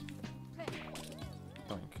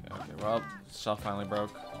 Okay, well, shelf finally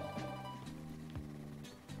broke.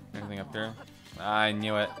 Anything up here? I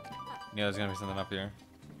knew it. Knew there was gonna be something up here.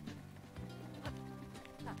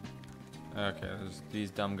 Okay, there's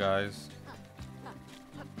these dumb guys.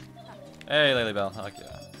 Hey, Laylee Bell. Heck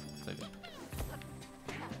yeah. Take it.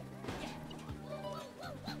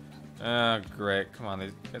 Oh, great. Come on,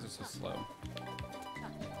 these guys are so slow.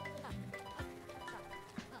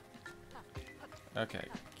 Okay,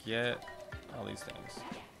 get all these things.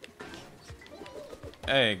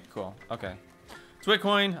 Hey, cool. Okay. T.W.I.T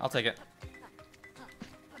coin. I'll take it.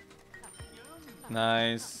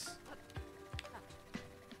 Nice.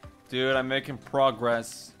 Dude, I'm making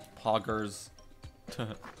progress. Poggers.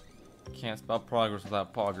 Can't spell progress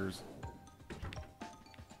without poggers.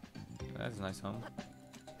 That's a nice home.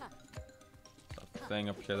 A thing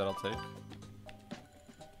up here that I'll take.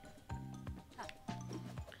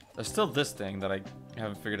 There's still this thing that I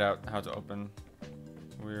haven't figured out how to open.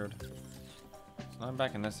 Weird. So I'm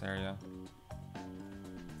back in this area.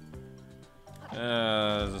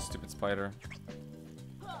 There's a stupid spider.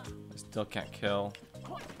 I still can't kill.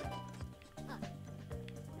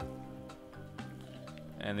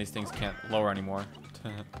 And these things can't lower anymore.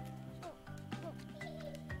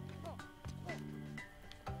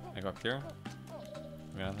 I go up here?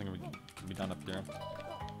 Okay, I think we can be done up here.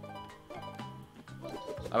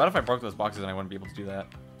 I bet if I broke those boxes, then I wouldn't be able to do that.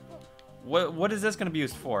 What is this going to be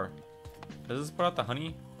used for? Does this put out the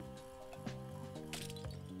honey?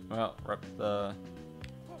 Well, rip the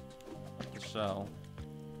shell.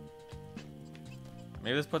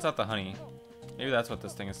 Maybe this puts out the honey. Maybe that's what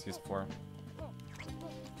this thing is used for.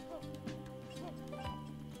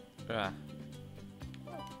 Ah.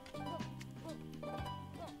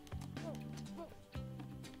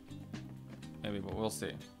 Maybe, but we'll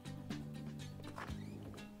see.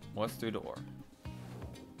 What's through door?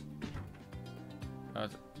 Oh,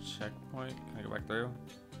 it's a checkpoint. Can I go back through?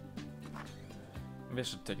 Maybe I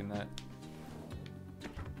should have taken that.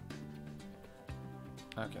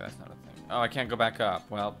 Okay, that's not a thing. Oh, I can't go back up.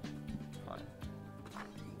 Well,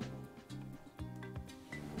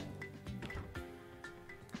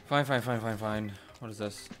 fine. Fine. What is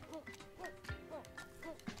this?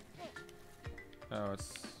 Oh,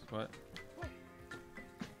 it's... what?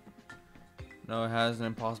 No, it has an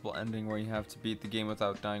impossible ending where you have to beat the game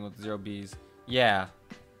without dying with 0 bees. Yeah.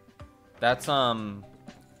 That's,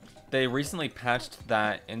 they recently patched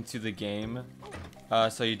that into the game,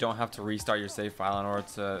 so you don't have to restart your save file in order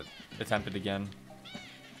to attempt it again.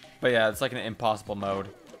 But yeah, it's like an impossible mode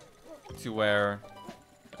to where...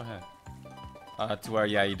 Go ahead. To where,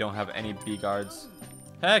 yeah, you don't have any bee guards.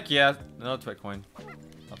 Heck yeah! No T.W.I.T coin.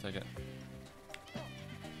 I'll take it.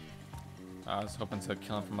 I was hoping to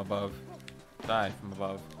kill him from above. Die from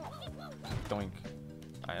above. Doink.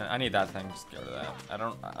 I need that thing. Just get rid of that.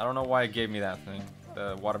 I don't know why it gave me that thing.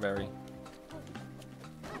 The waterberry.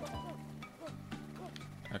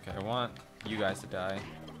 Okay, I want you guys to die.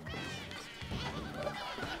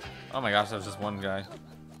 Oh my gosh, that was just one guy.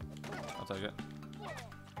 I'll take it.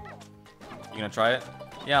 You gonna try it?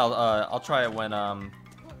 Yeah, I'll try it when I'll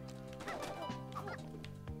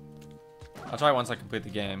try it once I complete the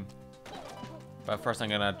game. But first I'm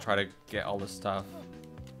gonna try to get all this stuff.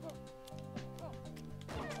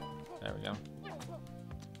 There we go.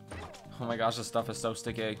 Oh my gosh, this stuff is so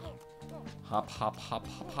sticky. Hop, hop, hop,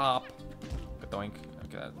 hop, hop. Doink.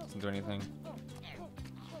 Okay, that doesn't do anything.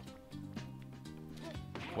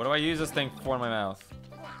 What do I use this thing for in my mouth?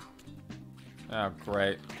 Oh,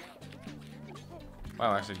 great.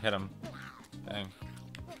 Wow, I actually hit him. Dang.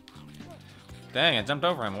 Dang, I jumped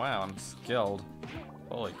over him. Wow, I'm skilled.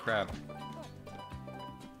 Holy crap.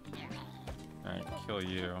 Alright, kill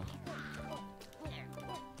you.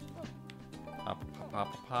 Hop, hop,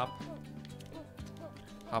 hop, hop.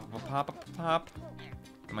 Hop, hop, hop, hop, hop.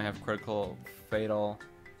 I might have critical, fatal.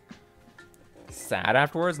 Sad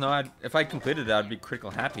afterwards? No, if I completed it, I'd be critical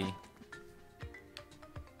happy.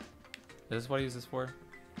 Is this what I use this for?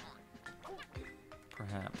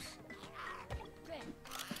 Perhaps.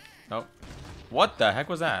 Nope. What the heck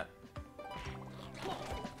was that?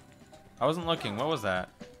 I wasn't looking. What was that?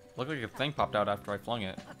 Looked like a thing popped out after I flung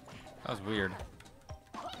it. That was weird.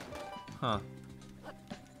 Huh.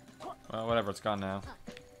 Well, whatever. It's gone now.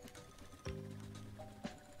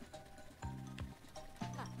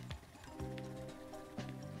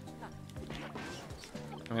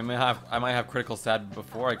 I mean, I might have critical sad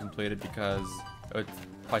before I complete it because it would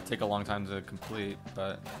probably take a long time to complete,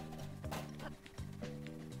 but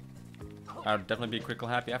I would definitely be critical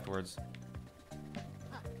happy afterwards.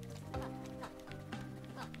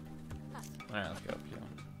 Alright, let's go up here.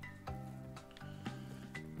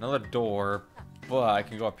 Another door, but I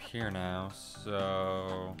can go up here now,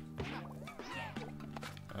 so...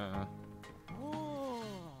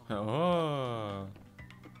 Oh!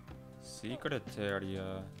 Secret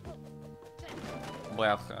area.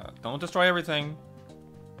 Well, don't destroy everything.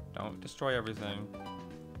 Don't destroy everything.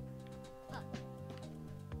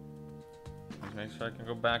 Make sure I can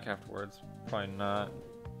go back afterwards. Probably not.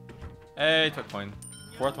 Hey, T.W.I.T coin.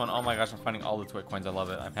 Fourth one. Oh my gosh, I'm finding all the T.W.I.T coins. I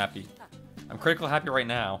love it. I'm happy. I'm critical happy right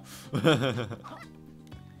now.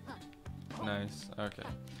 Nice. Okay.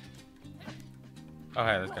 Oh,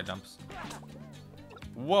 hey, this guy jumps.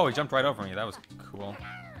 Whoa, he jumped right over me. That was cool.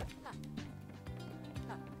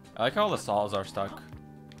 I like how all the saws are stuck.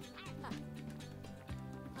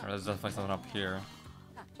 Or there's definitely something up here.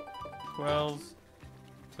 Quells.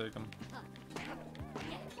 Take them.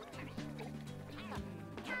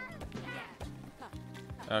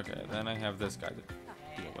 Okay, then I have this guy to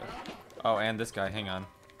deal with. Oh, and this guy. Hang on.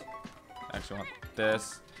 I actually want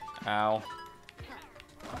this. Ow.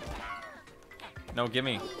 No,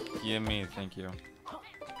 gimme. Gimme. Thank you.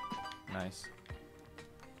 Nice.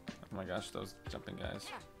 Oh my gosh, those jumping guys.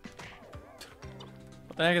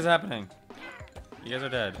 What the heck is happening? You guys are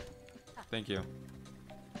dead. Thank you.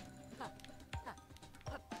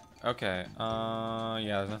 Okay, yeah,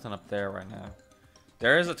 there's nothing up there right now.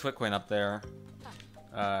 There is a T.W.I.T coin up there,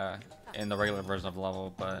 in the regular version of the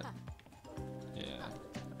level, but yeah,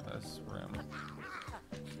 this room.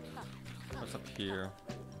 What's up here?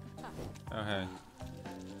 Oh, hey.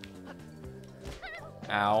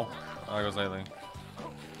 Ow. Oh, there goes Laylee.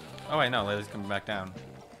 Oh wait, no, Laylee's coming back down.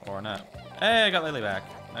 Or not. Hey, I got Laylee back.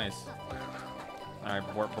 Nice. Alright,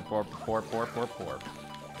 borp, borp, borp, borp, borp, borp, borp.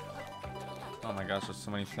 Oh my gosh, there's so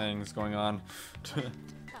many things going on. So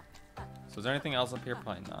is there anything else up here?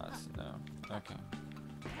 Probably not. No. Okay.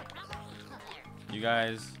 You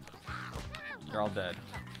guys, you're all dead.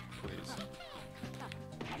 Please.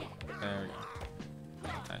 There we go.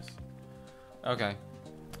 Nice. Okay.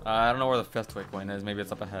 I don't know where the fifth T.W.I.T coin is. Maybe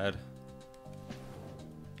it's up ahead.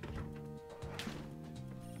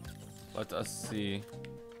 Let us see.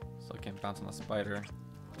 So I can't bounce on the spider.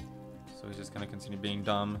 So he's just gonna continue being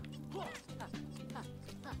dumb.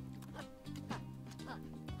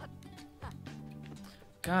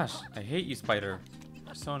 Gosh, I hate you, spider.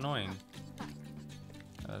 You're so annoying.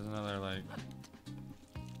 There's another, like...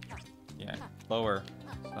 Yeah, lower.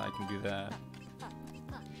 So I can do that.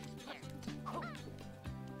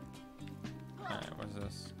 Alright, what's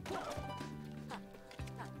this?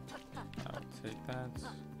 I'll take that.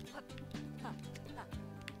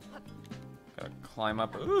 Gotta climb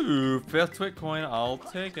up. Ooh, fifth T.W.I.T coin. I'll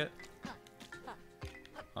take it.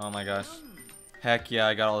 Oh my gosh. Heck yeah,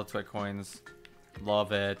 I got all the T.W.I.T coins.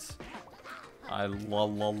 Love it. I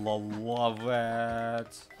love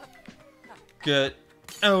it. Get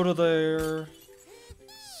out of there.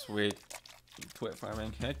 Sweet. T.W.I.T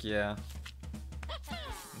farming. Heck yeah.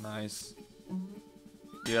 Nice.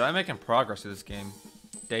 Dude, I'm making progress through this game.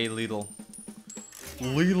 Day Leedle.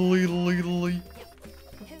 Leedle.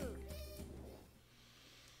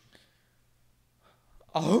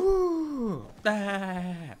 Oh!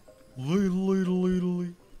 Ah!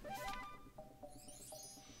 Leedle.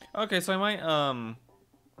 Okay, so I might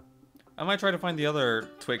try to find the other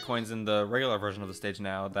T.W.I.T coins in the regular version of the stage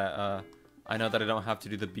now that I know that I don't have to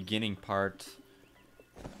do the beginning part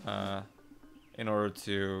in order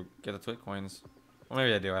to get the T.W.I.T coins. Well,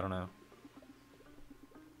 maybe I do, I don't know.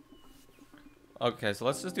 Okay, so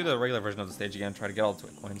let's just do the regular version of the stage again, try to get all the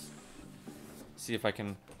T.W.I.T coins. See if I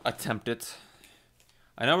can attempt it.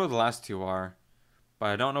 I know where the last two are, but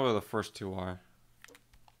I don't know where the first two are.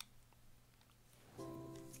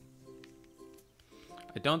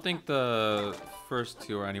 I don't think the first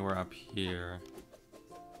two are anywhere up here.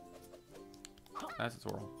 That's a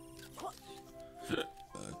twirl.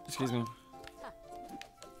 Excuse me.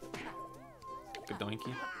 Good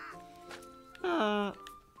donkey. I'm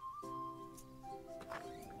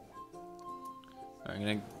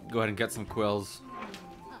gonna go ahead and get some quills.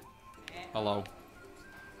 Hello.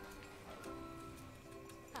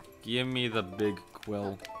 Give me the big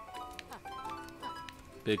quill.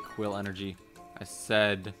 Big quill energy. I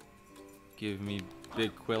said, give me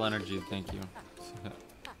big quill energy. Thank you.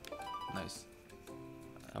 Nice.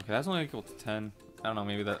 Okay, that's only equal to 10. I don't know,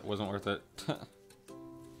 maybe that wasn't worth it.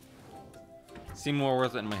 Seemed more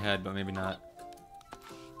worth it in my head, but maybe not.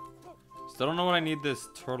 Still don't know what I need this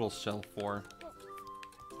turtle shell for.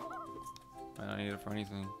 I don't need it for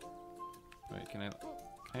anything. Wait, can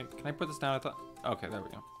I put this down? I thought. Okay, there we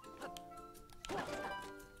go.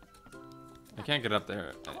 I can't get up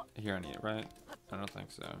there. Here I need it, right? I don't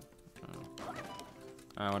think so.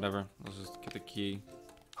 Whatever. Let's just get the key.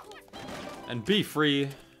 And be free.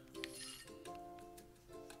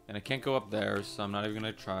 And I can't go up there, so I'm not even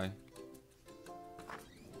gonna try.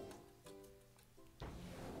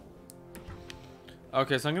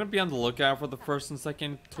 Okay, so I'm gonna be on the lookout for the first and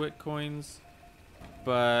second T.W.I.T coins.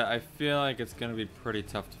 But I feel like it's gonna be pretty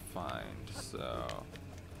tough to find, so...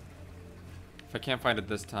 If I can't find it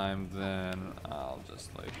this time, then I'll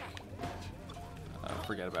just, like...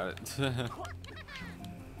 forget about it.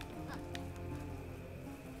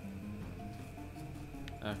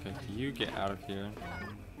 Okay, you get out of here.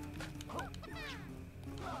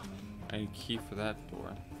 I need a key for that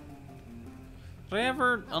door. Did I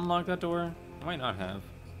ever unlock that door? I might not have.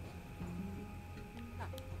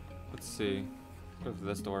 Let's see. Let's go to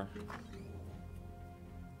this door.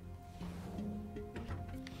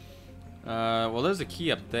 Well, there's a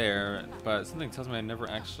key up there, but something tells me I never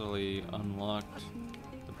actually unlocked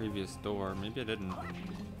the previous door. Maybe I didn't.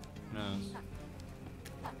 Who knows?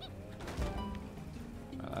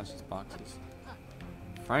 Oh, that's just boxes.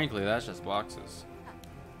 Frankly, that's just boxes.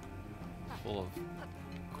 Full of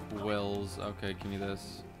quills. Okay, give me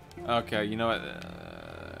this. Okay, you know what?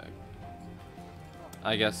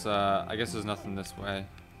 I guess there's nothing this way.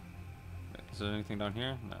 Is there anything down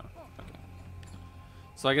here? No. Okay.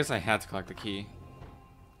 So I guess I had to collect the key.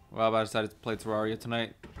 Well, but I decided to play Terraria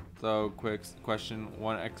tonight. So, quick question: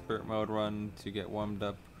 one expert mode run to get warmed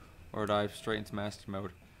up, or dive straight into master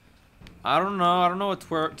mode? I don't know. I don't know what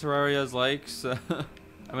Terraria is like. So,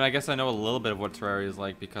 I mean, I guess I know a little bit of what Terraria is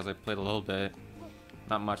like because I played a little bit.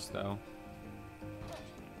 Not much though.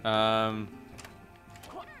 I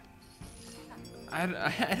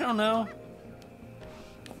don't know.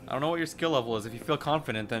 I don't know what your skill level is. If you feel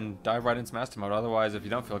confident, then dive right into master mode. Otherwise, if you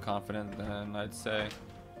don't feel confident, then I'd say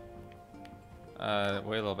wait a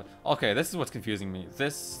little bit. Okay, this is what's confusing me.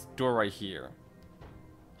 This door right here.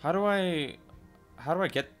 How do I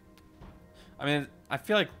get? I mean, I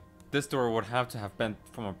feel like this door would have to have been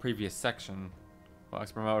from a previous section. Well,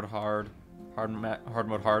 expert mode, hard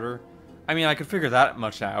mode, harder. I mean, I could figure that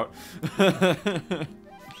much out.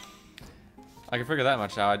 I can figure that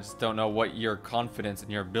much out. I just don't know what your confidence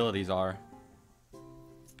and your abilities are.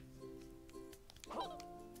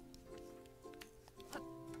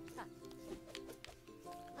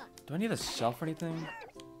 Do I need a shelf or anything?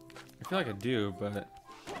 I feel like I do, but...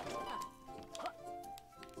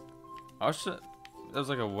 I should... There's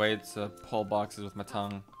like a way to pull boxes with my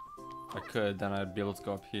tongue. If I could, then I'd be able to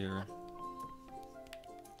go up here.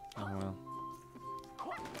 Oh well.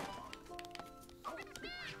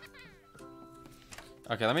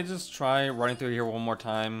 Okay, let me just try running through here one more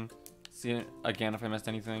time. See again if I missed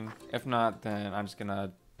anything. If not, then I'm just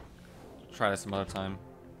gonna try this some other time.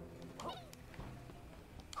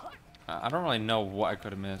 I don't really know what I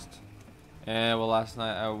could have missed. Yeah, well, last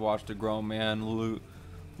night I watched a grown man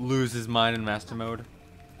lose his mind in master mode.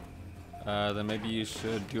 Then maybe you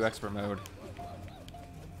should do expert mode.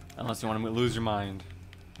 Unless you want to lose your mind.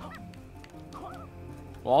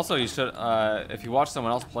 Well, also you should, if you watch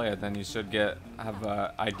someone else play it, then you should have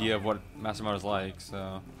an idea of what master mode is like.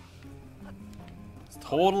 So it's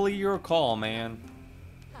totally your call, man.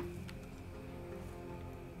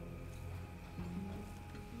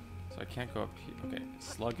 So I can't go up here. Okay,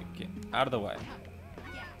 slug, get out of the way,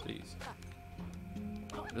 please.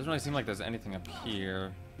 doesn't really seem like there's anything up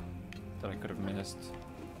here that I could have missed.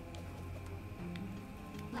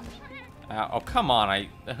 Oh, come on.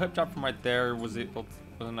 The hip drop from right there was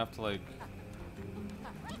enough to, like...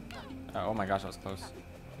 oh my gosh, that was close.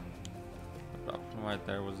 Hip drop from right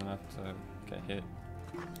there was enough to get hit.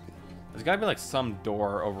 There's gotta be, like, some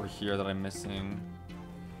door over here that I'm missing.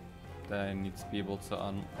 That I need to be able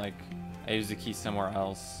to, like... I use the key somewhere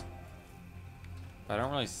else. But I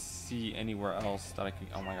don't really see anywhere else that I could...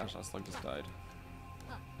 oh my gosh, that slug just died.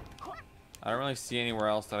 I don't really see anywhere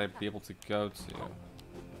else that I'd be able to go to.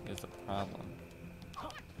 Is the problem.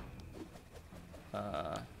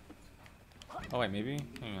 Oh wait, maybe?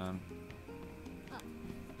 Hang on.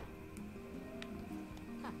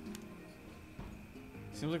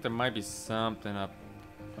 Seems like there might be something up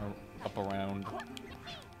around.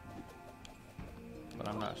 But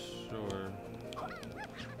I'm not sure.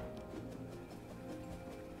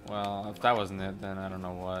 Well, if that wasn't it, then I don't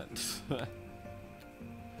know what.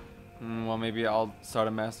 Well, maybe I'll start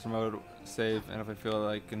a master mode save, and if I feel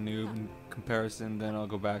like a noob in comparison, then I'll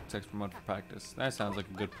go back to expert mode for practice. That sounds like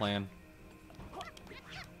a good plan.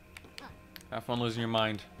 Have fun losing your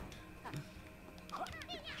mind.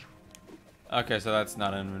 Okay, so that's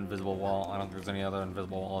not an invisible wall. I don't think there's any other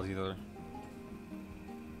invisible walls either.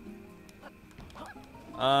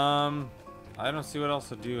 I don't see what else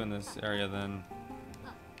to do in this area then.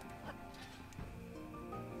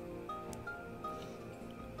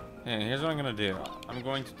 And here's what I'm gonna do. I'm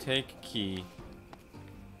going to take key,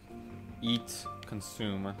 eat,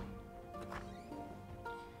 consume,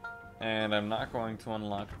 and I'm not going to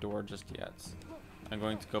unlock door just yet. I'm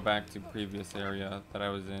going to go back to previous area that I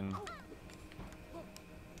was in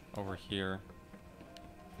over here.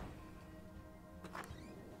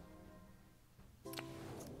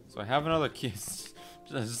 So I have another key.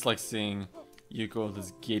 Just like seeing Yuko with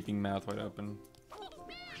his gaping mouth wide open.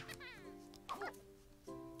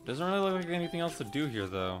 Doesn't really look like anything else to do here,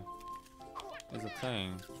 though. Is a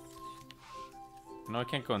thing. No, I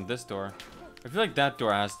can't go in this door. I feel like that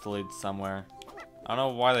door has to lead somewhere. I don't know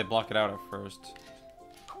why they block it out at first.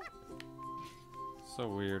 So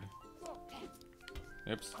weird.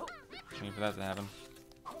 Oops. Waiting for that to happen.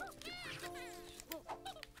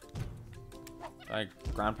 Did I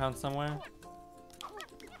ground pound somewhere?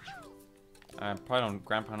 I probably don't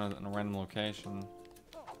ground pound in a random location.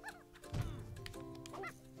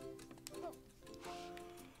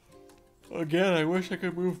 Again, I wish I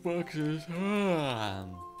could move boxes.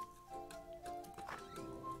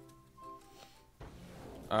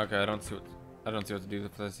 Okay, I don't see what to do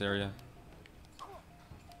for this area.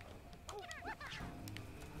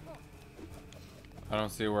 I don't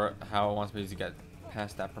see how it wants me to get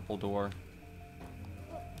past that purple door.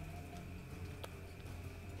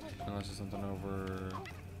 Unless there's something over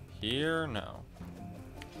here? No.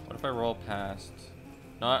 What if I roll past?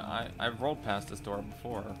 No, I've rolled past this door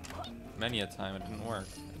before. Many a time, it didn't work.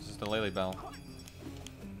 It's just a Laylee bell.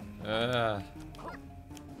 So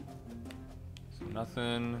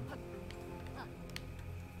nothing.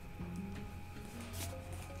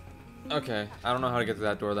 Okay, I don't know how to get to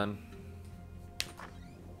that door then.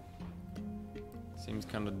 Seems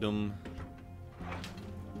kind of dumb.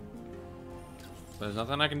 There's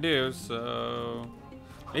nothing I can do, so...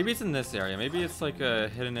 maybe it's in this area. Maybe it's like a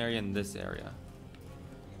hidden area in this area.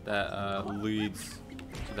 That leads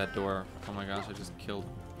to that door. Oh my gosh, I just killed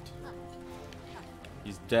him.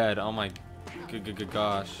 He's dead. Oh my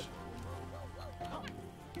gosh.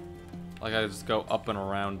 Like I just go up and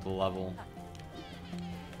around the level.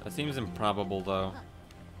 That seems improbable though.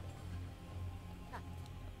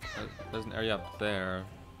 There's an area up there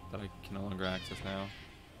that I can no longer access now.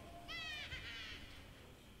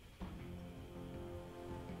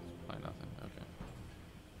 Probably nothing. Okay.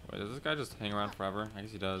 Wait, does this guy just hang around forever? I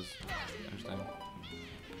guess he does. Interesting.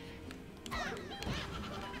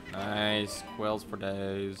 Nice. Quails for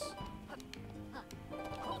days.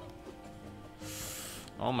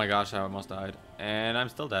 Oh my gosh, I almost died. And I'm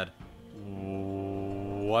still dead.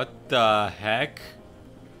 What the heck?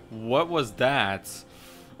 What was that?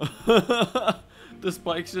 The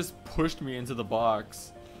spikes just pushed me into the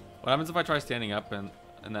box. What happens if I try standing up in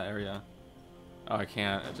that area? Oh, I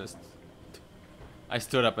can't. I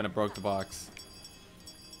stood up and it broke the box.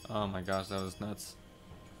 Oh my gosh, that was nuts.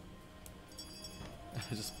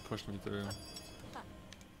 It just pushed me through.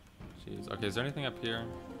 Jeez. Okay, is there anything up here?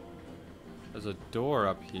 There's a door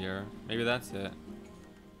up here. Maybe that's it.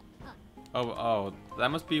 Oh, that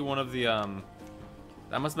must be one of the,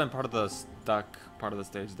 that must have been part of the stuck part of the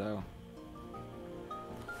stage, though.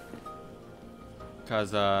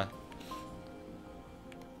 Because, I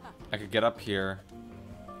could get up here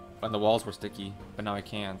when the walls were sticky, but now I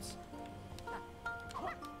can't.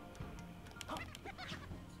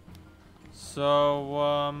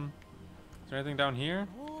 So, is there anything down here?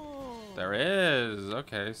 There is.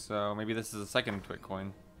 Okay, so maybe this is a second T.W.I.T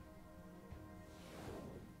coin.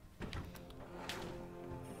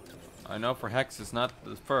 I know for Hex it's not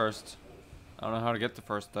the first. I don't know how to get the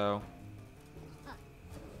first though.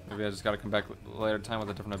 Maybe I just gotta come back later time with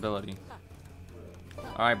a different ability.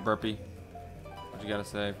 Alright, Burpee. What you gotta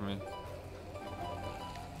say for me?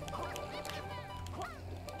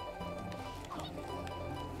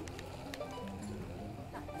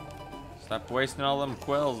 Stop wasting all them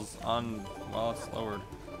quills on while it's lowered.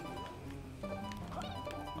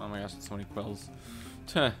 Oh my gosh, so many quills.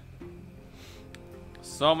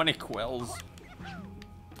 So many quills.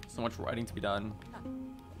 So much writing to be done.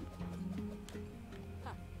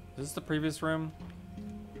 Is this the previous room?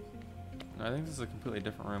 No, I think this is a completely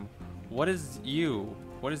different room. What is you?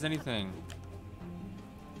 What is anything?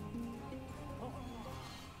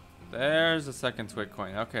 There's the second T.W.I.T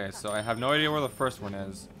coin. Okay, so I have no idea where the first one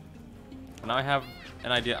is. But now I have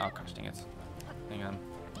an idea. Oh gosh, dang it. Hang on.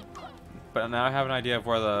 But now I have an idea of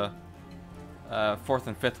where the fourth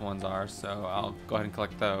and fifth ones are, so I'll go ahead and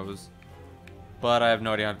collect those. But I have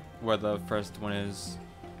no idea where the first one is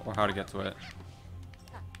or how to get to it.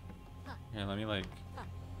 Here, let me like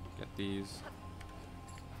get these.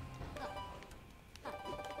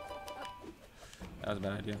 That was a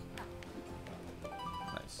bad idea.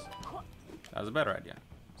 Nice. That was a better idea.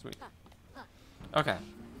 Sweet. Okay.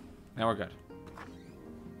 Now we're good.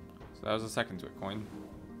 So that was the second T.W.I.T coin.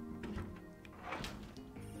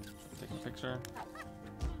 Taking a picture.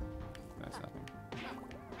 That's nothing.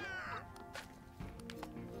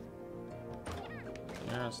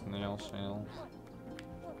 Here's snail shell.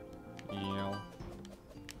 Eel.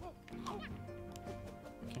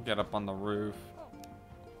 Can get up on the roof.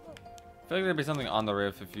 I feel like there'd be something on the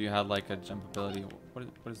roof if you had like a jump ability. What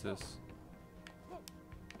is this?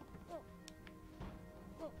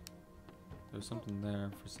 There's something there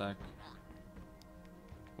for a sec.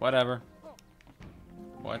 Whatever.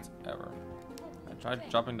 Whatever. I tried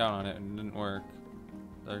dropping down on it and it didn't work.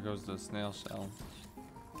 There goes the snail shell.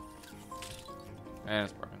 And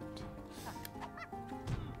it's broken.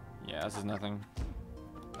 Yeah, this is nothing.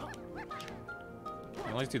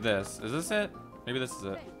 Let's do this. Is this it? Maybe this is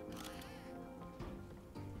it.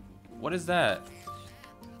 What is that?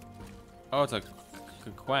 Oh, it's a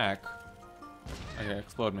quack. Okay,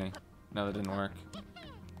 explode me. No, that didn't work.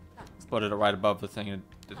 Exploded it right above the thing and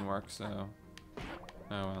it didn't work, so... Oh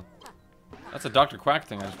well. That's a Dr. Quack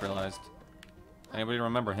thing I just realized. Anybody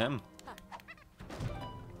remember him?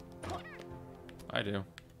 I do.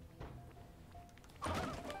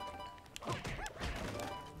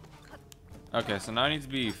 Okay, so now I need to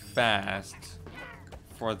be fast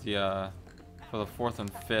for the fourth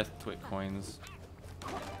and fifth T.W.I.T coins.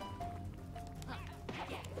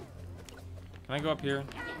 Can I go up here?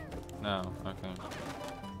 No. Okay.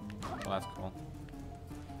 Well, that's cool.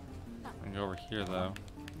 I can go over here though.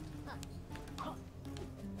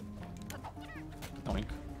 Doink.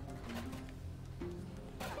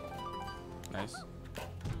 Nice.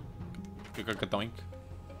 Doink.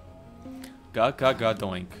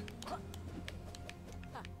 Doink.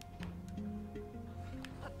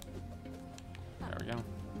 There we go.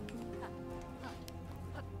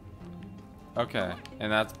 Okay,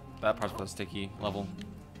 and that part's for the sticky level.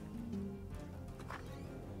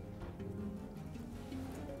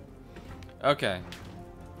 Okay,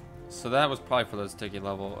 so that was probably for the sticky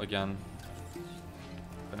level again.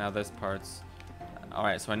 But now this part's...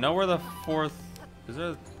 Alright, so I know where the fourth... Is there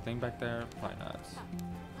a thing back there? Probably not.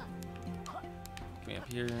 Get me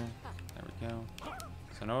up here. There we go.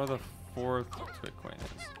 So I know where the fourth T.W.I.T coin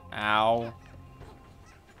is. Ow.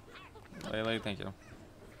 Laylee, thank you.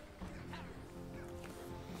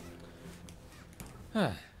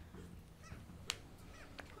 Get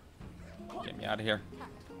me out of here.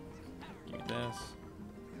 Give me this.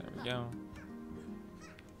 There we go.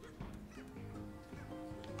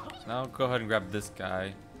 So now I'll go ahead and grab this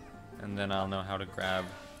guy, and then I'll know how to grab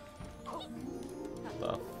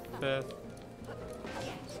the fifth.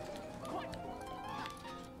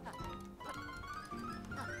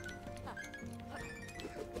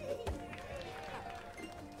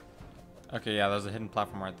 Okay, yeah, there's a hidden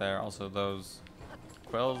platform right there. Also, those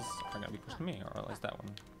quills are gonna be pushing me, or at least that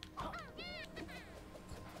one.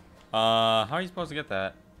 How are you supposed to get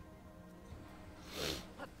that?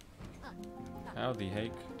 How the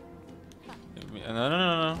heck?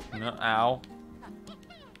 No, ow.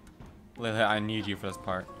 Laylee, I need you for this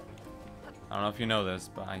part. I don't know if you know this,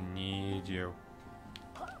 but I need you.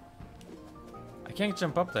 I I can't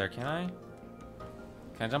jump up there, can I?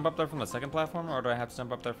 Can I jump up there from the second platform, or do I have to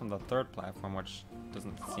jump up there from the third platform, which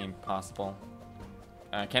doesn't seem possible?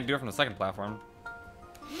 I can't do it from the second platform.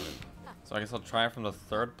 So I guess I'll try it from the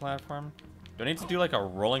third platform. Do I need to do like a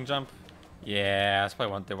rolling jump? Yeah, that's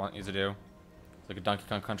probably what they want you to do. It's like a Donkey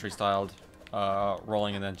Kong Country styled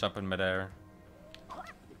rolling and then jump in midair.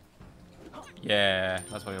 Yeah,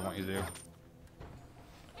 that's what they want you to do.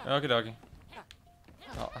 Okie dokie.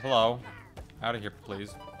 Oh, hello. Out of here,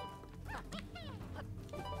 please.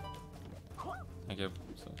 Thank you.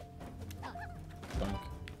 So,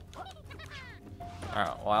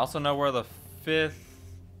 alright, well, I also know where the 5th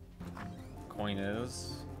coin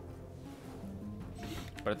is.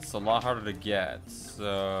 But it's a lot harder to get,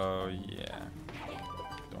 so yeah.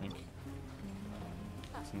 Doink.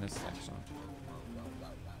 It's in this section.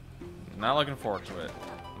 Not looking forward to it.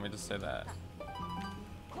 Let me just say that.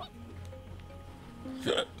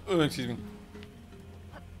 Oh, excuse me.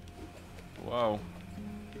 Whoa.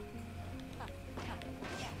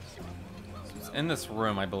 It's in this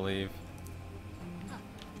room, I believe.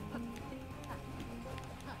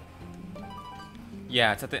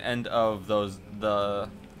 Yeah, it's at the end of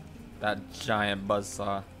that giant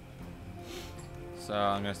buzzsaw. So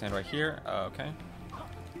I'm gonna stand right here. Okay.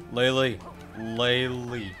 Laylee.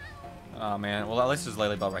 Oh man. Well, at least there's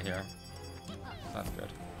Laylee Bell right here. That's good.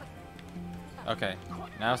 Okay.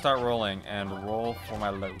 Now start rolling and roll for my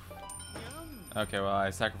loaf. Okay. Well,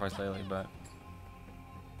 I sacrificed Laylee, but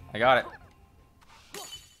I got it.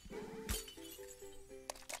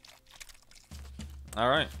 All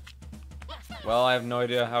right. Well, I have no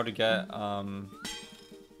idea how to get the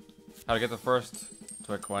first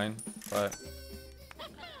T.W.I.T coin, but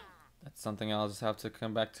that's something I'll just have to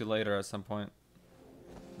come back to later at some point.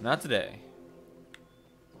 Not today.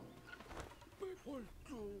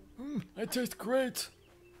 I taste great.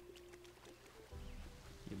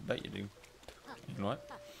 You bet you do. You know what?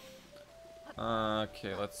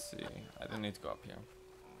 Okay, let's see. I didn't need to go up here.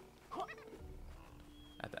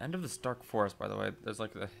 At the end of this dark forest, by the way, there's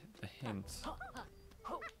like the hint.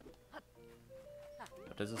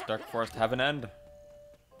 But does this dark forest have an end?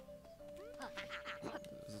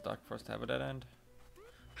 Does this dark forest have a dead end?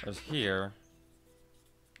 There's here.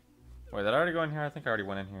 Wait, did I already go in here? I think I already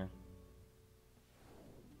went in here.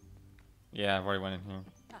 Yeah, I've already went in here.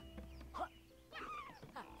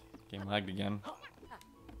 Game lagged again.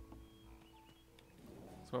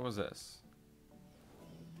 So what was this?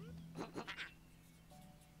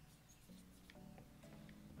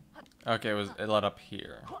 Okay, it led up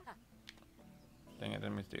here. Dang, I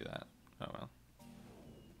didn't mean to do that. Oh well.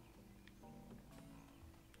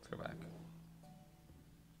 Let's go back.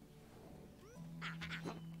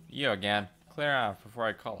 You again. Clear out before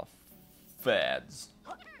I call a feds.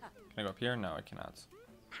 Can I go up here? No, I cannot.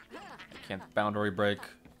 I can't boundary break.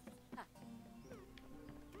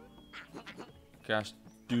 Gosh,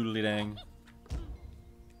 doodly dang.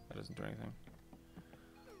 That doesn't do anything.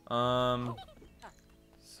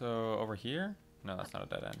 So over here? No, that's not a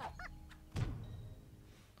dead end.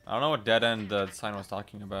 I don't know what dead end the sign was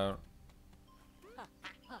talking about.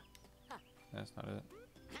 That's not it.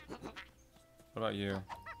 What about you?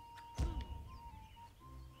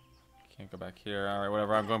 Can't go back here. Alright,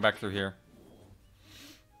 whatever. I'm going back through here.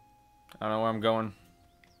 I don't know where I'm going.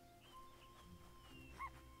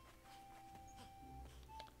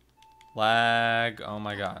 Lag. Oh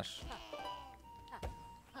my gosh.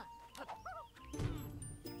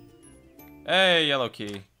 Hey, yellow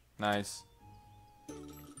key. Nice.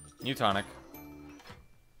 New tonic.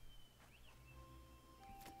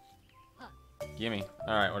 Gimme.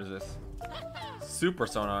 Alright, what is this? Super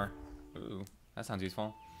sonar. Ooh, that sounds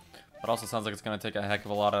useful. But also sounds like it's going to take a heck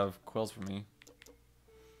of a lot of quills from me.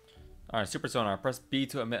 Alright, super sonar. Press B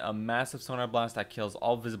to emit a massive sonar blast that kills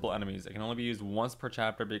all visible enemies. It can only be used once per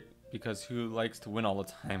chapter because who likes to win all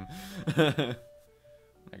the time? My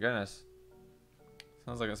goodness.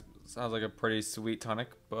 Sounds like a pretty sweet tonic,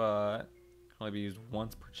 but can only be used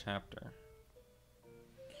once per chapter.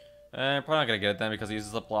 I'm probably not gonna get it then because it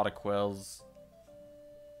uses up a lot of quills.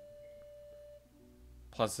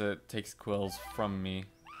 Plus it takes quills from me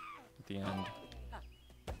at the end.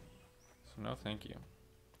 So no thank you.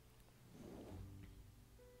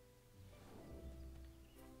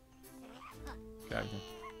 Get out of here.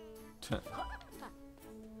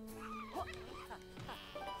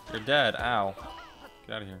 You're dead, ow.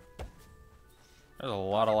 Get out of here. There's a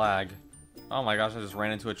lot of lag. Oh my gosh, I just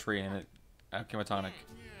ran into a tree and it became a tonic.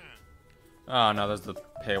 Oh no, there's the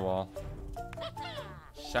paywall.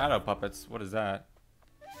 Shadow puppets, what is that?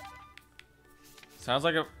 Sounds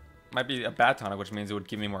like it might be a bad tonic, which means it would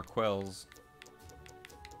give me more quills.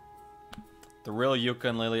 The real Yooka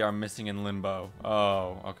and Laylee are missing in limbo.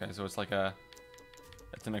 Oh, okay. So it's like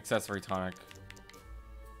it's an accessory tonic.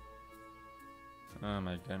 Oh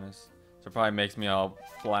my goodness. So it probably makes me all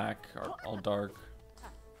black or all dark.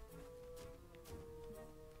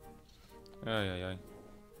 Ay, ay, ay.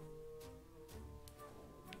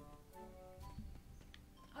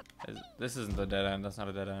 This isn't the dead end. That's not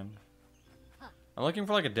a dead end. I'm looking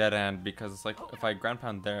for like a dead end because it's like if I ground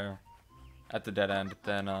pound there at the dead end,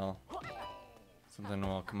 then something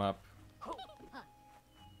will come up.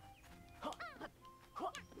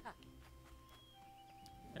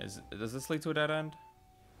 Does this lead to a dead end?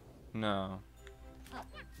 No.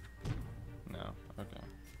 No. Okay.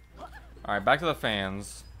 All right, back to the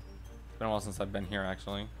fans. It's been a while since I've been here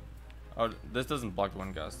actually. Oh, this doesn't block the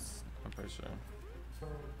wind gusts. I'm pretty sure.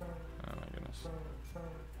 Oh my goodness.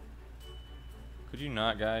 Could you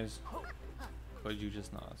not, guys? Could you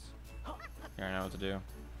just not? Here, I know what to do.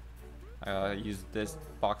 I gotta use this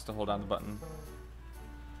box to hold down the button.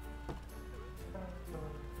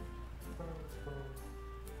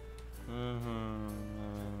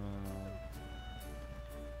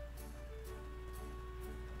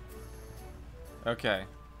 Okay.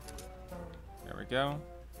 There we go.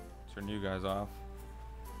 Turn you guys off.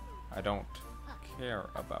 I don't care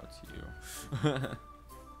about you.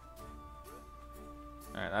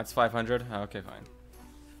 Alright, that's 500. Okay, fine.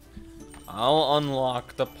 I'll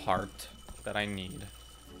unlock the part that I need.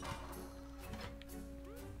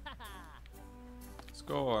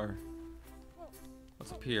 Score.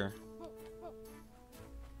 What's up here?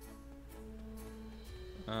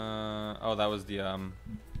 Oh, that was the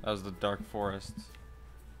dark forest.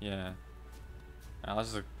 Yeah. Alright,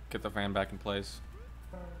 let's just get the fan back in place.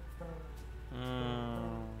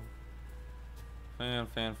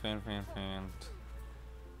 Fan.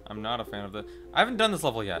 I'm not a fan of the. I haven't done this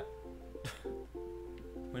level yet.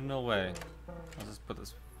 No way. I'll just put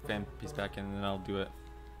this fan piece back in and then I'll do it.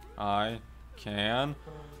 I can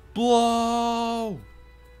blow.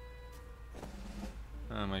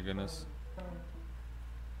 Oh my goodness.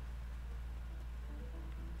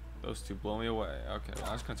 Those two blow me away. Okay, well,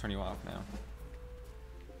 I'm just gonna turn you off now.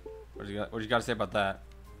 What you got to say about that?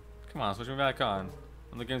 Come on, switch me back on.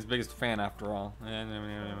 I'm the game's biggest fan after all. Alright,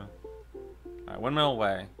 windmill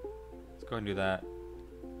away. Let's go ahead and do that.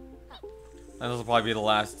 And this will probably be the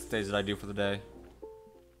last stage that I do for the day.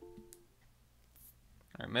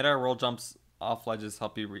 Alright, mid-air roll jumps off ledges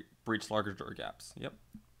help you breach larger door gaps. Yep.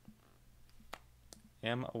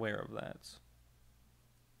 Am aware of that.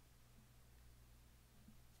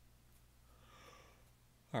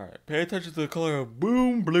 Alright, pay attention to the color of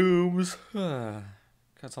boom blooms. Kind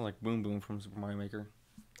of sound like Boom Boom from Super Mario Maker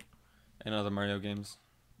and other Mario games.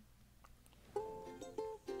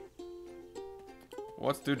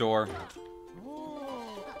 What's through door?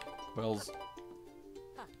 Quills.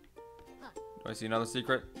 Do I see another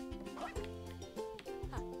secret?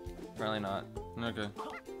 Apparently not. Okay.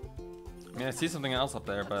 I mean, I see something else up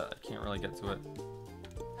there, but I can't really get to it.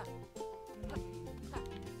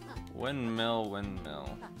 Windmill.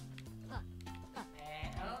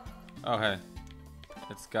 Oh, hey.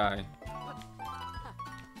 It's Guy.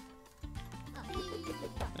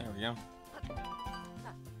 There we go.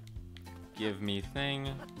 Give me thing.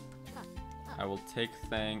 I will take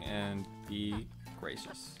thing and be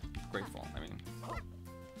gracious. Grateful, I mean.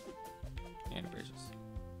 And gracious.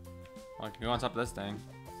 Well, I can go on top of this thing.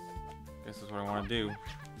 Guess that's what I want to do.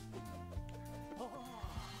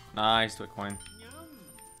 Nice, Twit coin.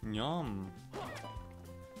 Yum.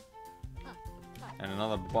 And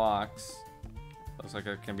another box. Looks like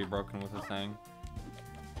it can be broken with a thing.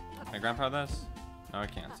 Can I grandpa this? No, I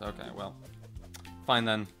can't. Okay, well. Fine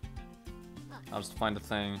then. I'll just find a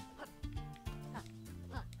thing.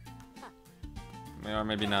 Maybe or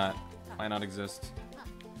maybe not. Might not exist.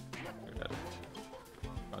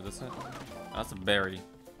 Oh, is this it? Oh, that's a berry.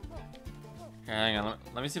 Okay, hang on.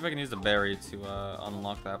 Let me see if I can use the berry to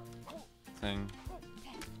unlock that thing.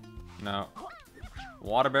 No.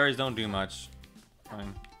 Water berries don't do much.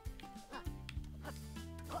 Fine.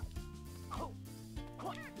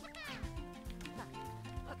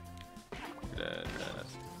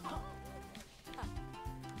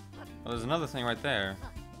 Oh, there's another thing right there.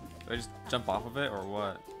 Do I just jump off of it or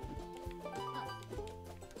what?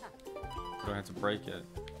 Or do I have to break it?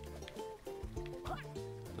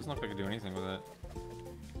 Doesn't look like I can do anything with it.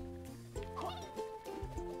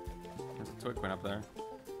 There's a twig coin up there.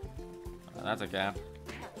 That's a gap.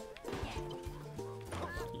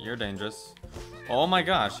 You're dangerous. Oh my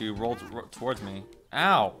gosh, you rolled towards me.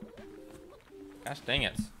 Ow! Gosh dang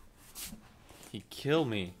it. He killed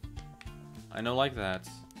me. I know like that.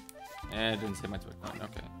 And it didn't save my twig coin.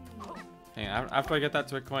 Okay. Hey, after I get that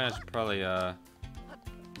T.W.I.T coin, I should probably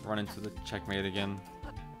run into the checkmate again.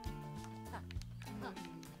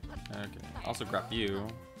 Okay. Also grab you.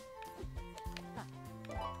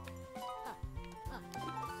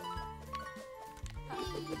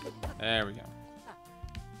 There we go.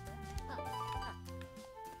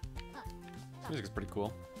 This music is pretty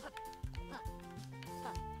cool.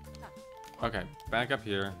 Okay, back up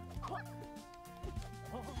here.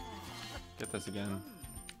 Get this again.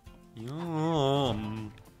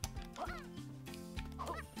 Yum.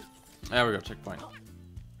 There we go, checkpoint.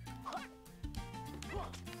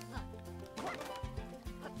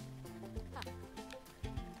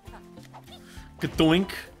 Kadoink!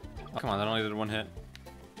 Oh, come on, that only did one hit.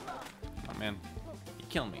 Oh man, he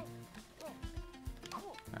killed me.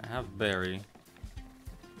 I have berry.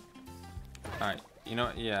 Alright, you know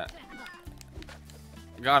what? Yeah.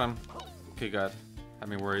 Got him. Okay, good. Had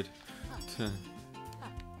me worried. Get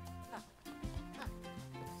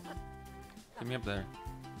me up there.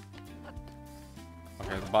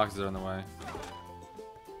 Okay, the boxes are in the way.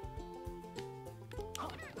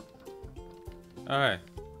 Okay.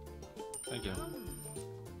 Thank you.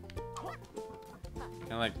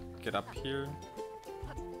 Can I like get up here?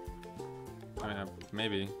 I mean,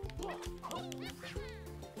 maybe.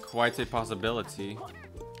 Quite a possibility.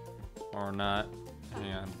 Or not.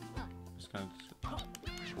 Hang on. Just gonna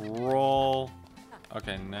roll.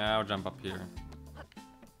 Okay, now jump up here.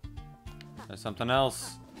 There's something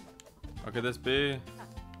else. What could this be?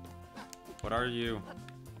 What are you?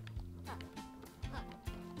 I'm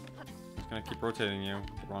just gonna keep rotating you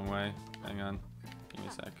the wrong way. Hang on. Give me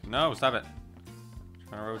a sec. No, stop it. I'm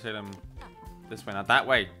trying to rotate him this way, not that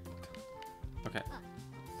way. Okay.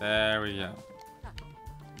 There we go.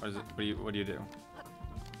 What is it? What do you do?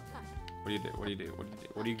 What do you do? What do you do? What do you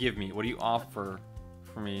do? What do you give me? What do you offer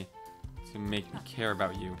for me to make me care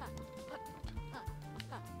about you?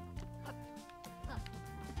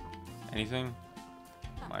 Anything?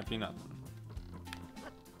 Might be nothing.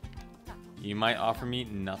 You might offer me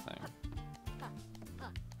nothing.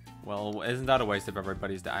 Well, isn't that a waste of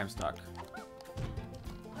everybody's time? I'm stuck.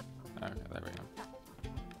 Okay, there we go.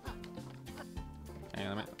 Hang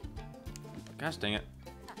on, let me... Gosh dang it.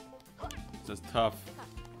 This is tough.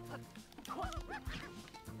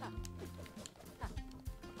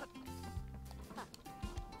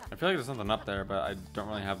 I feel like there's something up there, but I don't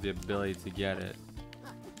really have the ability to get it.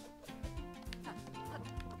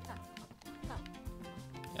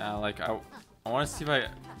 Yeah, like I want to see if I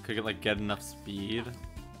could get enough speed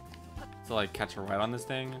to like catch a ride on this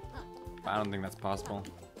thing, but I don't think that's possible.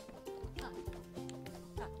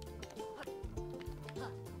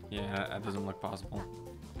 Yeah, that doesn't look possible.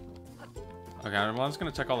 Okay, well, I'm just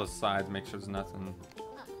gonna check all the sides, make sure there's nothing.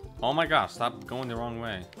 Oh my gosh, stop going the wrong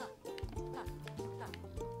way.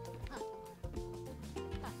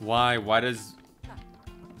 Why? Why does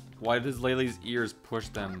Laylee's ears push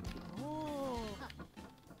them?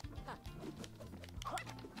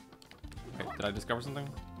 Wait, did I discover something?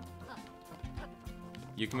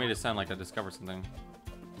 Yooka made it sound like I discovered something.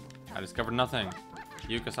 I discovered nothing.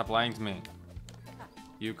 Yooka, stop lying to me.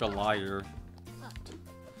 Yooka, liar.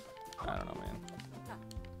 I don't know, man.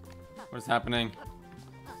 What is happening?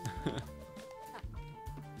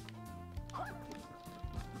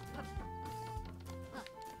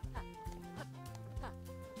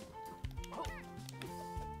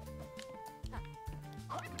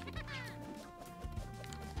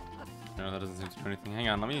 No, that doesn't seem to do anything. Hang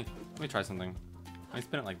on, let me try something. Let me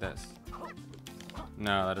spin it like this.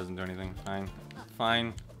 No, that doesn't do anything. Fine.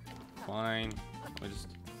 Fine. Fine. Let me just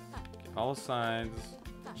get all sides.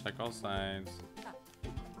 Check all sides.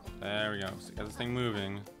 There we go. So got this thing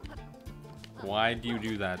moving. Why do you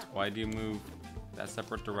do that? Why do you move that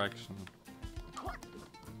separate direction?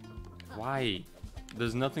 Why?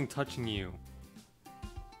 There's nothing touching you.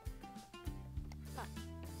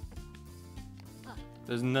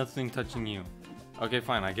 There's nothing touching you. Okay,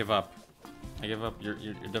 fine. I give up. I give up. You're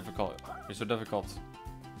difficult. You're so difficult.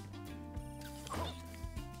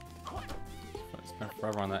 I spent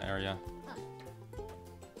forever on that area.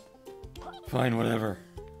 Fine, whatever.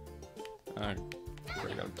 I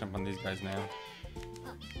gotta jump on these guys now.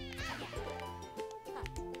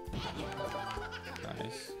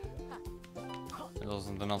 Nice. There's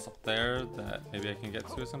something else up there that maybe I can get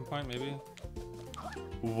to at some point, maybe?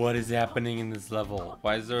 What is happening in this level?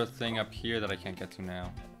 Why is there a thing up here that I can't get to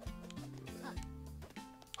now?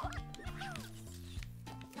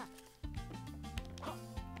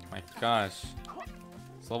 My gosh.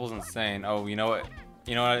 This level's insane. Oh, you know what?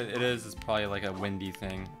 You know what it is? It's probably like a windy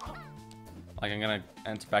thing. Like I'm gonna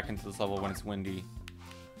enter back into this level when it's windy.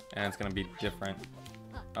 And it's gonna be different.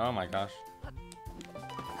 Oh my gosh.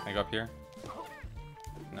 Can I go up here?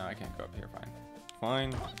 No, I can't go up here. Fine.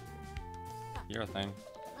 Fine. You're a thing.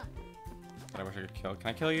 But I wish I could kill. Can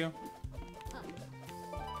I kill you?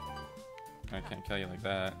 I can't kill you like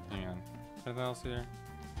that. Hang on. Anything else here?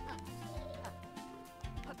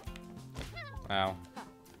 Ow.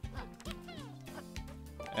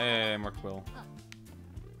 Hey, more quill.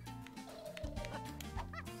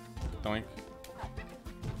 Doink.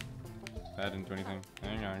 That didn't do anything.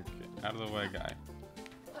 Hang on. Get out of the way, guy.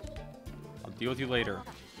 I'll deal with you later.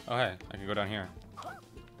 Oh, hey. I can go down here.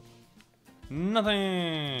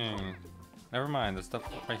 Nothing! Never mind. There's stuff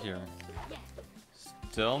right here.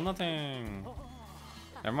 Still nothing.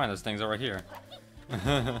 Never mind. There's things over here.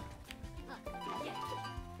 My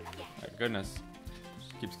goodness.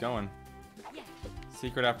 Just keeps going.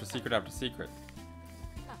 Secret after secret after secret.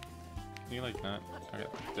 Can you like that? Okay,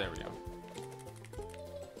 there we go.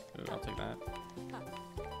 Ooh, I'll take that.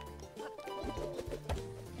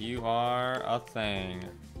 You are a thing.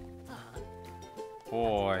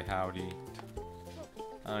 Boy, howdy.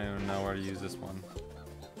 I don't even know where to use this one.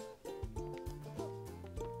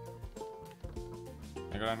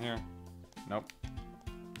 Can I go down here? Nope.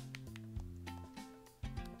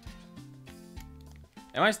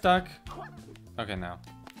 Am I stuck? Okay, now.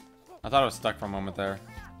 I thought I was stuck for a moment there.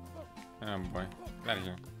 Oh boy. Get out of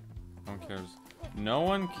here. No one cares. No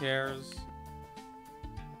one cares.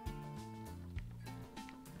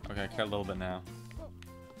 Okay, I care a little bit now.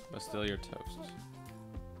 But still, you're toast.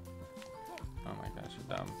 Oh my gosh,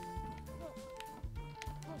 you're dumb.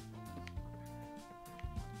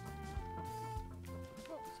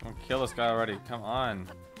 Someone kill this guy already. Come on.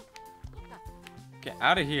 Get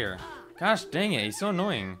out of here. Gosh dang it, he's so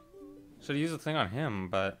annoying. Should have used the thing on him,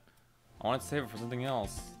 but I wanted to save it for something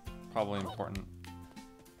else. Probably important.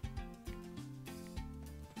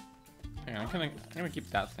 Hang on, I'm gonna keep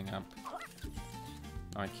that thing up.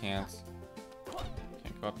 No, I can't.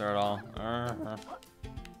 Can't go up there at all.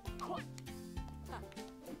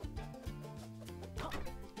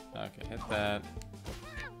 Okay, hit that.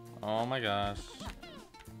 Oh my gosh.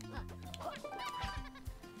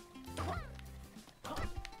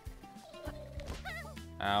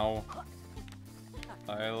 Ow.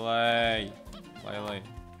 Laylee. Laylee.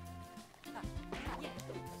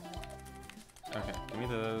 Okay, give me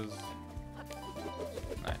those.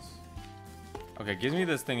 Nice. Okay, gives me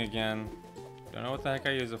this thing again. Don't know what the heck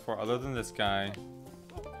I use it for other than this guy,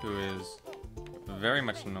 who is very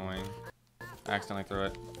much annoying. I accidentally threw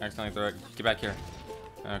it. Accidentally threw it. Get back here.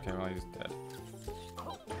 Okay, well, he's dead.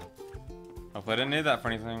 Hopefully I didn't need that for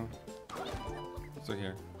anything. So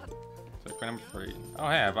here. So number 3. Oh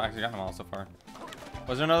hey, I've actually gotten them all so far.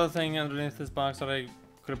 Was there another thing underneath this box that I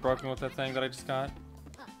could have broken with that thing that I just got?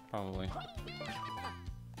 Probably.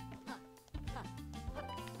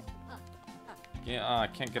 Yeah, I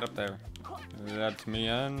can't get up there. Let me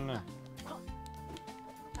in.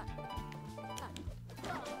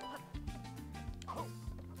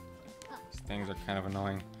 These things are kind of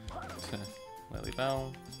annoying. Lily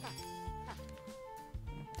Bell.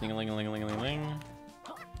 Ding-a-ling-a-ling-a-ling-a-ling.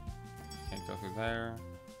 Can't go through there.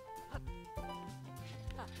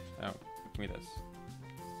 Oh, give me this.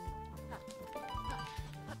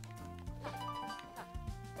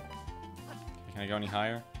 Okay, can I go any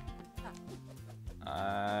higher?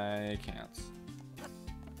 I can't.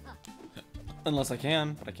 Unless I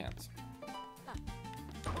can, but I can't.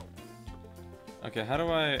 Okay, how do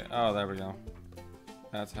I... Oh, there we go.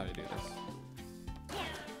 That's how you do this.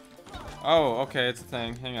 Oh, okay, it's a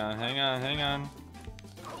thing. Hang on, hang on, hang on.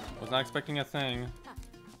 Was not expecting a thing.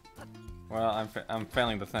 Well, I'm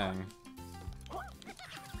failing the thing.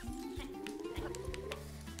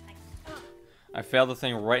 I failed the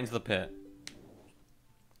thing right into the pit.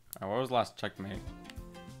 Alright, what was the last checkmate?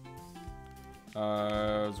 It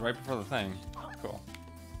was right before the thing. Cool.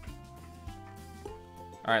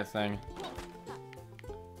 Alright, thing.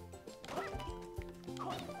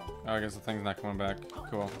 Oh, I guess the thing's not coming back.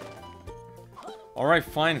 Cool. Alright,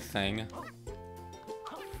 fine, thing.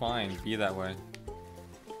 Fine, be that way.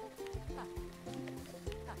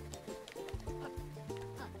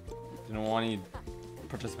 Didn't want to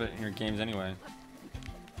participate in your games anyway.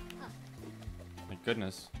 My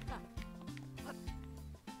goodness.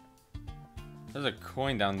 There's a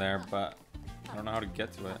coin down there, but I don't know how to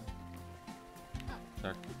get to it.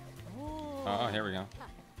 There. Oh, here we go.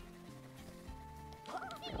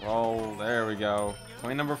 Roll, there we go.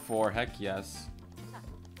 Coin number 4, heck yes.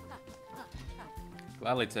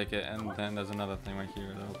 Gladly take it, and then there's another thing right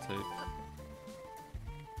here that I'll take.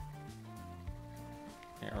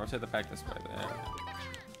 Here, rotate the back this way. There.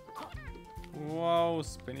 Whoa,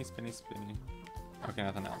 spinny, spinny, spinny. Okay,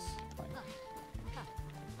 nothing else. Fine.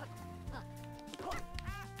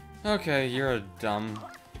 Okay, you're a dumb.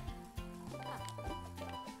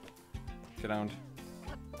 Get owned.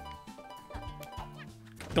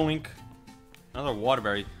 Doink. Another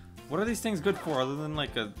waterberry. What are these things good for other than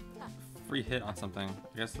like a free hit on something?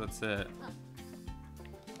 I guess that's it.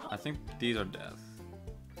 I think these are death.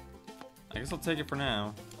 I guess I'll take it for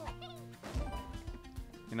now.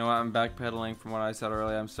 You know what, I'm backpedaling from what I said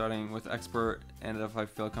earlier. I'm starting with expert, and if I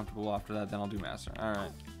feel comfortable after that, then I'll do master.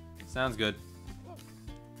 Alright. Sounds good.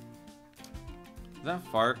 Is that a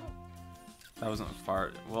fart? That wasn't a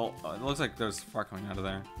fart. Well, it looks like there's fart coming out of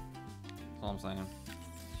there. That's all I'm saying.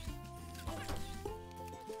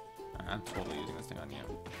 Alright, I'm totally using this thing on you.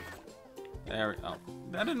 There we go. Oh,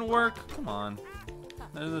 that didn't work! Come on.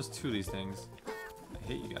 There's two of these things. I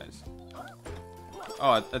hate you guys.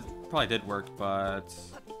 Oh, it probably did work, but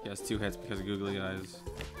he has 2 hits because of googly eyes.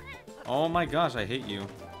 Oh my gosh, I hate you.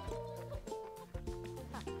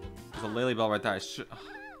 There's a Laylee bell right there. I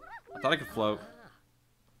thought I could float.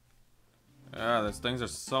 Yeah, those things are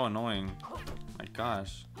so annoying. My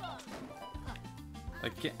gosh.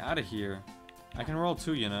 Like, get out of here. I can roll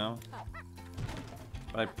 2, you know.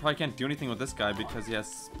 But I probably can't do anything with this guy because he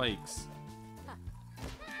has spikes.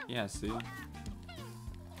 Yeah, see?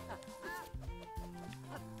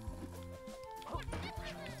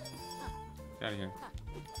 Get out of here.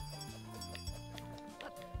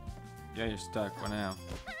 Yeah, you're stuck. What now?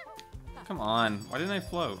 Come on. Why didn't I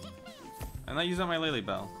float? I'm not using my Laylee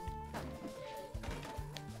bell.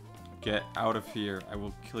 Get out of here. I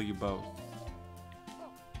will kill you both.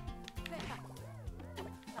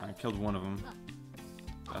 I killed one of them.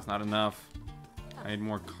 That's not enough. I need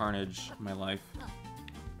more carnage in my life.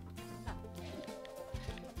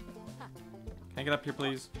 Can I get up here,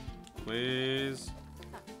 please? Please.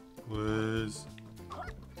 Please.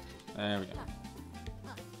 There we go.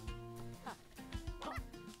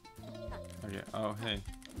 Okay. Oh, hey.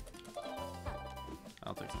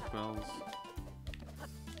 I'll take some quills.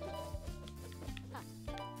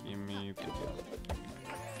 Give me.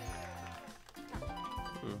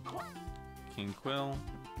 Ooh. King Quill.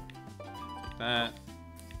 Take that.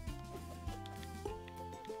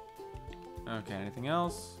 Okay, anything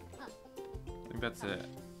else? I think that's it.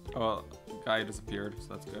 Oh, guy disappeared, so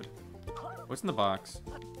that's good. What's in the box?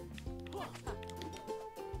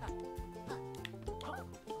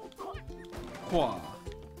 Whoa.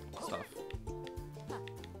 Stuff.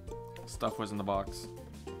 Stuff was in the box.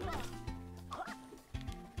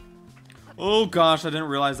 Oh gosh, I didn't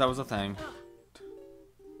realize that was a thing.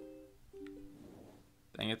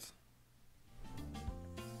 Dang it.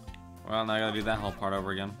 Well, now I gotta do that whole part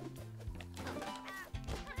over again.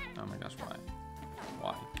 Oh my gosh, why?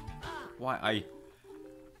 Why? Why? I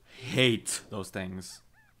hate those things.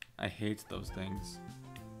 I hate those things.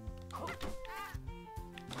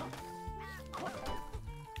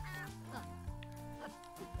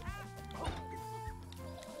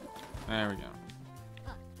 There we go.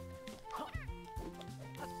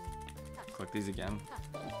 Click these again.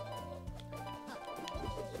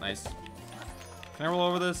 Nice. Can I roll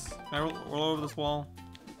over this? Can I roll over this wall?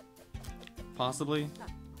 Possibly.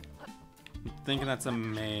 I'm thinking that's a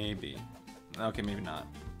maybe. Okay, maybe not.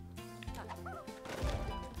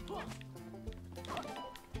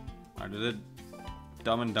 Alright, did it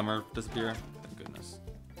Dumb and Dumber disappear? Thank goodness.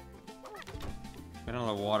 Get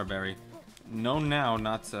another waterberry. Know now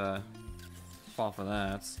not to fall for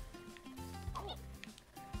that.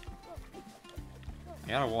 I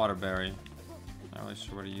got a waterberry. Not really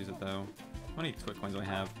sure where to use it though. How many twit coins do I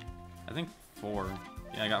have? I think 4.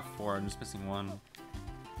 Yeah, I got 4. I'm just missing 1.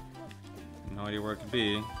 No idea where it could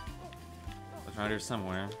be. It's right here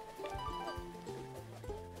somewhere.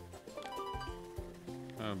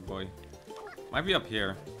 Oh boy. Might be up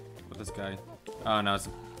here with this guy. Oh no, it's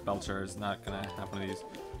a Belcher. It's not gonna have one of these.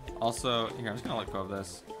 Also, here, I'm just gonna let go of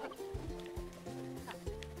this.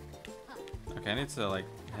 Okay, I need to like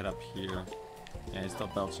head up here. Yeah, he's still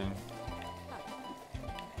belching.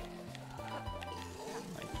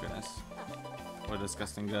 My goodness. What a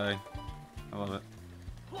disgusting guy. I love it.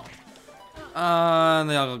 And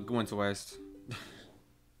they all went to waste.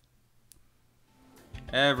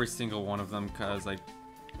 Every single one of them, because I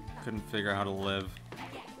couldn't figure out how to live.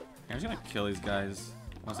 I'm just gonna kill these guys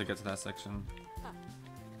once I get to that section.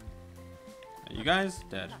 Are you guys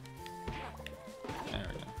dead? There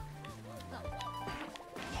we go.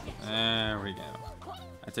 There we go.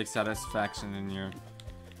 I take satisfaction in your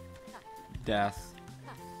death.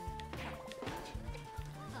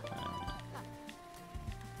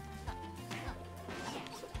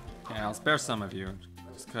 Yeah, I'll spare some of you,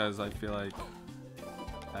 just because I feel like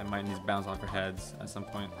that might need to bounce off your heads at some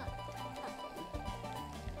point.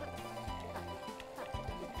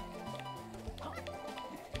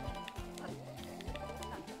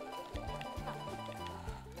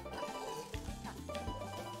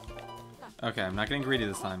 Okay, I'm not getting greedy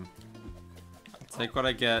this time. I'll take what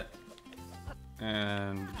I get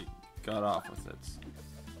and got off with it.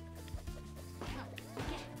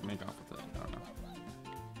 Make off with it. I don't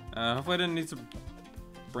know. Hopefully I didn't need to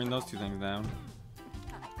bring those two things down.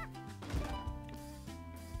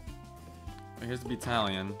 Here's the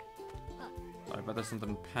beetallion. Oh, I bet there's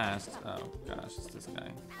something past. Oh gosh, it's this guy.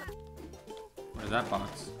 Where's that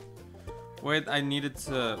box? Wait, I needed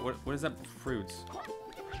to. What is that fruit?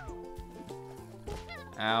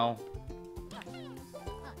 Ow.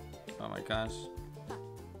 Oh my gosh.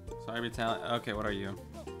 Sorry, beetallion. Okay, what are you?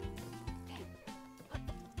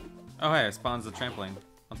 Oh hey, it spawns the trampoline.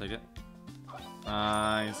 I'll take it.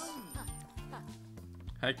 Nice.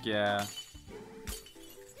 Heck yeah.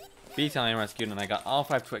 Beetallion rescued and I got all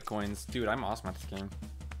 5 T.W.I.T coins. Dude, I'm awesome at this game.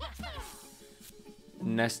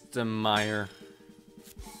 Nestemeyer.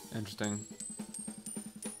 Interesting.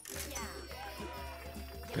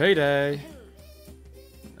 Payday.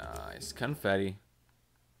 Nice. Confetti.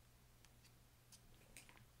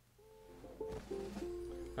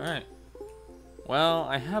 Alright. Well,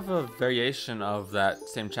 I have a variation of that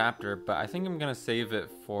same chapter, but I think I'm gonna save it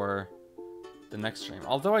for the next stream.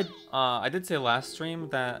 Although I did say last stream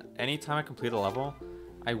that anytime I complete a level,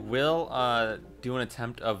 I will do an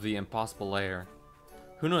attempt of the impossible lair.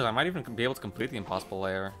 Who knows? I might even be able to complete the impossible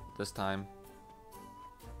lair this time.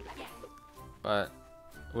 But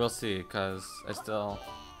we'll see, because I still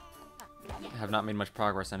have not made much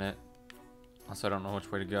progress in it. Also, I don't know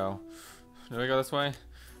which way to go. Do I go this way?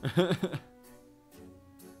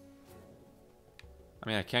 I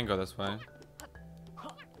mean, I can go this way.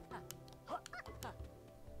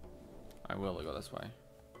 I will go this way.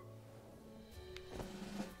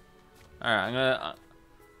 Alright,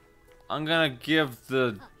 I'm gonna give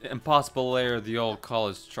the impossible lair the old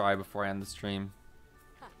college try before I end the stream.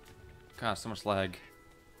 God, so much lag.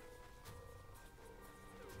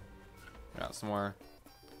 Got some more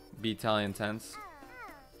beetallion tents.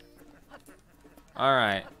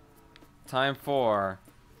 Alright. Time for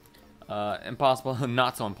impossible,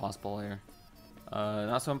 not so impossible lair.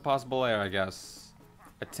 Not so impossible lair, I guess.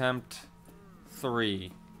 Attempt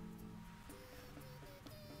 3.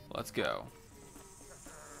 Let's go.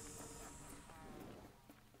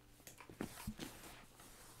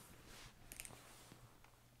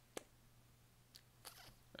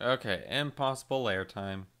 Okay, impossible lair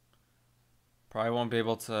time. Probably won't be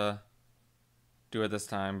able to do it this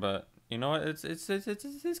time, but you know what? It's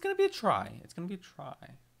gonna be a try. It's gonna be a try.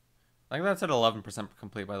 Like that's at 11%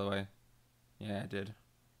 complete, by the way. Yeah, I did.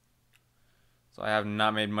 So I have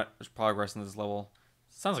not made much progress in this level.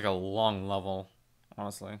 Sounds like a long level,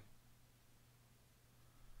 honestly.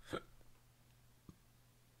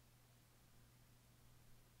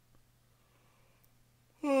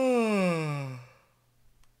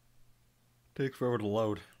 Takes forever to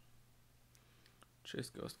load. Chase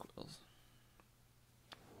ghost quills.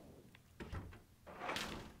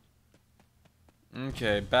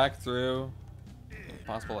 Okay, back through.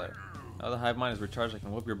 Impossible lair. Now the hive mind is recharged, I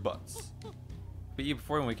can whoop your butts. Beat you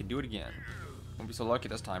before and we can do it again. Won't be so lucky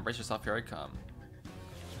this time. Brace yourself, here I come.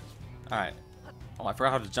 Alright. Oh, I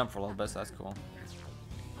forgot how to jump for a little bit, so that's cool.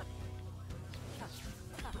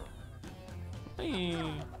 Whee.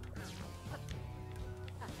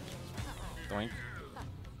 Doink.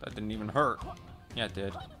 That didn't even hurt. Yeah, it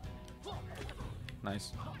did.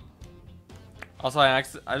 Nice. Also, I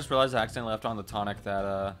just realized I accidentally left on the tonic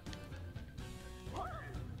that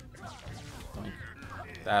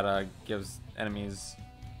gives enemies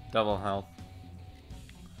double health.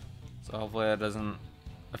 So hopefully that doesn't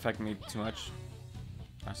affect me too much.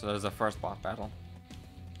 Alright, so there's the first boss battle.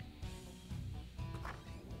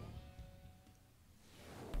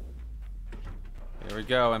 Here we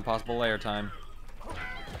go, impossible lair time.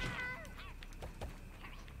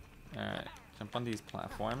 Alright, jump on these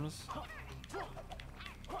platforms.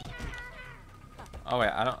 Oh wait,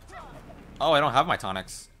 I don't have my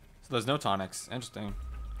tonics. So there's no tonics. Interesting.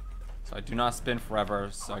 So I do not spin forever,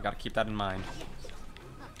 so I gotta keep that in mind.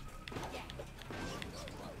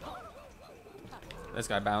 This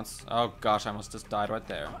guy bounced. Oh gosh, I almost just died right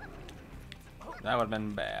there. That would have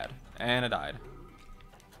been bad. And I died.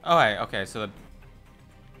 Oh hey, okay, so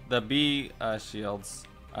the bee shields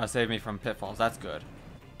saved me from pitfalls. That's good.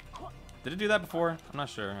 Did it do that before? I'm not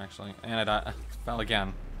sure, actually. And I died. Fell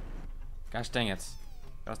again. Gosh dang it.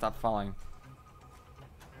 Gotta stop falling.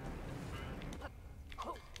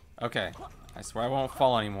 Okay. I swear I won't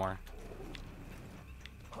fall anymore.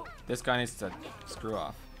 This guy needs to screw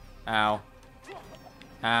off. Ow.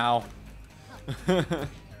 Ow.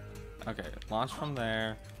 Okay, launch from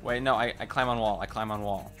there. Wait, no, I climb on wall. I climb on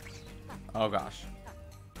wall. Oh gosh.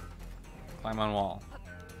 Climb on wall.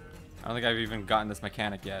 I don't think I've even gotten this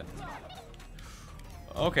mechanic yet.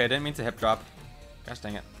 Okay, I didn't mean to hip drop. Gosh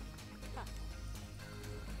dang it.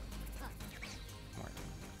 More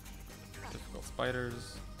difficult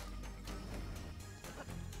spiders.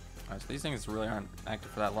 Alright, so these things really aren't active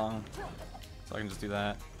for that long. So I can just do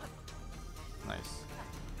that. Nice.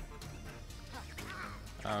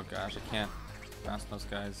 Oh gosh, I can't bounce those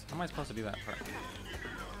guys. How am I supposed to do that for?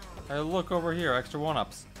 Hey, look over here, extra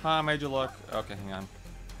 1-ups. Hi, I made you look. Okay, hang on.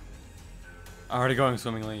 Already going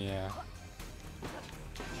swimmingly, yeah.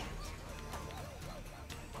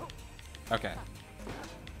 Okay.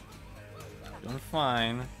 Doing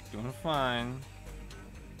fine. Doing fine.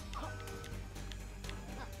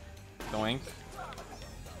 Doink.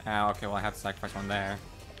 Ow, okay, well I have to sacrifice one there.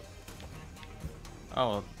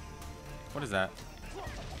 Oh. What is that?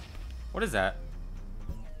 What is that?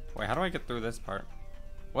 Wait, how do I get through this part?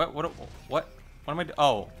 What am I doing?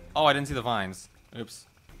 Oh, I didn't see the vines. Oops,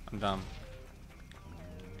 I'm dumb.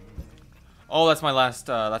 Oh, that's my last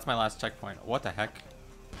checkpoint. What the heck?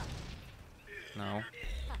 No.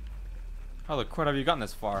 How the crud have you gotten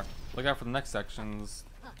this far? Look out for the next sections.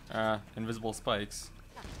 Invisible spikes.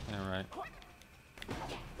 Yeah, right.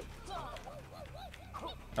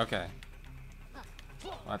 Okay.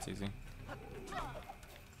 Well, that's easy.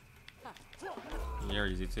 You're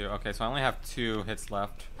easy too. Okay, so I only have 2 hits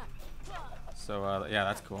left. So, yeah,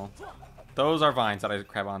 that's cool. Those are vines that I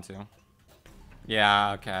grab onto.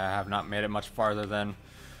 Yeah, okay, I have not made it much farther than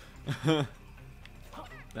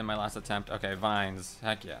than my last attempt. Okay, vines.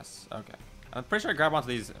 Heck yes. Okay. I'm pretty sure I grab onto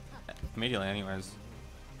these immediately anyways.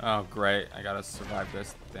 Oh, great. I gotta survive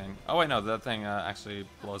this thing. Oh, wait, no, that thing actually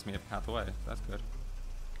blows me a path away. That's good.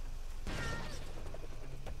 Can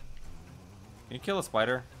you kill a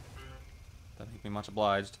spider? That'd make me much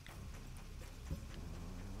obliged.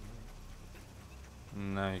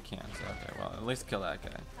 No, you can't. Okay, well, at least kill that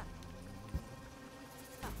guy.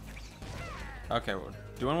 Okay, we're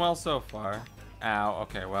doing well so far. Ow.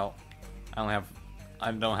 Okay, well, I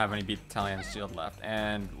don't have any beetallion shield left,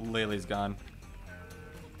 and Laylee's gone.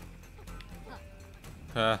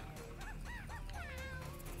 My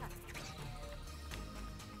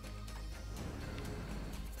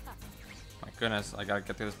goodness, I gotta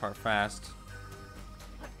get through this part fast.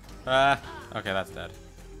 Okay, that's dead.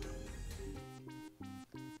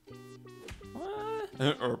 What?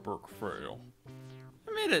 Epic fail.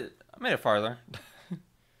 I made it farther.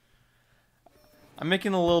 I'm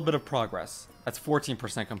making a little bit of progress. That's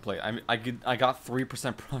 14% complete. I got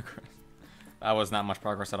 3% progress. That was not much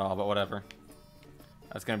progress at all, but whatever.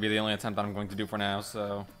 That's gonna be the only attempt that I'm going to do for now,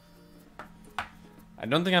 so I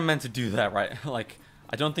don't think I'm meant to do that, right? Like,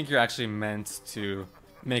 I don't think you're actually meant to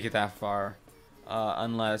make it that far,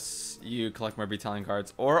 unless you collect more beetallion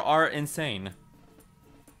guards or are insane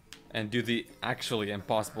and do the actually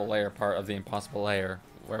impossible layer part of the impossible layer,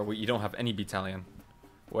 where you don't have any beetallion,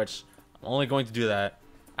 which I'm only going to do that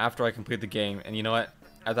after I complete the game. And you know what?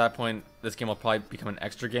 At that point, this game will probably become an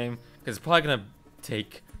extra game, because it's probably gonna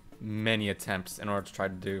take many attempts in order to try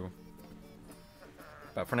to do.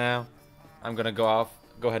 But for now, I'm gonna go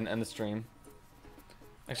ahead and end the stream.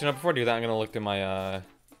 Actually, no, before I do that, I'm gonna look through my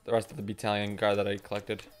the rest of the beetallion guard that I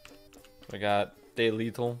collected. So I got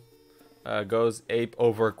T.W.I.T. Goes ape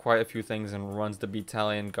over quite a few things and runs the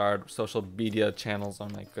beetallion guard social media channels. Oh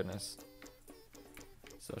my goodness.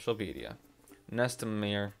 Social media.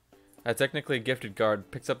 Nestamir. A technically gifted guard,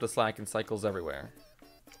 picks up the slack and cycles everywhere.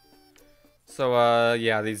 So,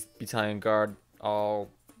 yeah, these beetallion guard all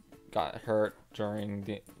got hurt during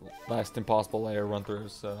the last impossible layer run through,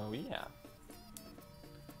 so yeah.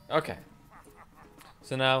 Okay.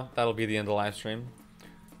 So now, that'll be the end of the live stream.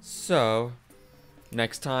 So,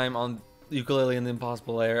 next time on Yooka-Laylee and the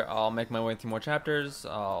impossible layer, I'll make my way through more chapters.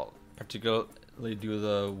 I'll particularly do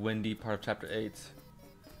the windy part of chapter 8.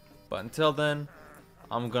 But until then,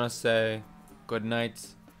 I'm gonna say good night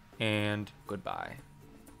and goodbye.